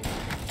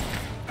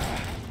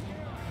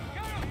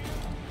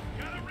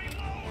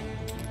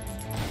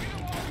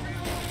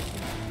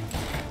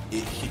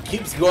 He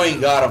keeps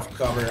going out of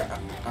cover.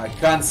 I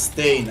can't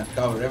stay in a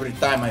cover. Every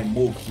time I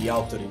move, he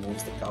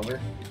auto-removes the cover.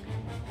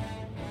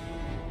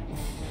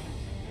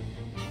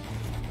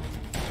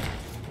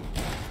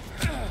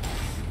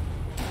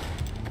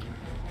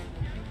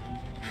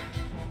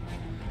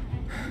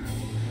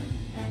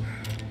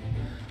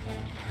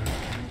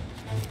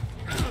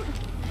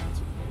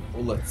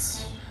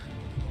 Bullets.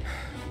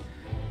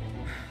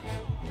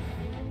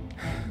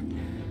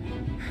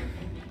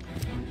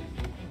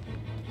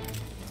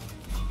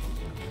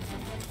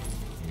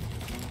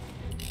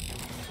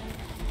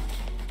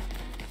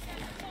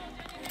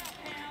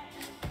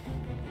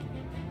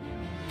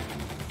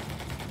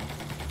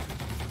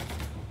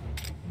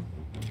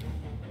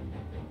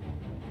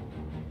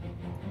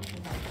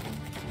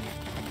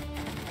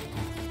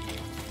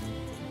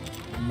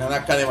 Man, I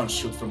can't even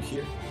shoot from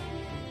here.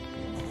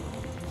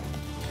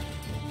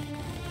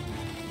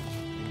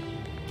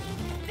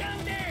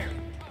 Down there!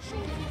 Shoot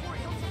him before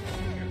he hooks up his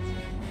fingers!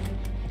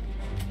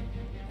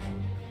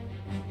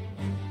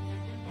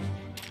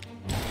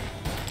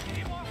 Get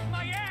him off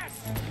my ass!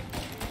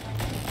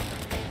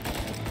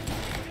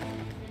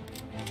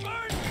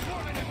 Burn!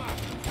 Warming him up!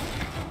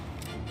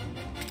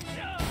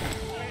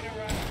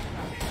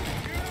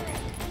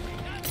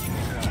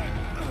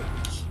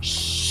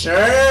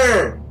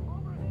 Sure!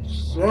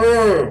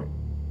 Sure!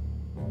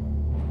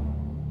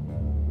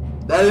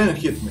 That didn't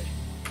hit me.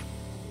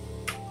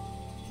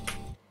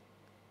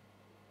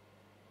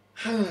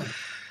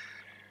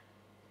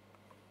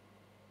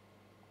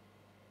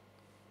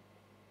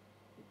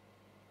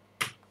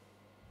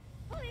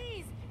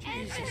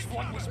 Jesus,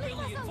 what was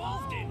Billy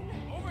involved in?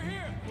 Over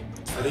here!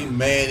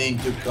 Remaining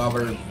to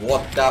cover.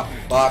 What the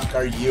fuck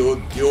are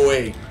you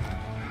doing?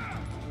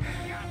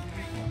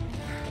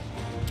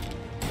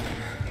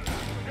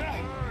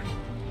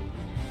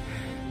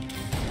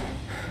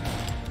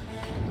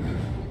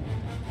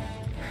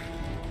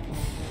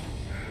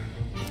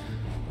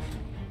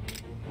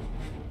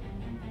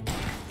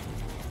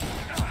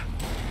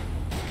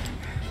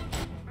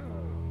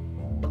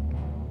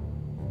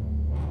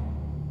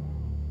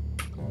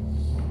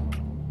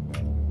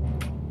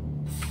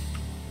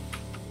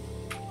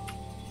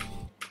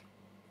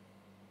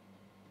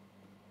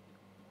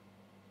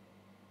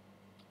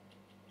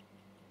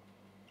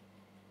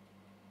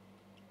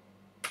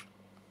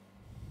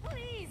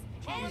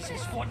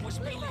 Jesus, what was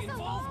Billy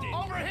involved in?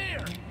 Over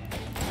here!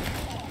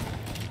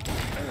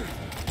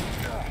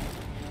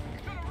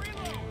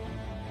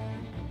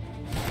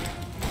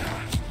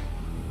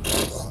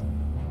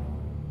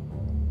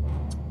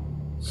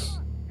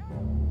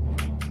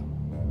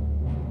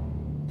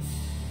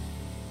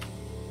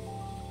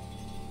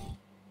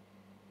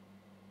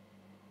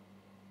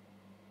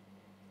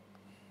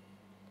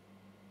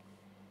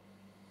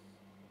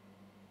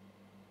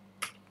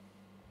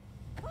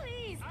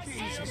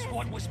 Jesus,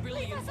 what was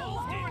Billy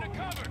involved in? Over to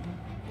cover!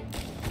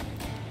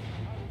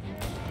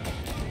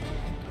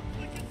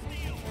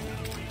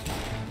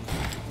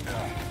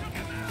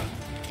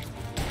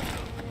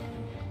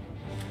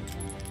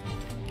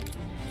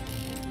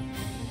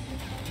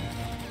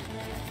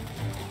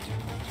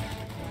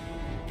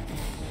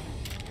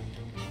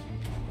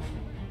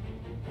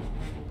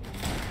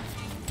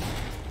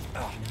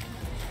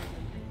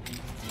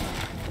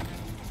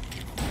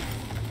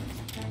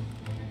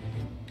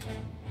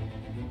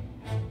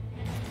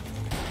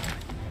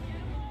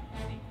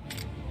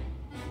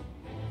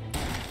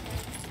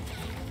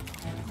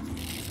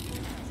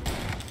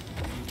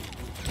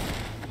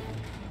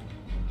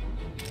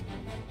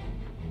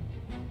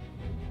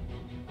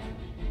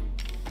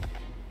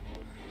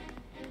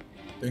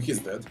 I think he's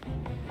dead.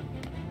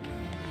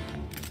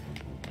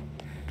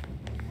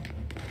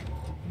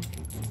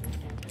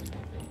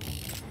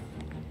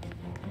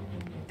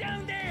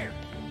 Down there!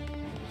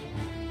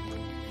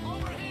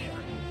 Over here!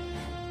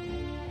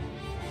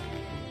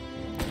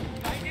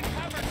 Find it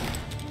covered!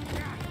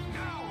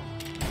 No!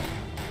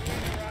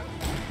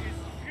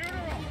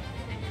 Funeral!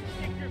 You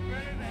think you're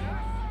better than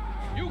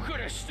us? You could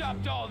have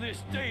stopped all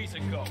this days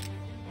ago!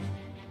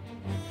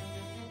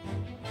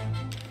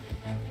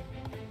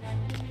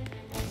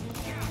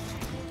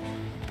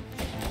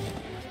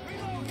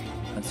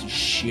 That's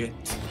shit.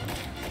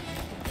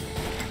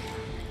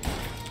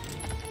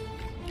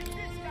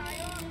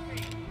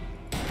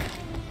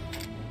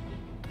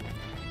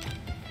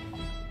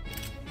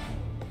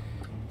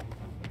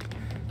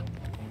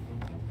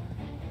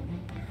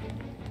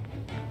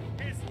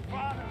 His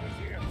father was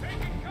here. Take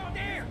it, come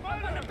there!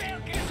 Up on the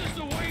balcony! This is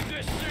the way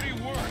this city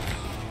works!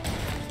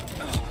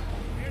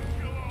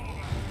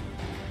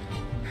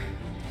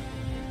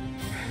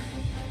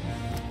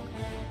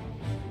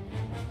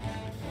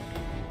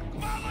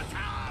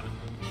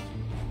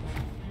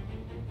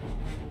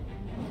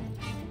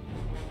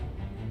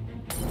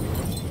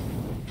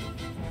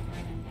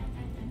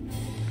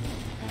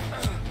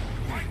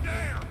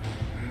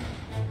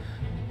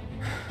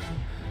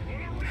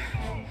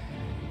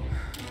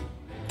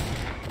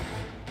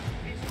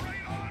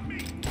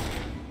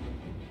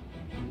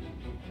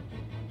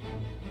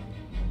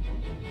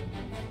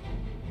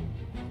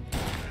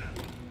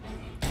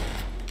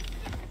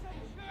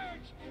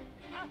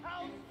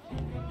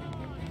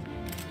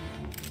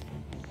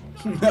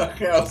 The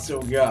house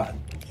of God.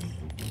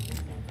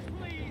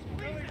 Please,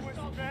 Billy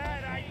was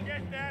bad, I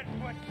get that,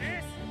 but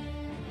this?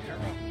 You're a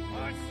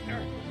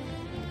monster.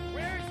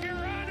 Where's your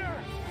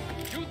honor?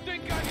 You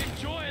think I'm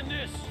enjoying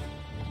this?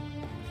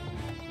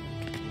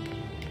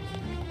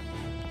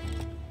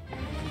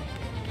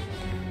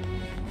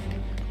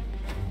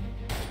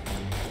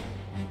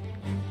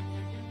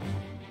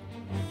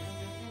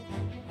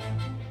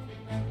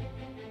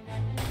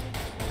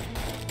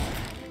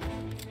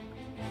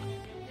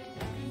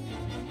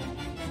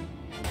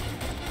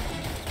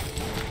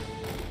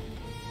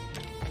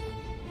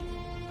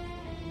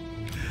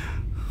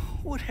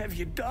 What have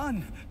you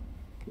done?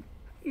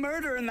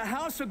 Murder in the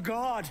house of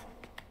God.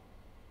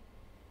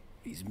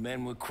 These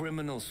men were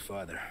criminals,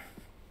 Father.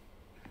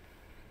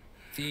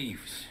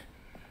 Thieves.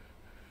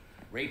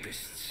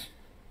 Rapists.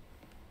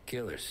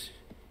 Killers.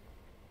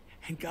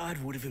 And God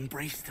would have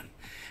embraced them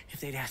if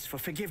they'd asked for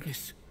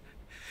forgiveness.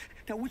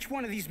 Now, which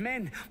one of these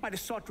men might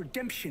have sought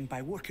redemption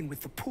by working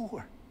with the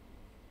poor?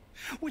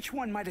 Which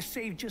one might have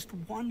saved just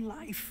one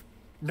life?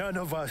 None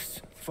of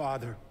us,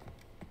 Father.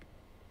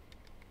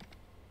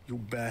 You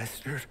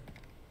bastard.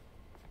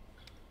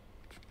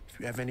 If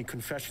you have any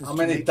confessions How to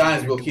many make,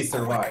 times will he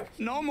survive?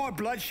 No more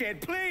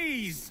bloodshed,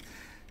 please!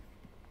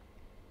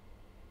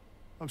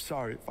 I'm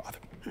sorry, Father.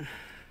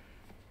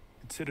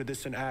 Consider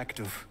this an act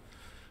of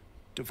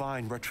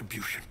divine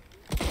retribution.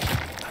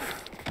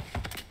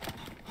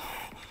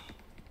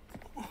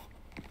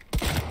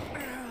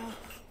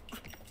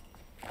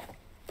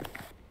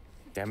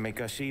 That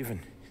make us even?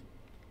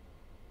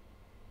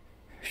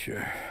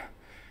 Sure.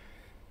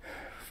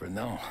 For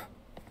now.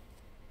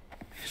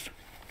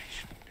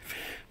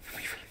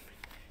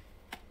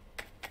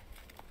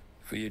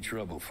 For your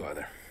trouble,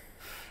 Father.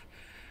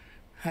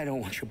 I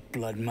don't want your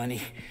blood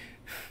money.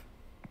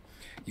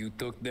 You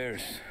took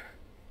theirs.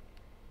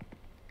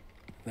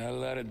 Not a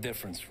lot of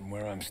difference from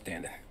where I'm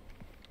standing.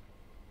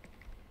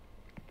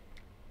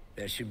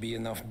 That should be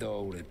enough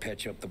dough to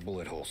patch up the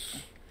bullet holes.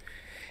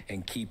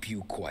 And keep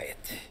you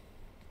quiet.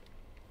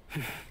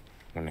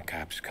 When the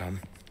cops come,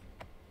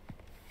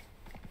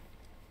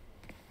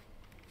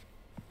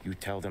 you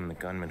tell them the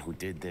gunman who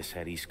did this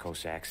had East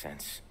Coast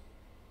accents.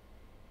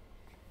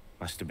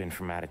 Must have been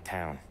from out of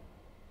town,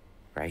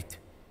 right?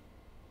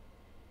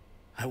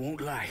 I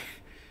won't lie.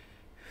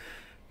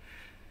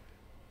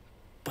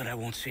 But I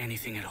won't say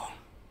anything at all.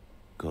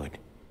 Good.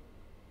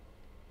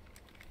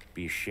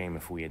 Be a shame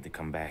if we had to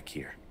come back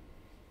here.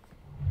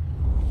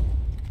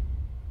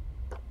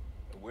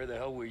 Where the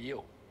hell were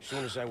you? As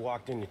soon as I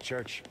walked in the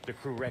church, the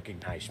crew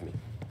recognized me.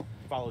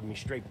 Followed me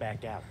straight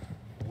back out.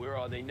 Where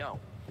are they now?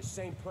 The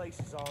same place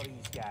as all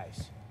these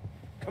guys.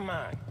 Come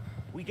on,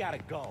 we gotta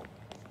go.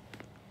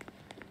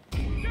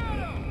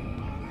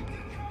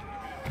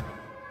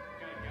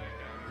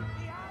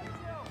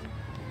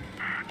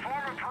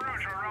 Form a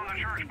perimeter around the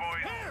church,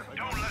 boys.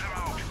 Don't let him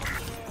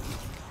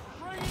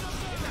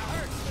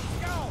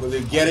out. Will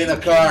you get in a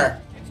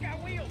car?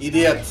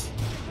 Idiot.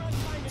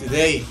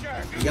 Today,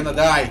 you're gonna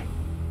die.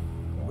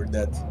 We're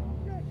dead.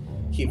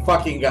 He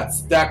fucking got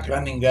stuck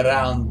running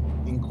around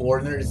in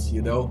corners,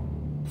 you know?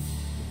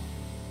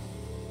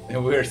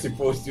 And we're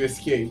supposed to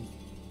escape.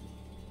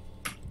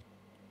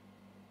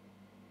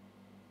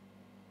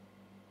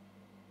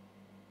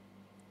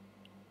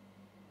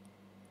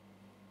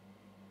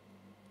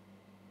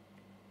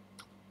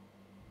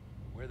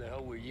 Where the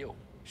hell were you?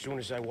 As soon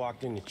as I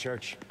walked in the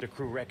church, the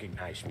crew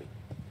recognized me.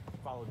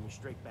 Followed me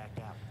straight back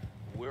out.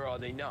 Where are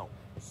they now?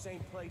 The same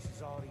place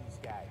as all these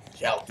guys.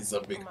 Health is a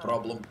big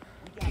problem.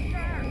 Get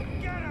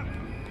him!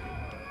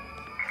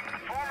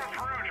 Form a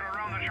perimeter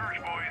around the church,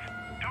 boys.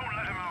 Don't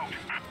let him out.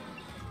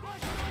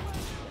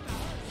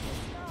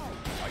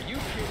 Are you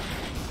kidding?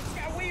 It's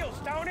got wheels,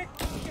 don't it?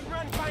 We can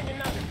run, find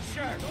another.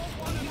 Sure.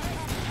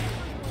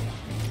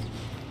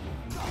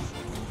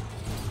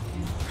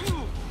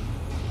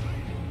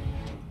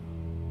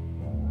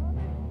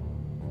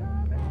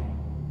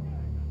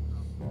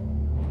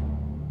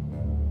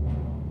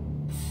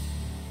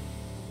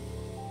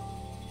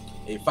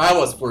 If I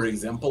was, for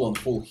example, on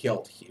full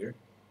health here,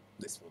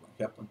 this wouldn't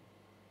happen.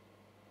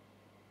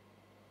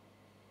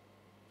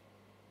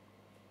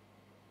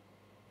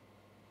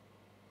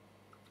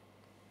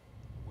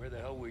 Where the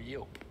hell were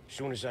you? As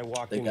soon as I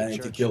walked They in the need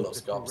church, to kill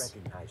those the crew cops.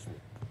 recognized me.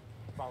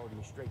 Followed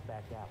me straight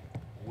back out.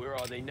 Where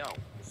are they now?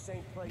 The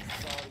same place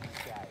as all these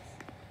guys.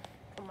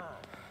 Come on.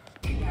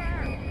 Get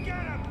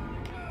him!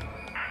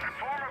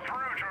 Form a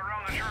perimeter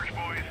around the church,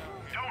 boys.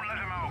 Don't let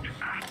him out.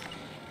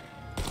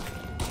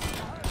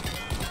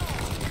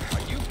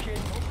 Are you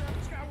kidding?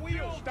 It's got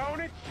wheels, don't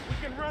it? We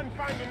can run,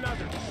 find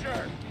another.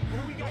 Sure. Who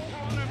we got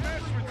calling to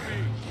mess with me?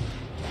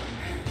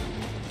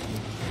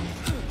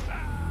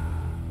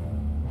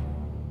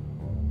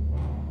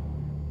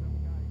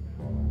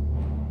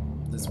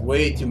 There's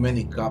way too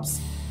many cops,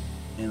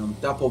 and on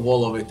top of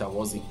all of it, I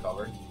wasn't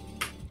covered.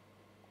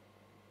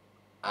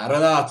 I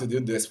don't know how to do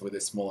this with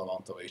a small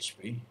amount of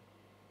HP.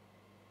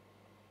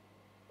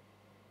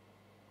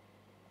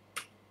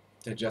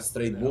 They're just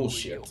straight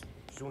bullshit.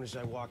 As soon as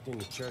I walked in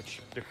the church,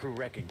 the crew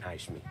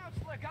recognized me.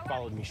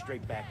 Followed me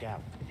straight back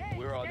out.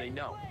 Where are they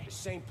now? The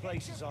same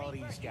place as all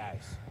these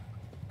guys.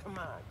 Come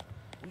on,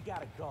 we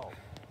gotta go.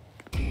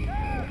 Form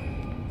a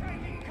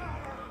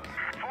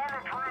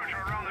perimeter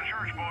around the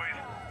church, boys.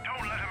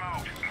 Don't let him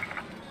out.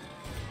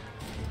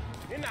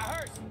 In the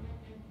hearse.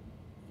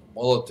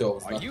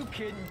 Molotovs. Are you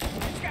kidding?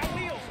 It's got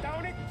wheels,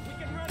 don't it? We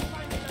can run,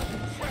 find another.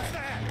 What's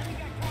that?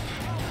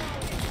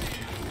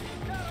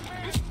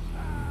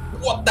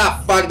 What the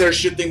fuck? They're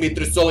shooting me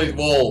through solid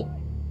wall.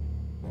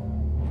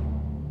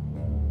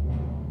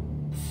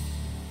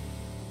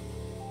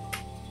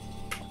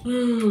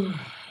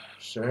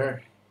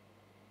 Sure.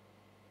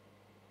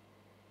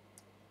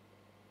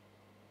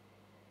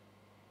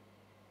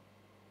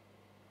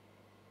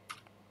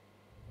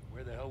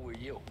 Where the hell were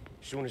you?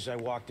 As soon as I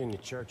walked in the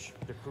church,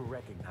 the crew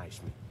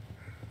recognized me.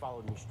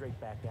 Followed me straight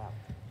back out.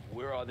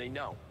 Where are they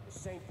now? The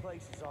same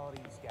place as all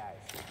these guys.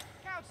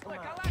 Form a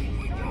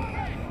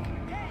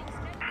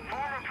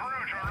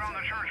perimeter around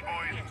the church,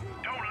 boys.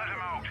 Don't let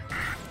him out.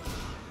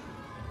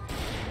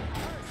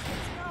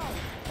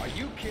 Are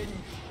you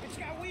kidding? It's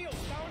got wheels,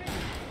 don't it? We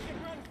can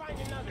run, find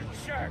another.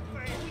 Sure.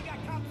 We got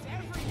cops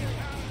everywhere.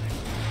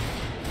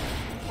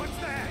 What's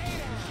that?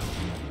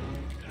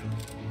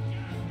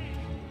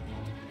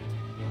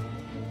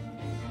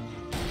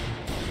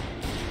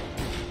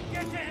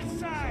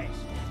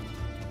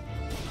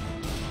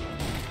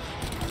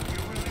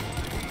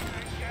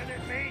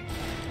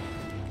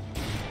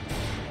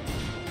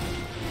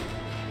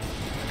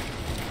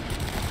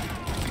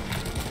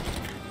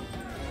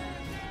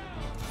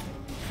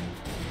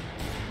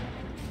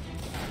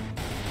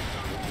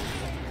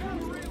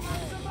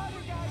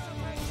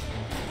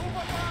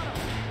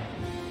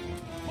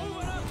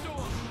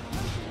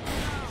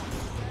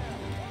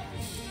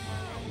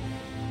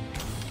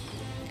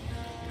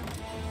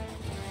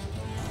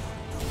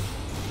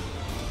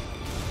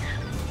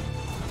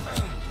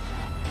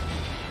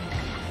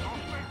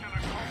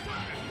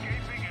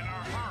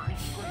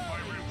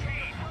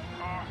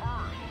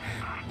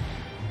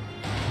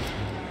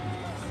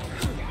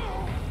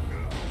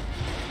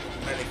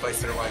 if I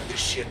survive this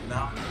shit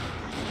now.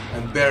 I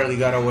barely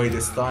got away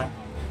this time.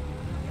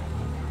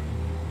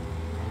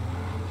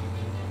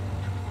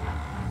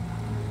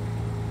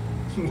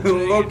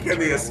 Look at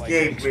the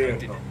escape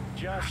vehicle.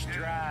 Just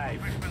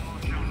drive.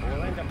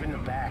 We'll end up in the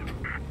back.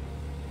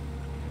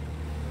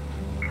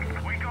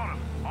 We got him.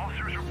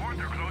 Officers report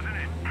they're closing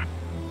in.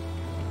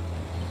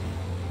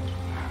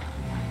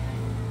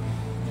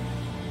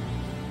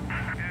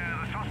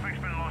 Yeah, the suspect's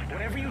been lost.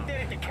 Whatever you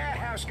did at the cat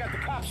house got the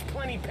cops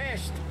plenty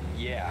pissed.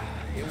 Yeah,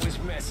 it was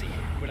messy,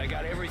 but I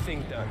got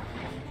everything done.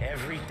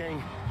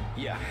 Everything?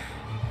 Yeah.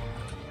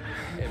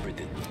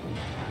 Everything.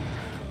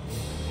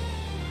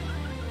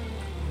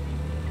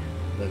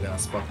 They're gonna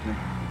spot me.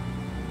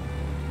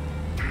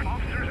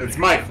 It's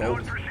my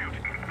fault.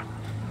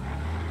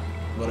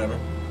 Whatever.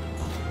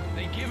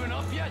 They giving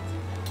up yet?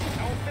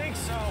 Don't think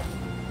so.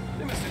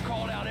 They must have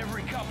called out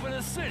every cop in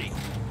the city.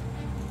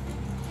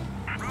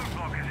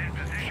 Roadblock is in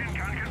position,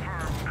 can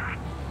confirm.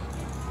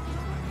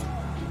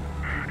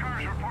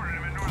 Cars reported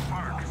him in North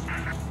Park.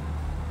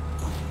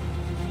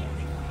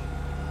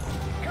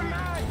 Come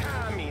on,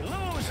 Tommy,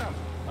 lose him.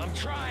 I'm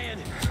trying.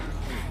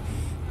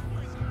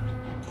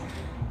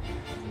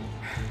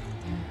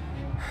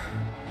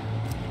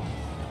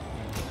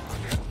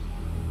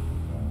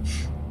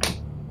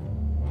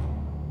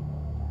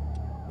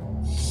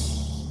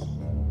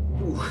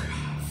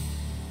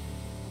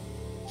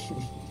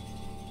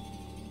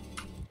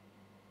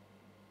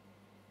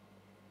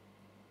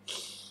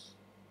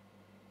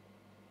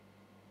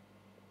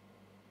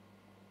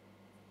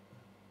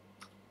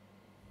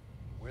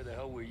 Where the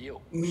hell were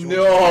you?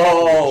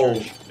 No!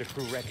 The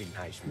crew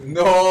recognized me.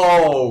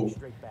 No!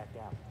 Straight back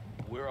out.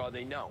 Where are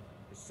they now?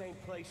 The same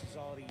place as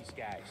all these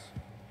guys.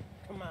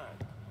 Come on,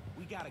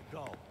 we gotta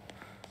go.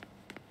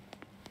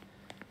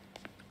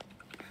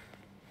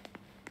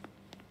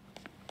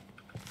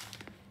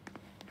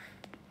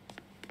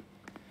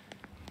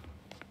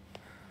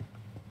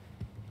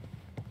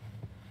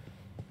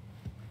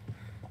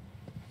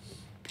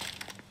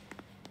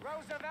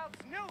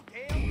 Roosevelt's new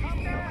deal.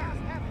 Come down.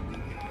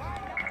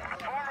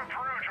 Form a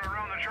perimeter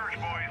around the church,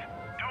 boys.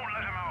 Don't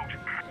let him out.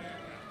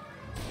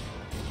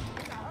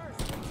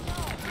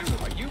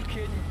 Are you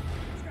kidding?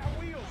 It's got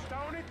wheels,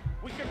 don't it?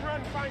 We can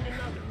run, find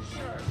another.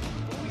 Sure.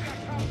 But we got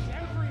cops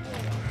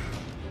everywhere.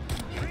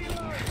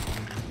 Reload.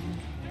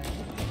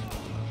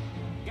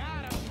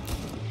 Got him.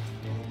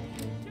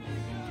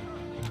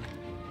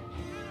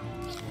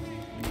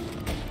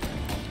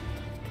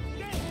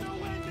 There's no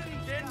end to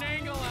these. Get an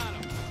angle on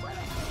him.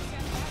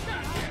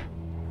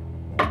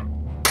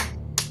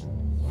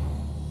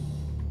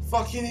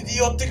 Fucking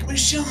idiotic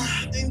mission.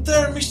 The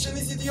entire mission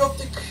is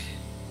idiotic.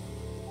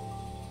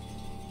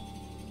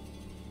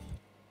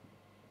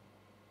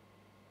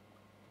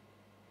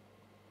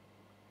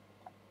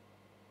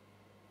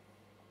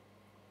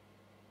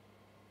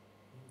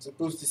 I'm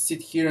supposed to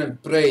sit here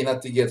and pray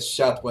not to get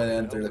shot when I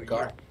enter the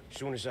car. As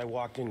soon as I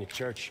walked in the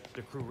church,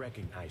 the crew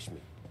recognized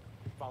me.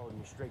 Followed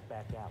me straight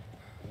back out.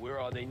 Where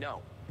are they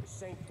now? The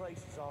same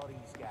place as all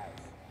these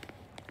guys.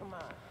 Come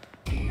on.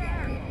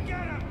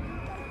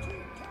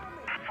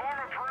 Form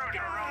a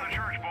perimeter around the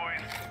church,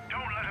 boys.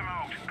 Don't let him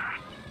out.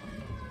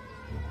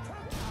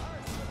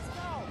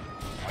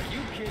 Are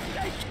you kidding?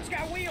 Hey, it's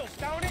got wheels,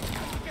 don't it?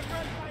 We can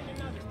run, find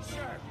another.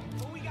 Sure.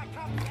 But we got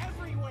cops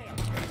everywhere.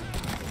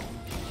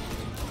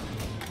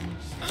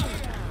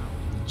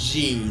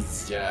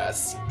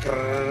 Jesus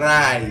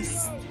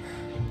Christ.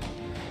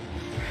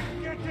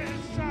 Get to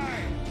his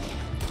side.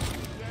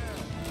 Down.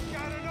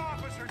 Got an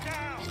officer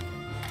down.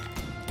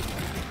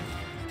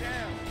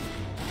 Down.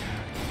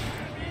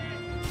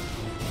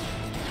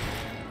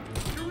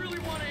 You really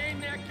want to aim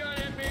that gun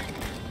at me?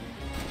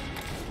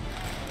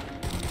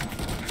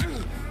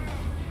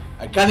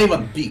 I can't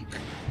even peek.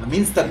 I'm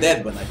insta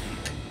dead when I peek.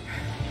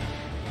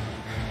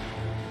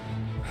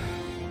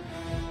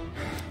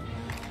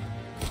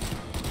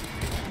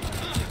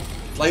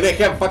 It's like they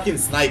have fucking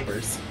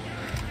snipers.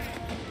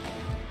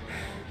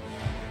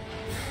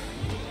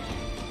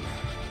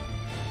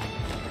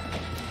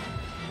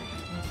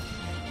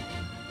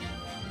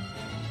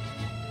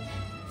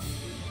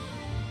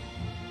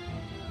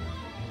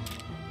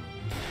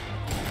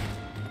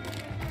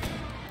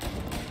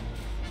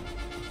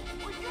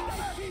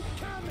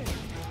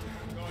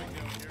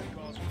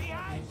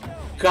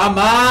 Come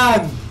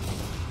on!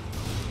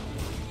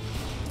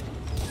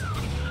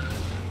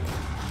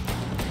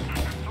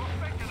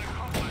 Suspected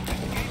accomplice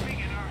escaping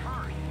in a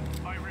hearse.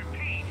 I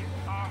repeat,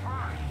 a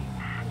hearse.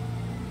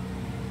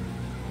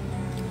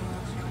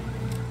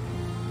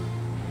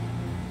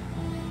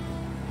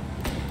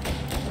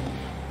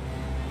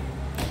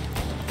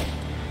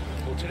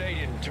 Well, today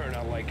didn't turn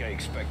out like I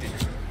expected.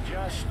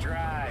 Just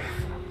drive.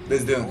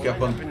 This didn't We'll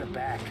end up happen. in the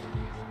back.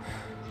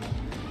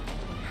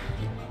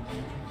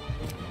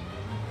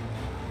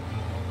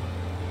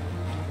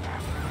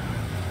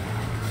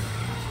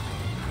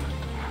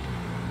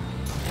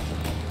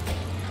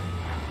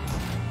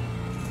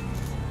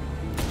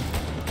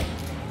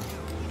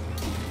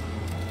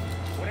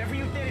 Whatever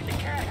you did at the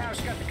cat house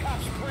got the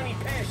cops plenty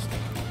pissed.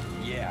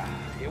 Yeah,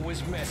 it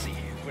was messy,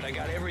 but I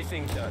got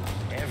everything done.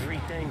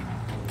 Everything?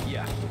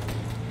 Yeah.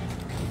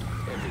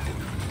 Everything.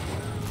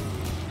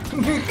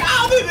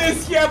 How did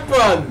this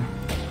happen?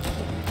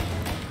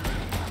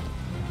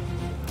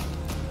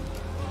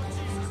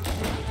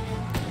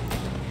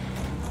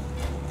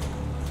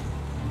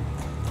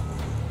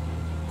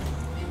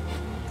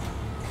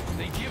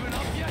 They giving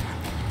up yet?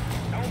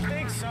 Don't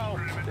think so.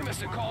 They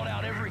must have called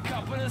out every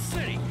cop in the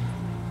city.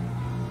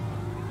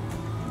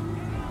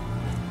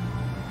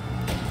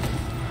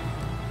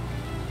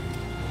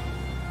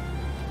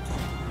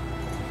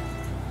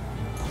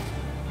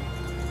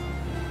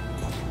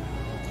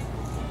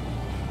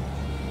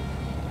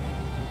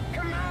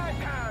 Come on,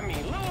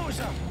 Tommy, lose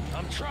them.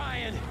 I'm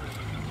trying.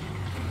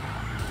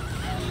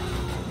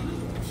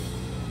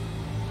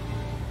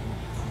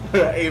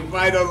 If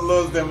I don't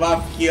lose them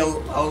up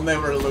kill, I'll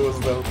never lose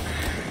them.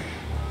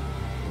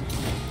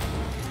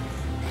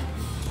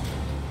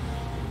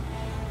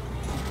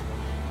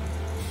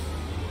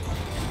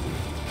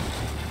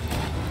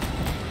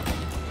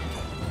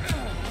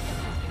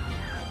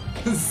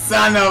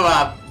 Son of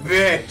a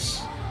bitch!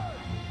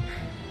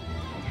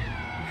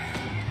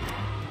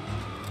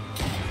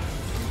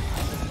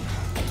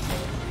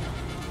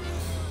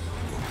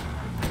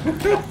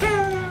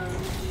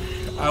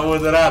 I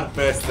would run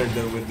faster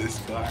than with this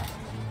car.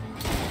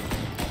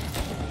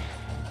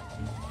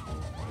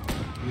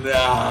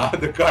 Nah,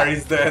 the car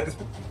is dead.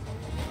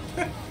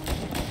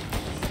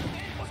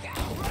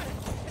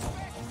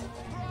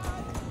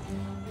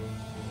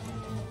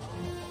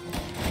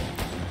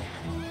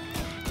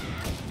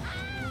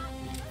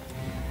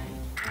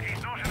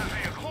 He's not in the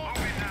vehicle. Move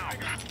in now.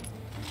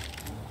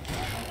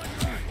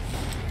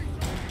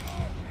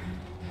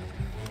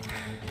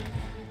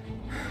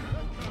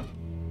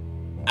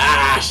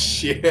 Ah,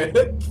 shit!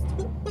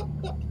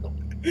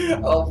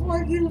 I'll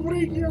fucking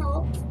bring you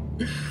up.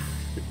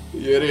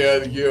 You're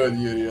real good,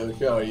 Uriel.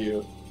 How are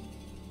you?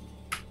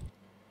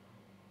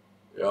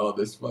 Yo,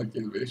 this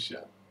fucking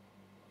mission.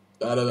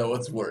 I don't know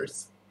what's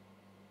worse.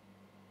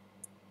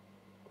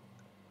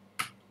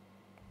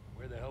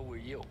 Where the hell were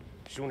you?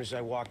 As soon as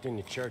I walked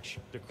into church,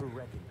 the crew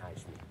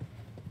recognized me.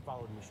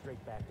 Followed me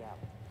straight back out.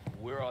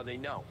 Where are they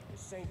now? The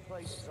same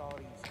place as all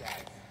these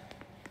guys.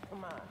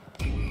 Come on.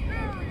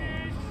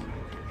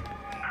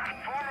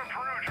 Form a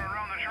perimeter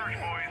around the church,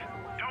 boys.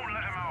 Don't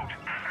let him out.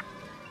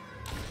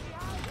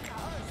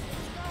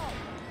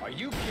 Are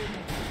you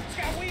kidding? It's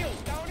got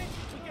wheels, don't it?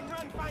 We can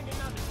run, find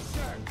another,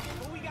 sure.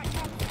 But we got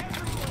cops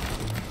everywhere.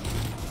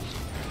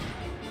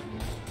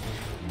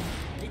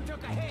 He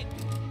took a hit.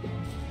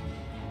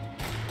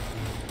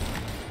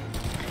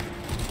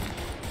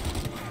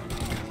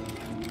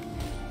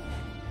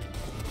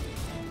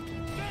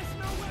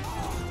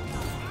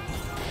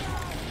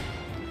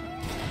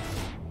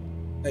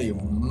 Hey,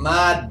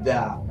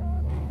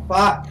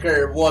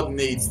 motherfucker, what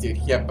needs to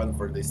happen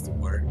for this to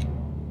work?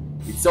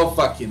 It's so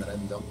fucking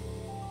random.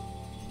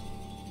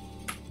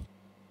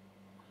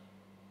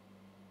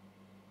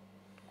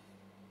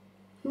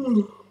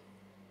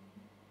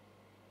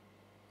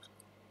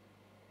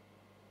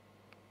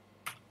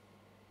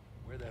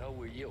 Where the hell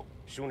were you?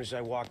 As soon as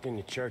I walked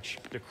into church,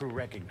 the crew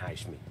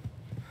recognized me.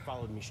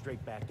 Followed me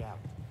straight back out.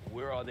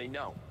 Where are they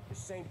now? The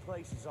same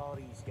place as all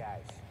these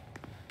guys.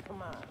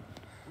 Come on.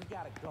 We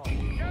gotta go.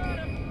 Form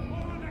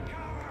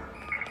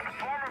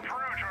a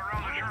perimeter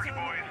around the church,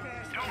 boys.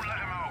 Don't let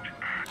him out.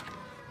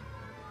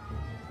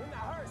 In the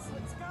hearse,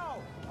 let's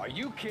go. Are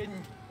you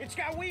kidding? It's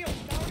got wheels,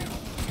 don't it? We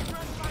can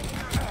run, find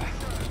another, sure.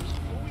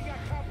 But we got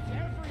cops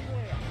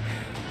everywhere.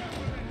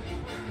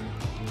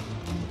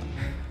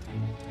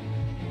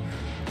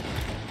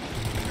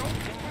 Don't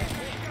point that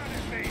gun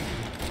at me.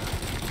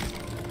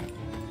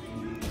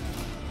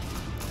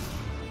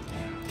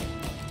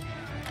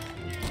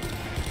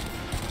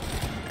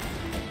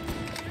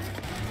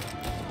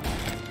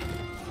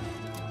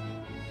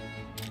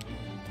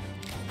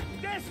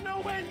 There's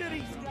no end to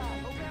these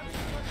guys.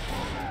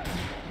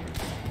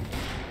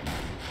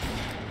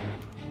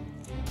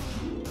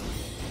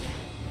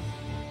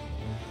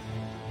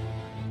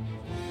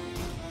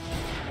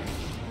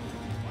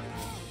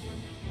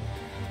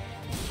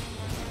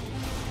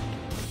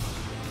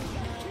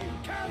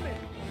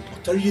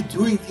 What are you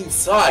doing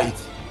inside?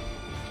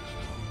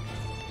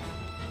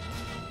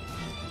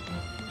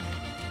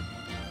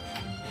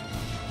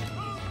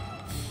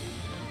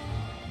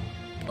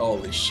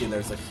 Holy shit,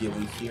 there's a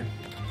healing here.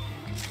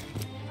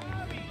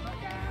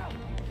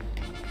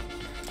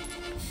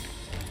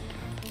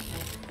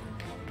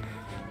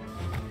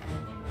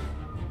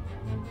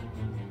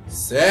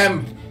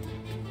 Sam!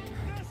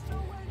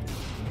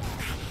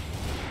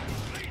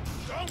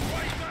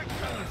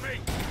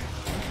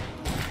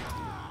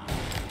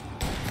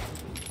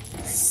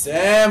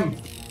 Sam!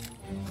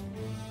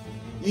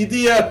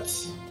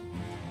 Idiot!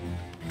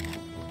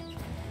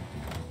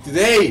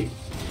 Today!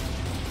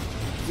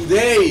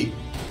 Today!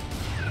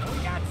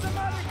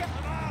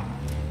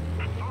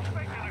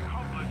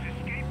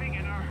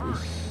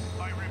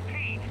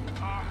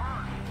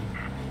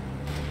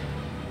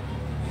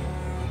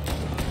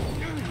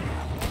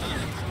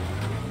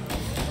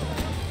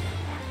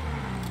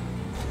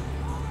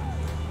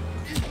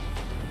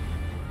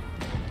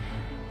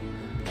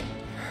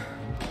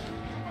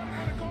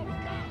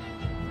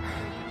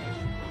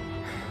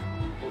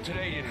 Well,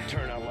 today didn't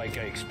turn out like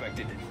I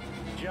expected.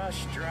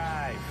 Just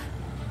drive.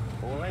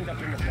 We'll end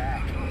up in the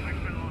back. Suspect's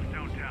been lost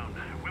downtown.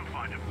 We'll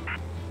find him.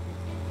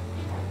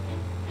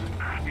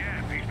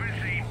 Yeah, he's been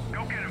seen.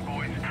 Go get him,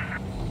 boys.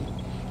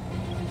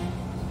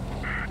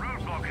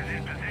 Roadblock is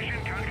in position.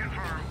 Can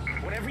confirm.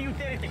 Whatever you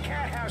did at the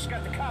cat house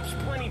got the cops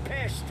plenty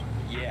pissed.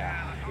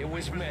 Yeah, it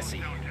was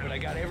messy, but I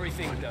got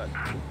everything done.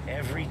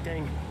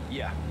 Everything?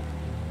 Yeah.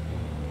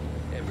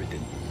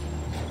 Everything.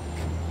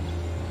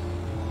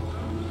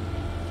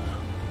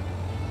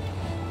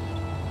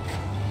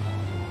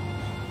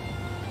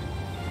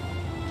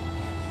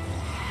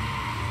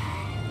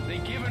 They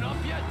giving up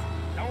yet?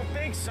 Don't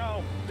think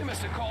so. They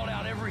must have called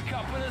out every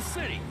cop in the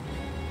city.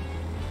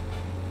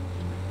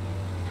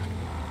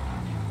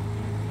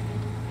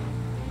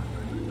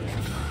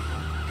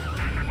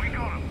 We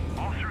got him.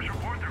 Officers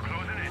report they're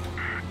closing in.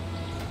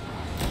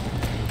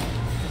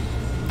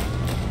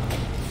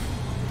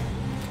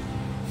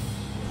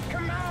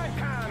 Come on,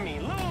 Tommy,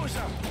 lose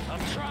him.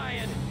 I'm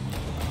trying.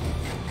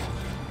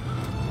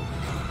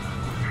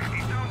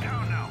 He's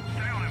downtown now.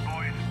 Stay on it,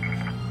 boys.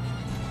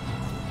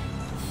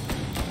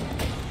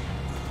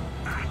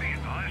 Be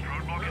advised,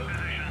 roadblock in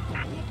position.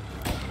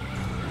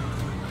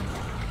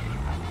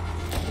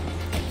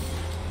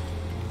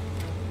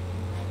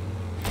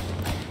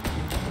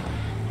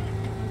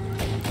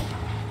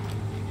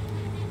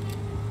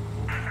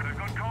 They've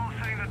got calls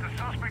saying that the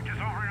suspect is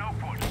over in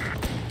Oakwood.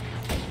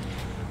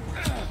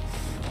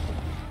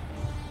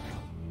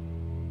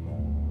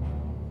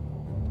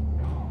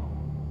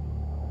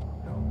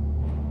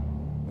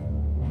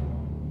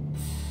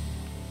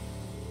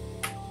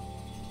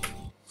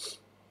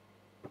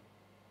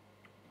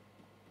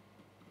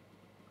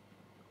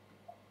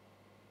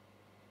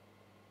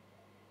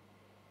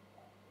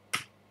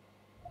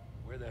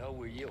 Where the hell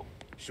were you?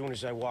 As soon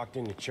as I walked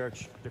in the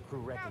church, the crew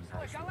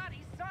recognized me.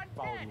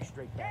 Followed me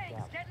straight back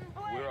out.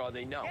 Where are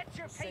they now? Get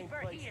your The same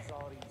paper place here. as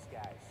all these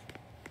guys.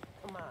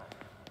 Come on.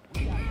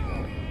 We gotta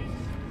go.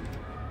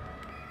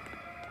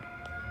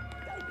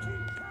 They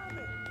keep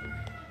coming.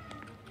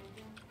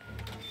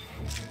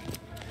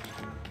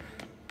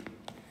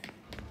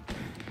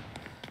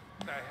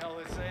 The hell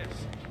is this?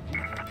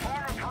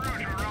 Form a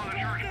perimeter around the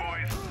church,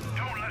 boys.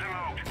 Don't let him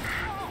out.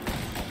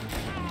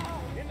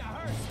 In the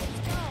hearse, let's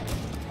go.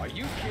 Are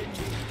you kidding me?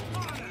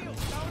 Come on, you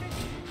stone it.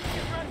 We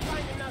can run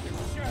find another,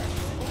 sure.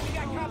 But we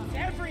got cops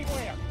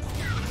everywhere.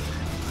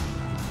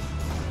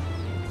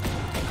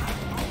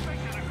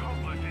 Suspect and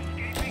accomplice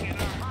escaping in a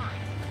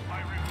hearse. I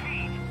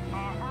repeat, a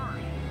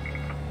hearse.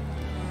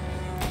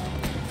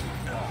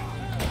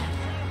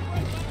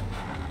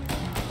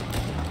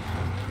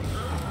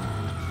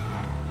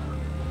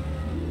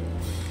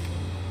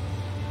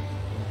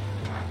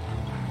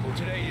 Well,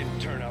 today didn't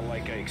turn out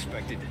like I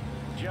expected.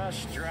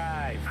 Just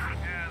drive.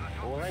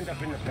 We'll end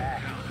up in the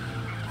back.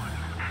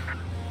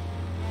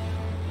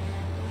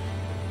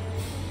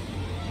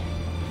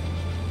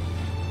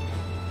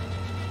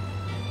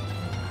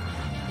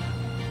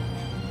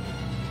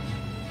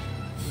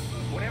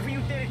 Whatever you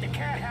did at the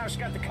cat house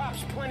got the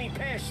cops plenty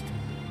pissed.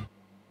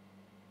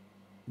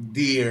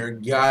 Dear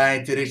guy,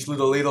 tirați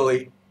Little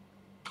Italy.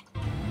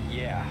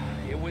 Yeah,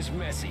 it was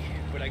messy,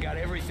 but I got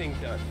everything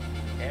done.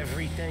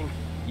 Everything?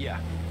 Yeah.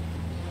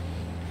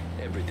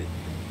 Everything.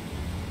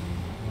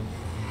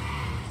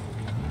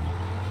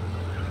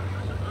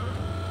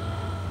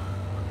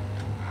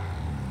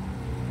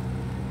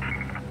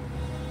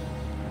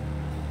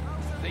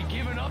 They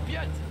giving up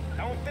yet?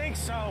 Don't think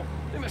so.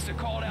 They must have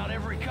called out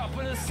every cop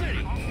in the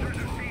city. Officers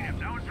have seen him.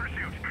 Now in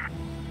pursuit.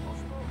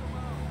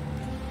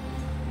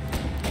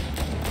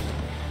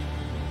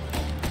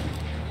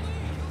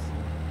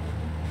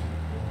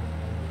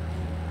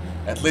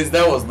 At least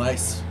that was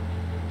nice.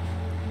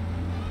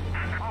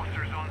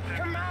 Officers on set.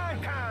 Come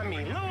on,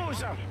 Tommy,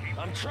 lose him.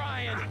 I'm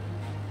trying.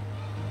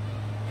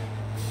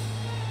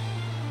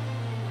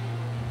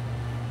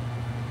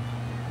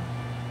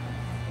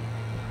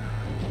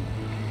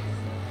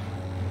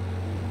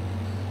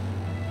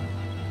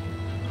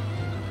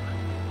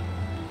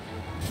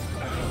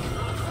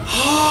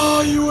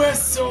 Ah, you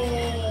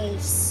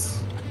assholes!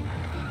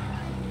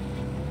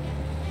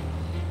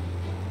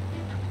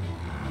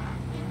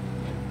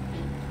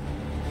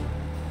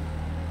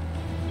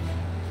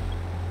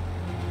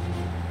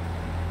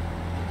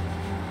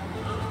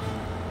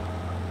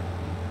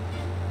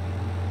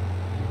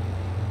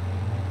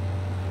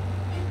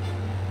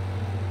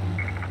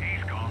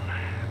 He's gone.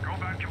 Go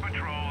back to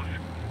patrols.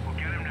 We'll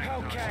get him next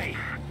time. Okay.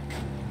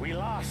 We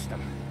lost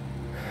him.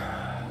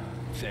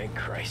 Thank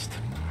Christ.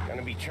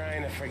 Gonna be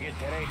trying to forget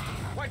today.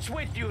 What's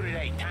with you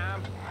today,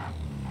 Tom?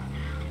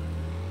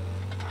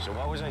 So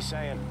what was I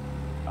saying?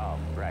 Oh,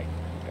 right.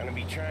 Gonna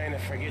be trying to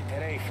forget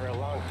today for a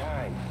long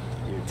time.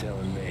 You're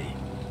telling me.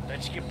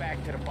 Let's get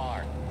back to the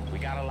bar. We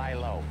gotta lie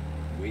low.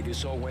 The way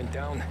this all went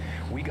down,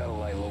 we gotta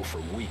lie low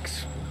for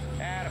weeks.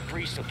 Ah, the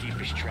priest will keep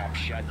his trap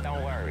shut.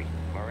 Don't worry.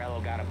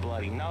 Morello got a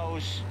bloody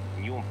nose,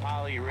 and you and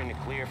Polly are in the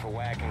clear for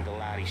whacking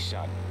Galati's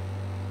son.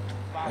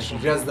 I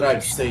should just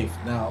drive safe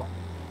now.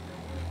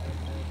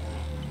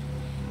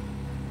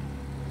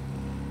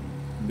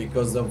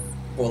 because of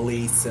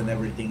police and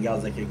everything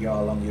else that can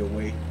go along your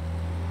way.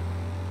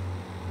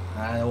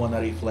 I don't wanna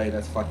replay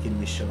that fucking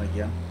mission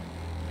again.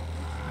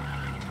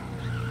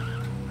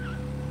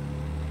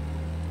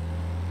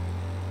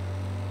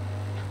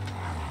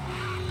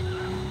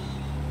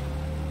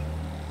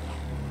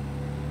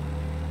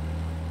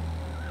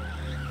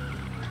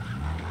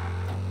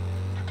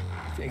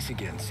 Thanks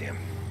again, Sam,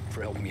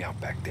 for helping me out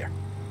back there.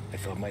 I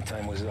thought my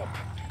time was up.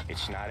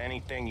 It's not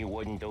anything you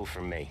wouldn't do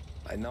for me.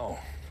 I know,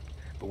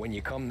 but when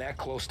you come that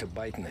close to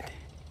biting it,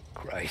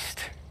 Christ,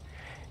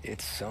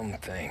 it's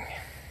something.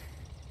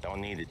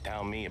 Don't need to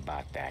tell me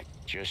about that.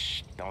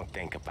 Just don't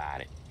think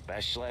about it.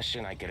 Best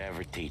lesson I could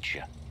ever teach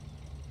you.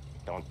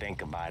 Don't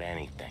think about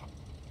anything.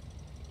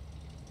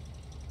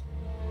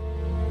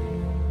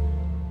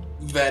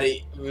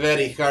 Very,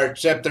 very hard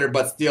chapter,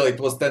 but still it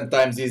was 10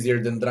 times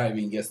easier than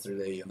driving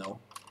yesterday, you know.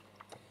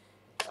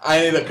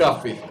 I need a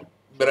coffee.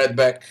 Be right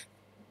back.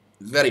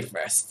 Very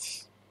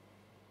fast.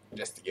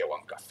 Just to get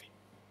one coffee.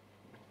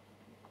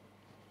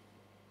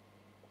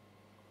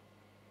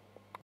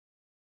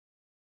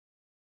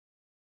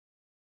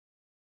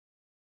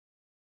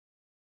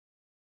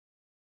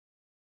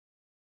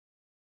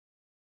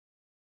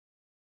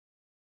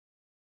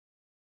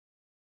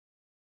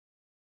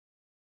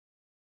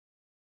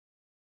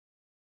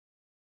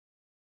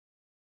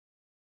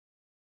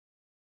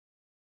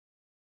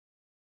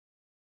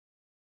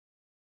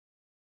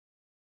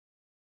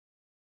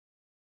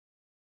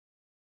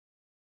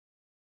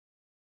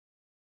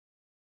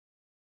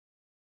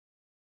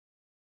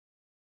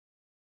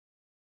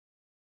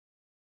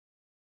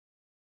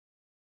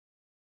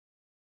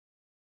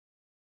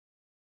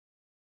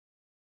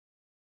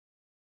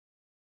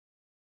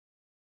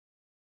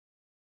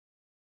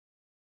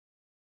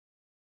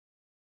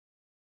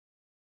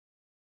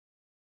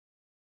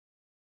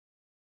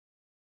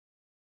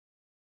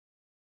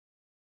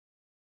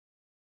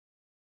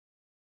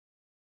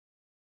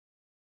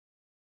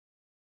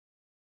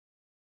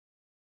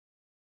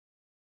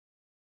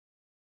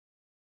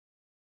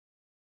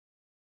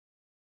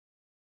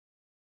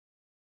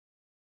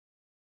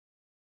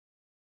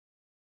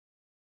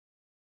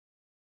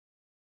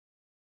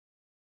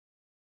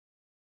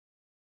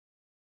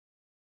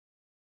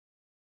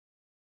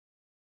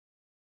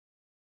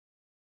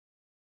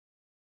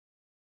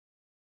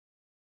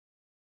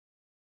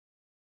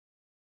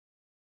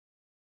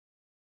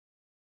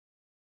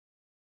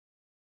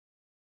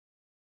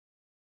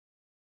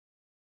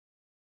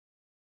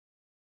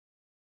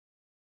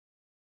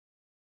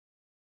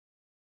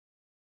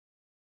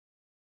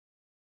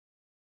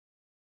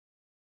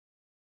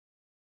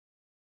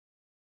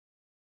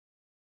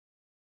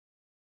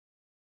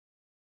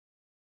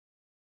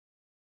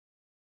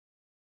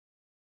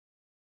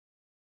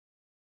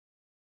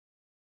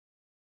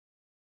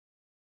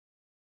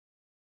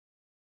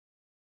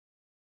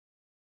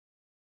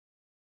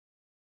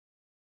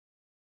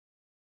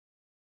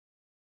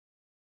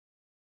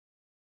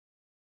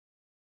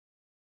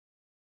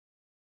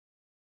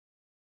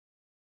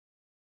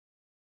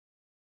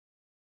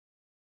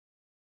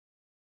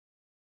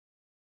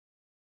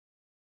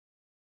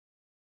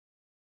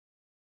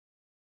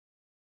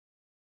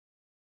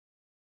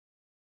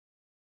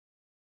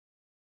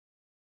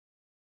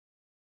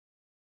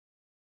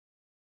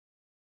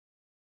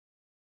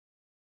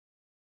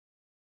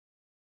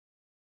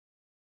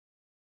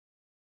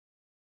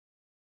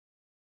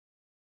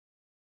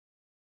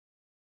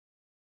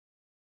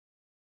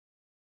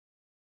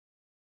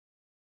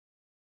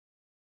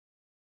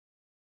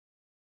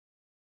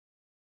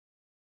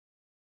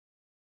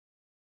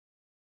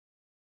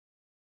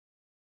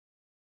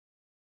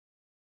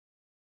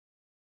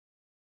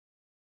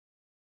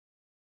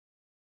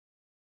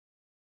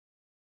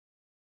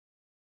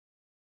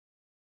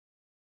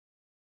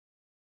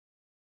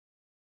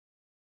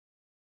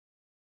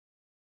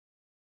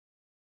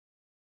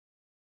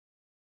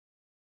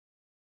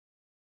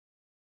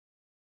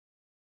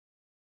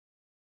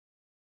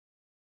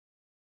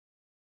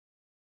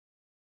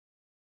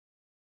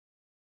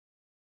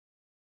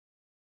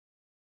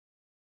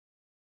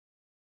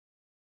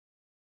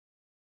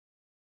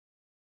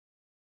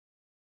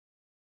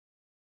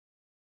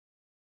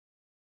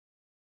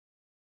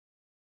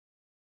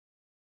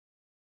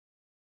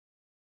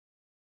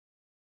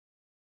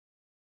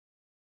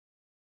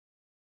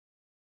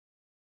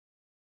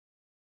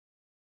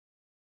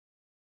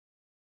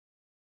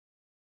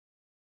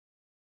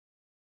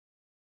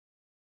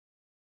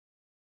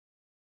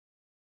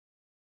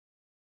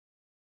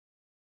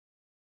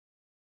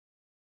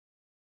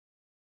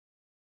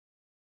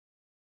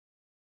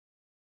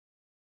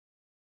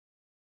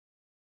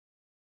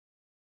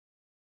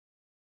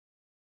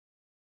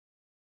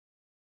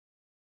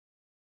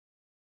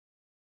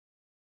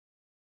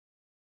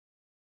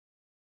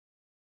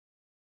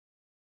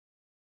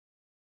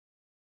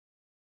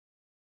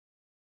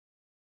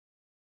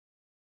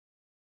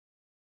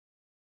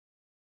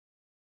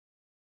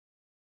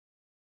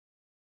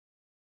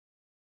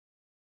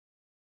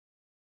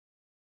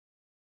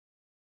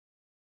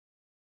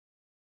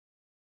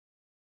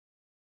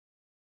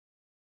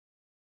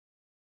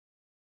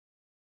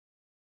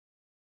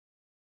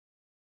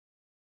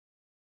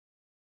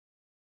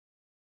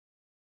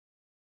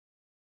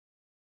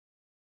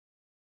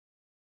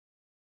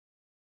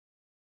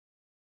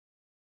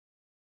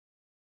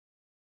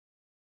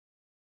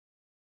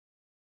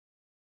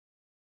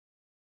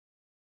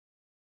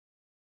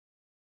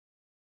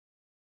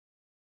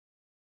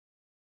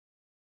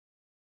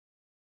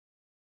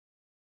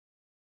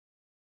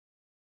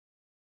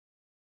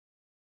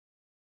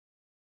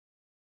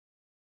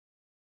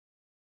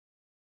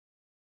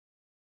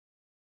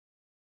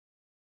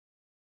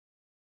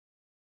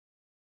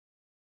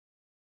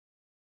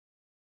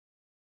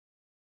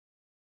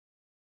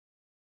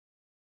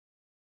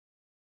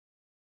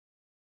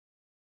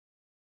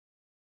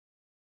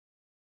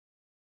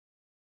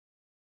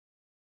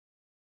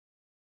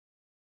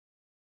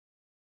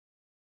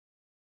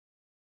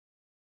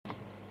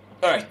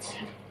 Alright.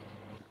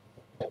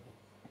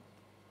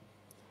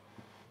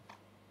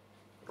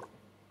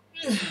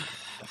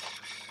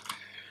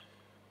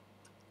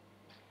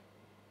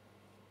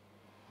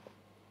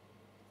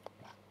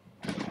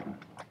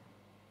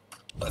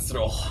 Let's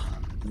roll.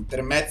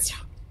 Intermezzo.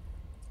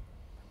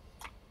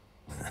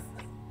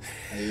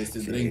 I used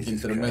to drink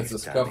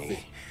Intermezzo's coffee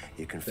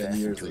You 10 confessed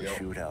years to a ago.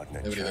 shootout in a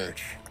Every day.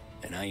 church,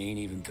 and I ain't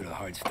even to the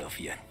hard stuff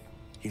yet.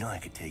 You know, I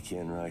could take you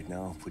in right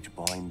now, put you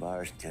behind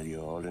bars until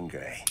you're old and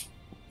gray.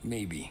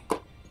 Maybe,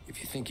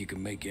 if you think you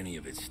can make any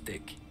of it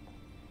stick.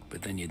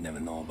 But then you'd never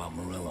know about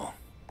Morello.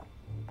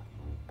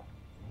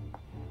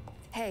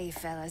 Hey,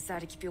 fellas,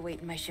 sorry to keep you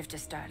waiting. My shift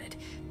just started.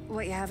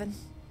 What you having?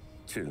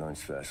 2 lunch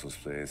specials,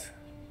 please.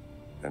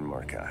 And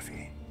more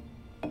coffee.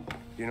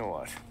 You know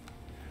what?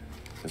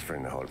 Let's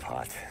bring the whole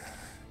pot.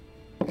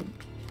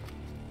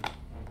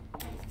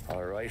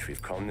 All right,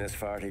 we've come this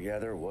far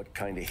together. What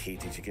kind of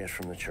heat did you get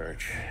from the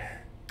church?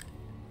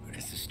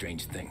 It's a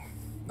strange thing.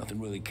 Nothing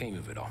really came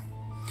of it all.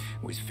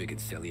 Always figured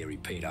Salieri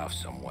paid off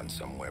someone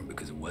somewhere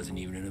because it wasn't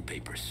even in the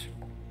papers.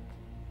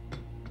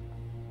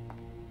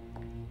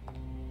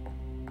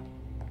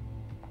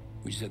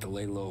 We just had to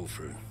lay low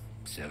for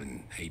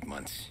 7, 8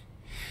 months.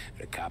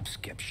 The cops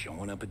kept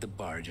showing up at the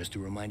bar just to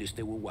remind us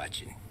they were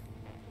watching.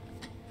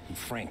 And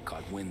Frank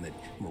caught wind that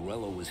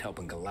Morello was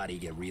helping Galati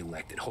get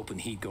reelected, hoping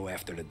he'd go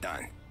after the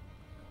Don.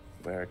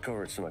 Well, I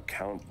recovered some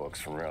account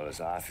books from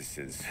Morello's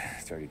offices.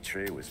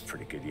 33 was a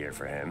pretty good year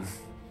for him.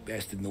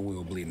 Bastard knew we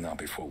were bleeding out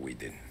before we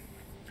did.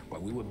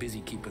 While we were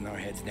busy keeping our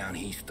heads down,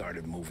 he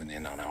started moving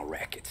in on our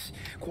rackets.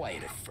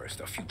 Quiet at first,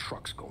 a few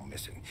trucks go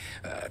missing.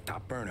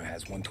 Top burner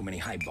has one too many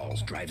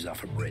highballs, drives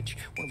off a bridge.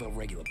 One of our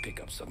regular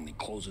pickups suddenly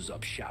closes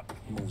up shop,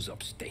 moves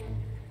upstate.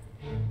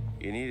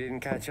 And he didn't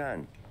catch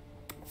on?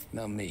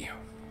 Not me.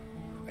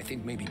 I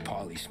think maybe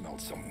Paulie smelled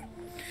something.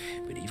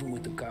 But even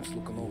with the cops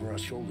looking over our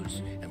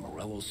shoulders and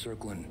Morello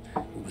circling,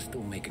 we were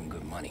still making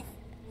good money.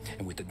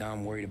 And with the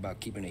Don worried about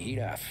keeping the heat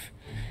off,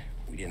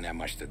 we didn't have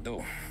much to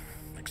do.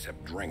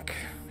 Except drink,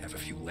 have a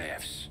few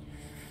laughs.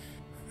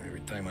 Every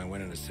time I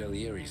went into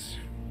Salieri's,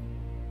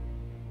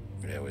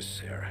 there was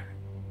Sarah.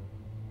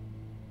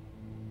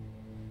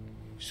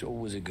 So it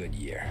was a good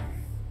year.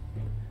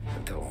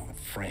 Until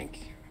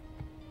Frank.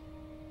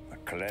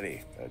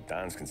 Coletti,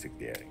 Don's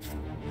consigliere.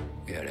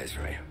 Yeah, that's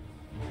right.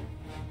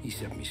 He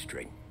set me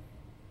straight.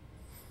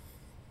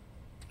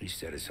 He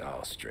set us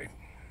all straight.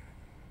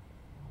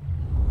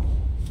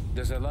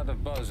 There's a lot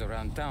of buzz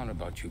around town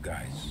about you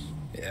guys.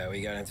 Yeah,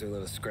 we got into a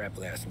little scrap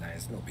last night.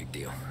 It's no big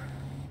deal.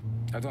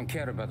 I don't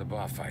care about the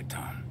bar fight,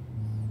 Tom.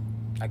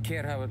 I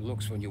care how it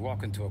looks when you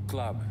walk into a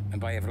club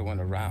and buy everyone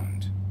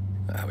around.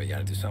 We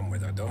gotta do something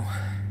with our dough.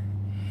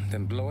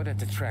 Then blow it at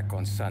the track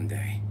on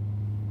Sunday.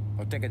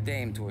 Or take a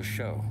dame to a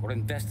show. Or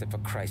invest it for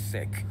Christ's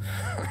sake.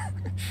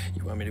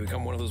 You want me to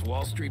become one of those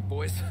Wall Street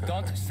boys?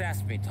 Don't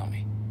sass me,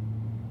 Tommy.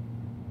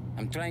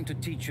 I'm trying to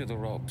teach you the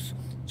ropes,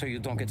 so you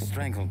don't get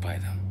strangled by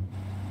them.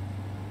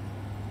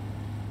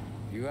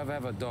 You ever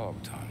have a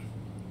dog, Tom?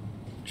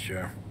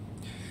 Sure.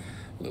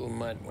 Little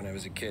mutt when I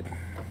was a kid.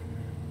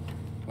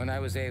 When I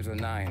was 8 or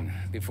 9,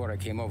 before I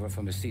came over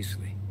from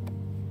Sicily,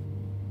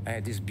 I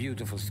had this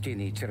beautiful,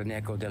 skinny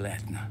Cerneco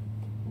dell'Etna.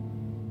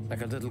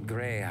 Like a little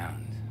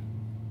greyhound.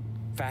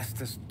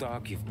 Fastest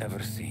dog you've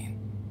ever seen.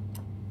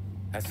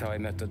 That's how I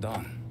met the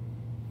Don.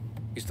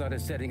 We started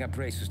setting up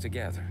races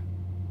together.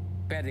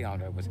 Betting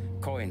on her with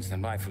coins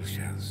and rifle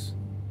shells.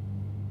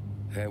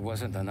 There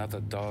wasn't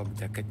another dog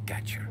that could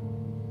catch her.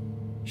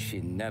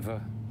 She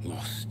never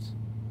lost.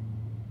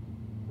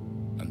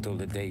 Until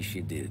the day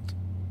she did.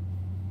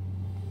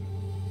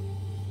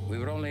 We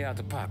were only out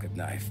a pocket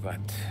knife, but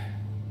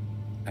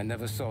I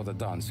never saw the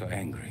Don so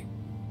angry.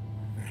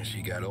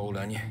 She got old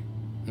on you?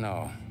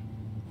 No.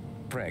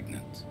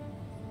 Pregnant.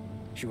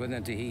 She went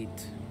into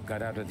heat,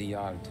 got out of the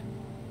yard,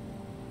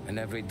 and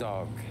every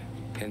dog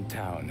in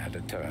town had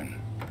a turn.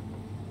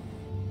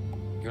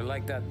 You're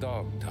like that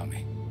dog,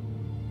 Tommy.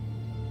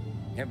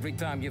 Every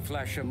time you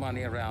flash your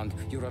money around,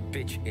 you're a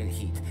bitch in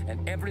heat,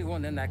 and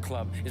everyone in that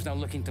club is now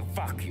looking to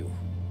fuck you.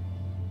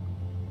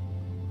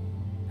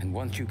 And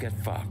once you get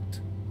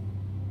fucked,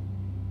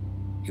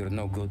 you're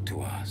no good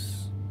to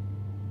us.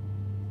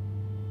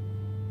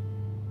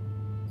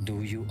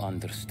 Do you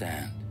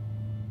understand?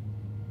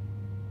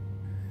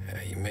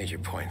 You made your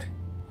point.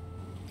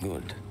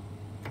 Good.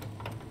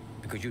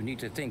 Because you need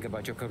to think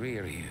about your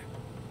career here.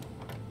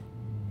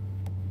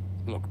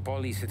 Look,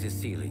 Paulie's at his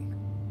ceiling.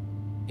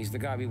 He's the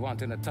guy we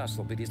want in a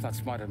tussle, but he's not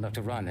smart enough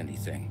to run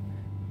anything.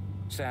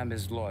 Sam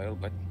is loyal,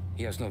 but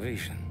he has no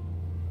vision.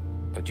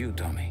 But you,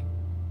 Tommy,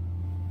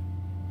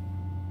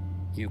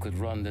 you could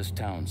run this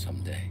town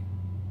someday.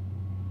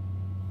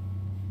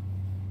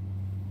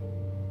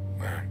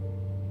 Well,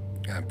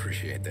 I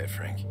appreciate that,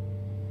 Frank.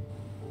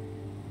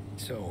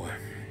 So,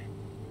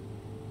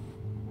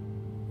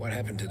 what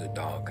happened to the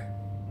dog?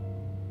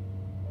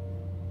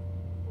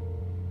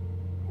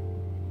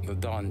 The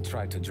Don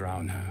tried to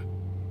drown her.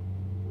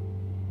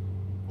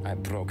 I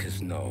broke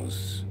his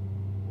nose.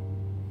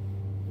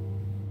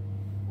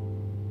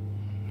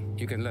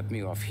 You can let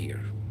me off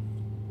here.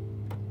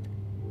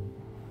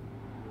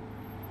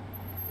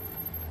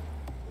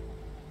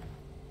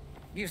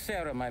 Give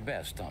Sarah my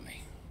best,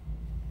 Tommy.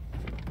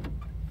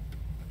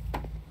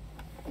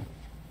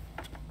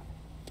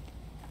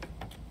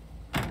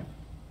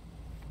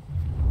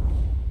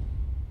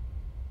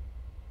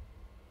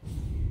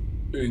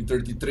 You're in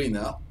 33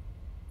 now.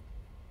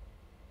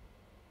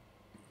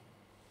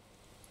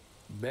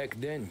 Back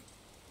then,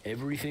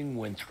 everything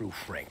went through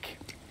Frank.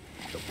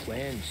 The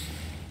plans,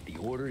 the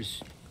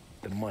orders,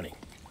 the money.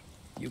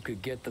 You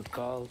could get the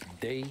call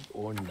day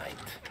or night.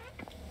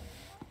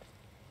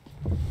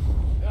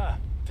 Ah,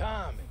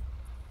 Tommy.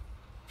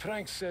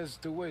 Frank says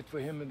to wait for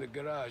him in the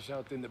garage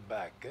out in the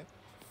back, eh?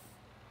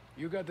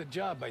 You got the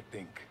job, I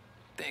think.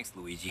 Thanks,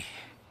 Luigi.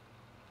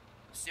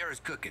 Sarah's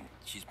cooking.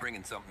 She's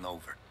bringing something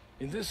over.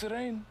 In this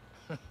rain?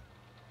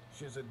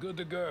 She's a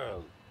good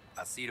girl.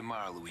 I'll see you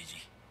tomorrow,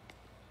 Luigi.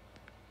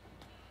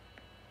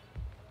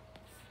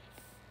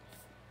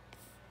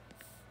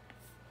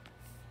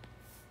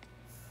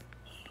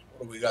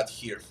 What do we got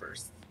here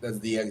first? That's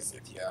the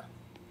exit, yeah.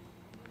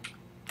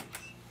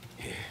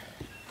 Yeah,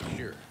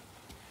 sure.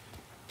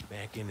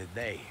 Back in the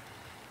day,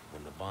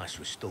 when the boss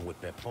was still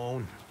with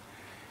Pepone,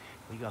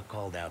 we got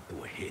called out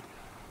to a hit.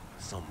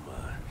 Some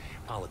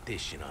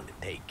politician on the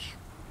take.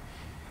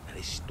 Now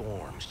this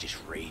storm's just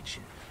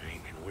raging, right?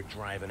 And we're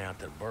driving out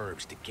to the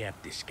burbs to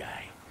cap this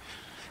guy.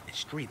 And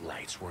street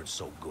lights weren't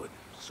so good,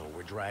 so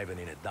we're driving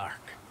in the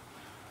dark.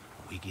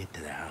 We get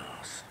to the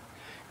house,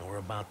 and we're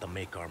about to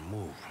make our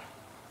move.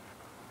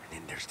 And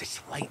then there's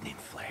this lightning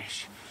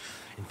flash.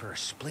 And for a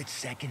split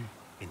second,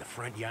 in the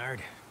front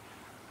yard,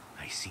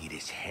 I see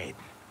this head,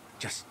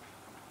 just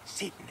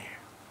sitting there,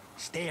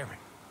 staring,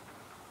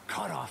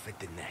 cut off at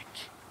the neck.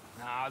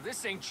 Nah,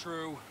 this ain't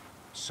true.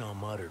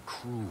 Some other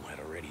crew had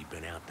already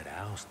been out to the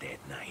house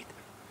that night.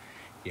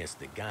 Guess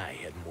the guy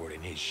had more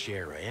than his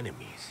share of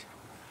enemies.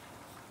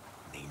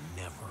 They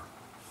never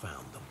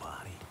found the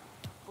body.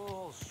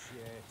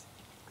 Bullshit.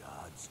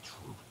 God's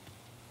truth.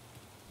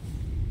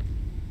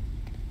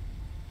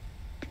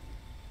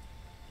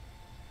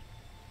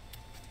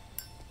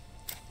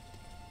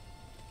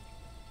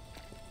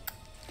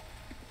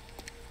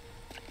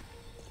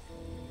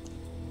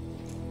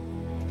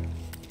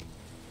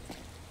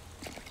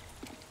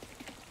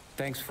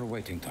 Thanks for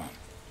waiting, Tom.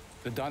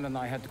 The Don and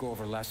I had to go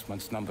over last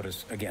month's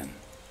numbers again.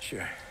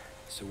 Sure.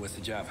 So what's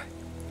the job?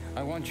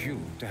 I want you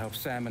to help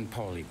Sam and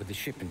Paulie with the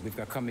shipment we've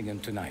got coming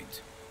in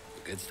tonight.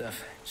 Good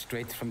stuff?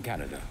 Straight from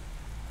Canada.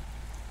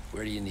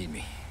 Where do you need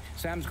me?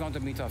 Sam's going to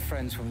meet our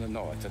friends from the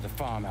north at the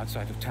farm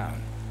outside of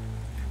town.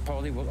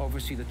 Paulie will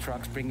oversee the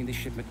trucks bringing the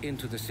shipment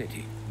into the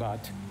city,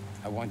 but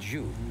I want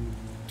you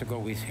to go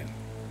with him.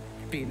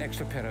 Be an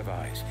extra pair of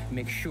eyes.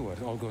 Make sure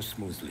it all goes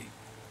smoothly.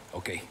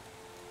 Okay.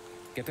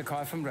 Get the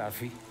car from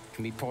Ralphie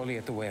and meet Paulie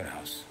at the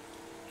warehouse.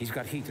 He's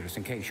got heaters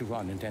in case you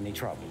run into any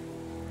trouble.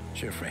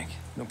 Sure, Frank.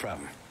 No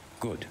problem.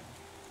 Good.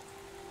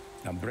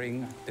 Now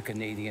bring the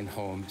Canadian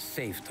home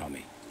safe,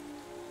 Tommy.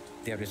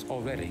 There is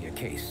already a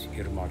case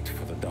earmarked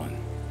for the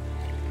Don.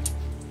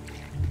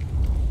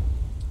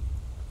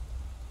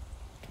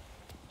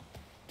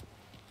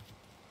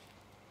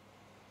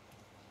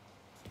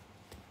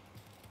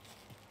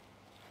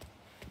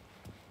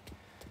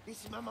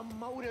 This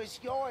motor's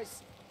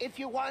yours, if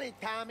you want it,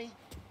 Tommy.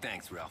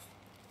 Thanks, Ralph.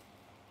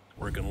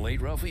 Working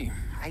late, Ralphie?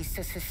 I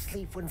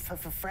sleep when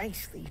Frank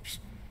sleeps.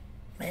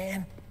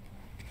 Man,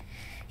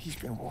 he's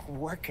been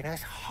working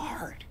us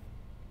hard.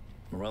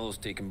 Morello's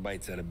taking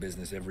bites out of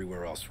business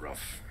everywhere else,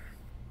 Ralph.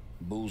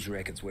 Booze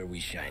racket's where we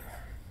shine.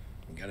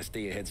 We gotta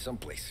stay ahead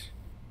someplace.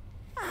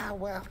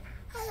 Well,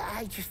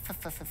 I just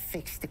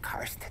fixed the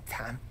cars,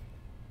 Tom.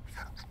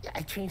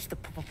 I changed the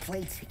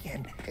plates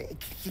again.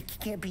 You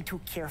can't be too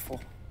careful.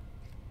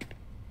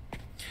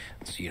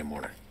 See you in the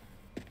morning.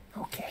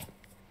 Okay.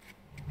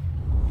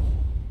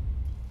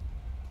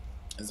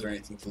 Is there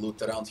anything to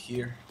loot around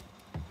here?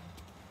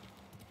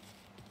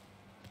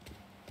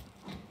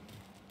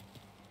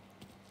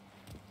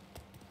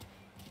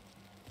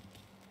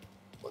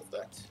 What's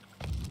that?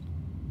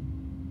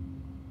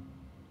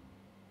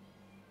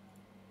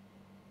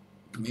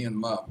 Me and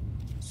Mom.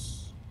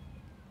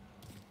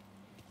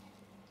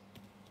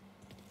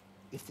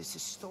 If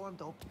this storm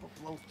don't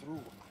blow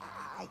through,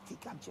 I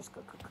think I'm just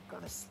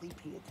gonna sleep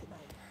here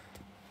tonight.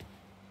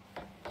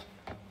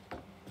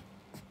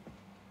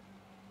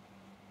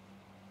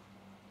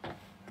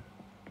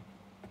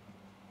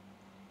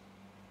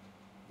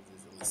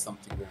 There's at least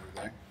something over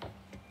there.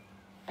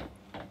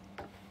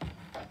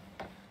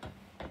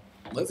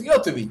 Let's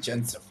go to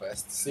Vicenza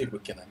first, see if we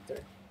can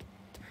enter.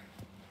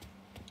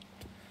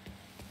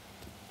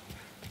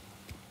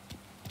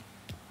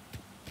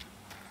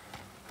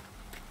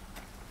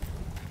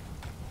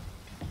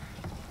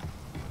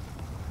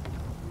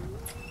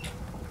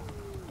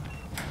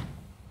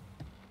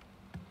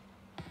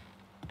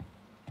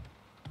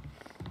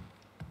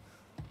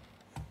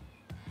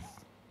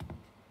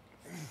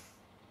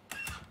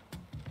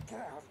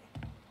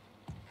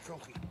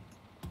 Filthy.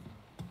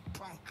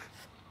 Punk.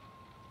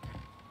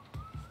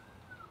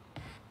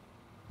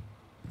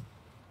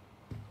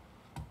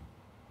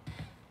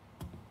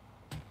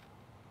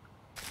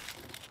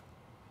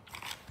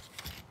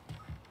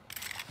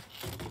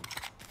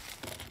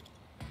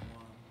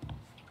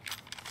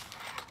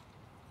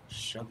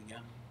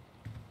 shotgun.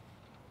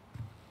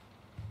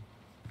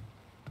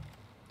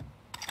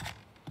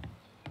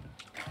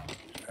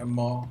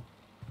 Ammo.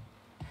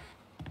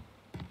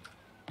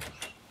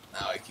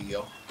 Now I can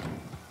go.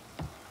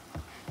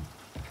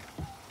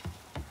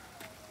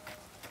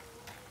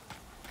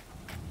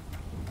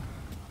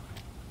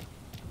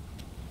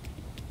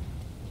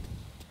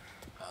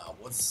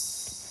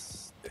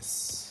 What's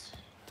this?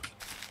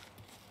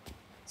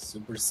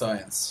 Super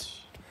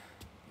Science.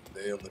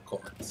 Day of the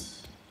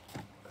Comet.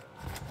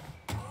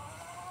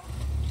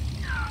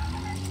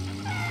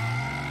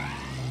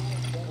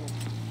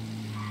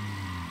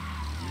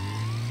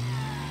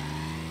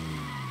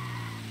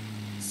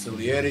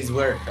 Salieri's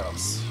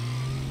warehouse.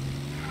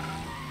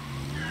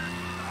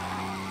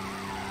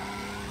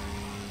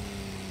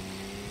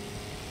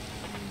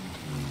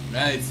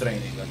 Man, it's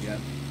raining again.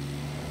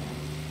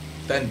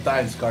 10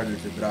 times harder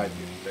to drive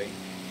here,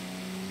 right?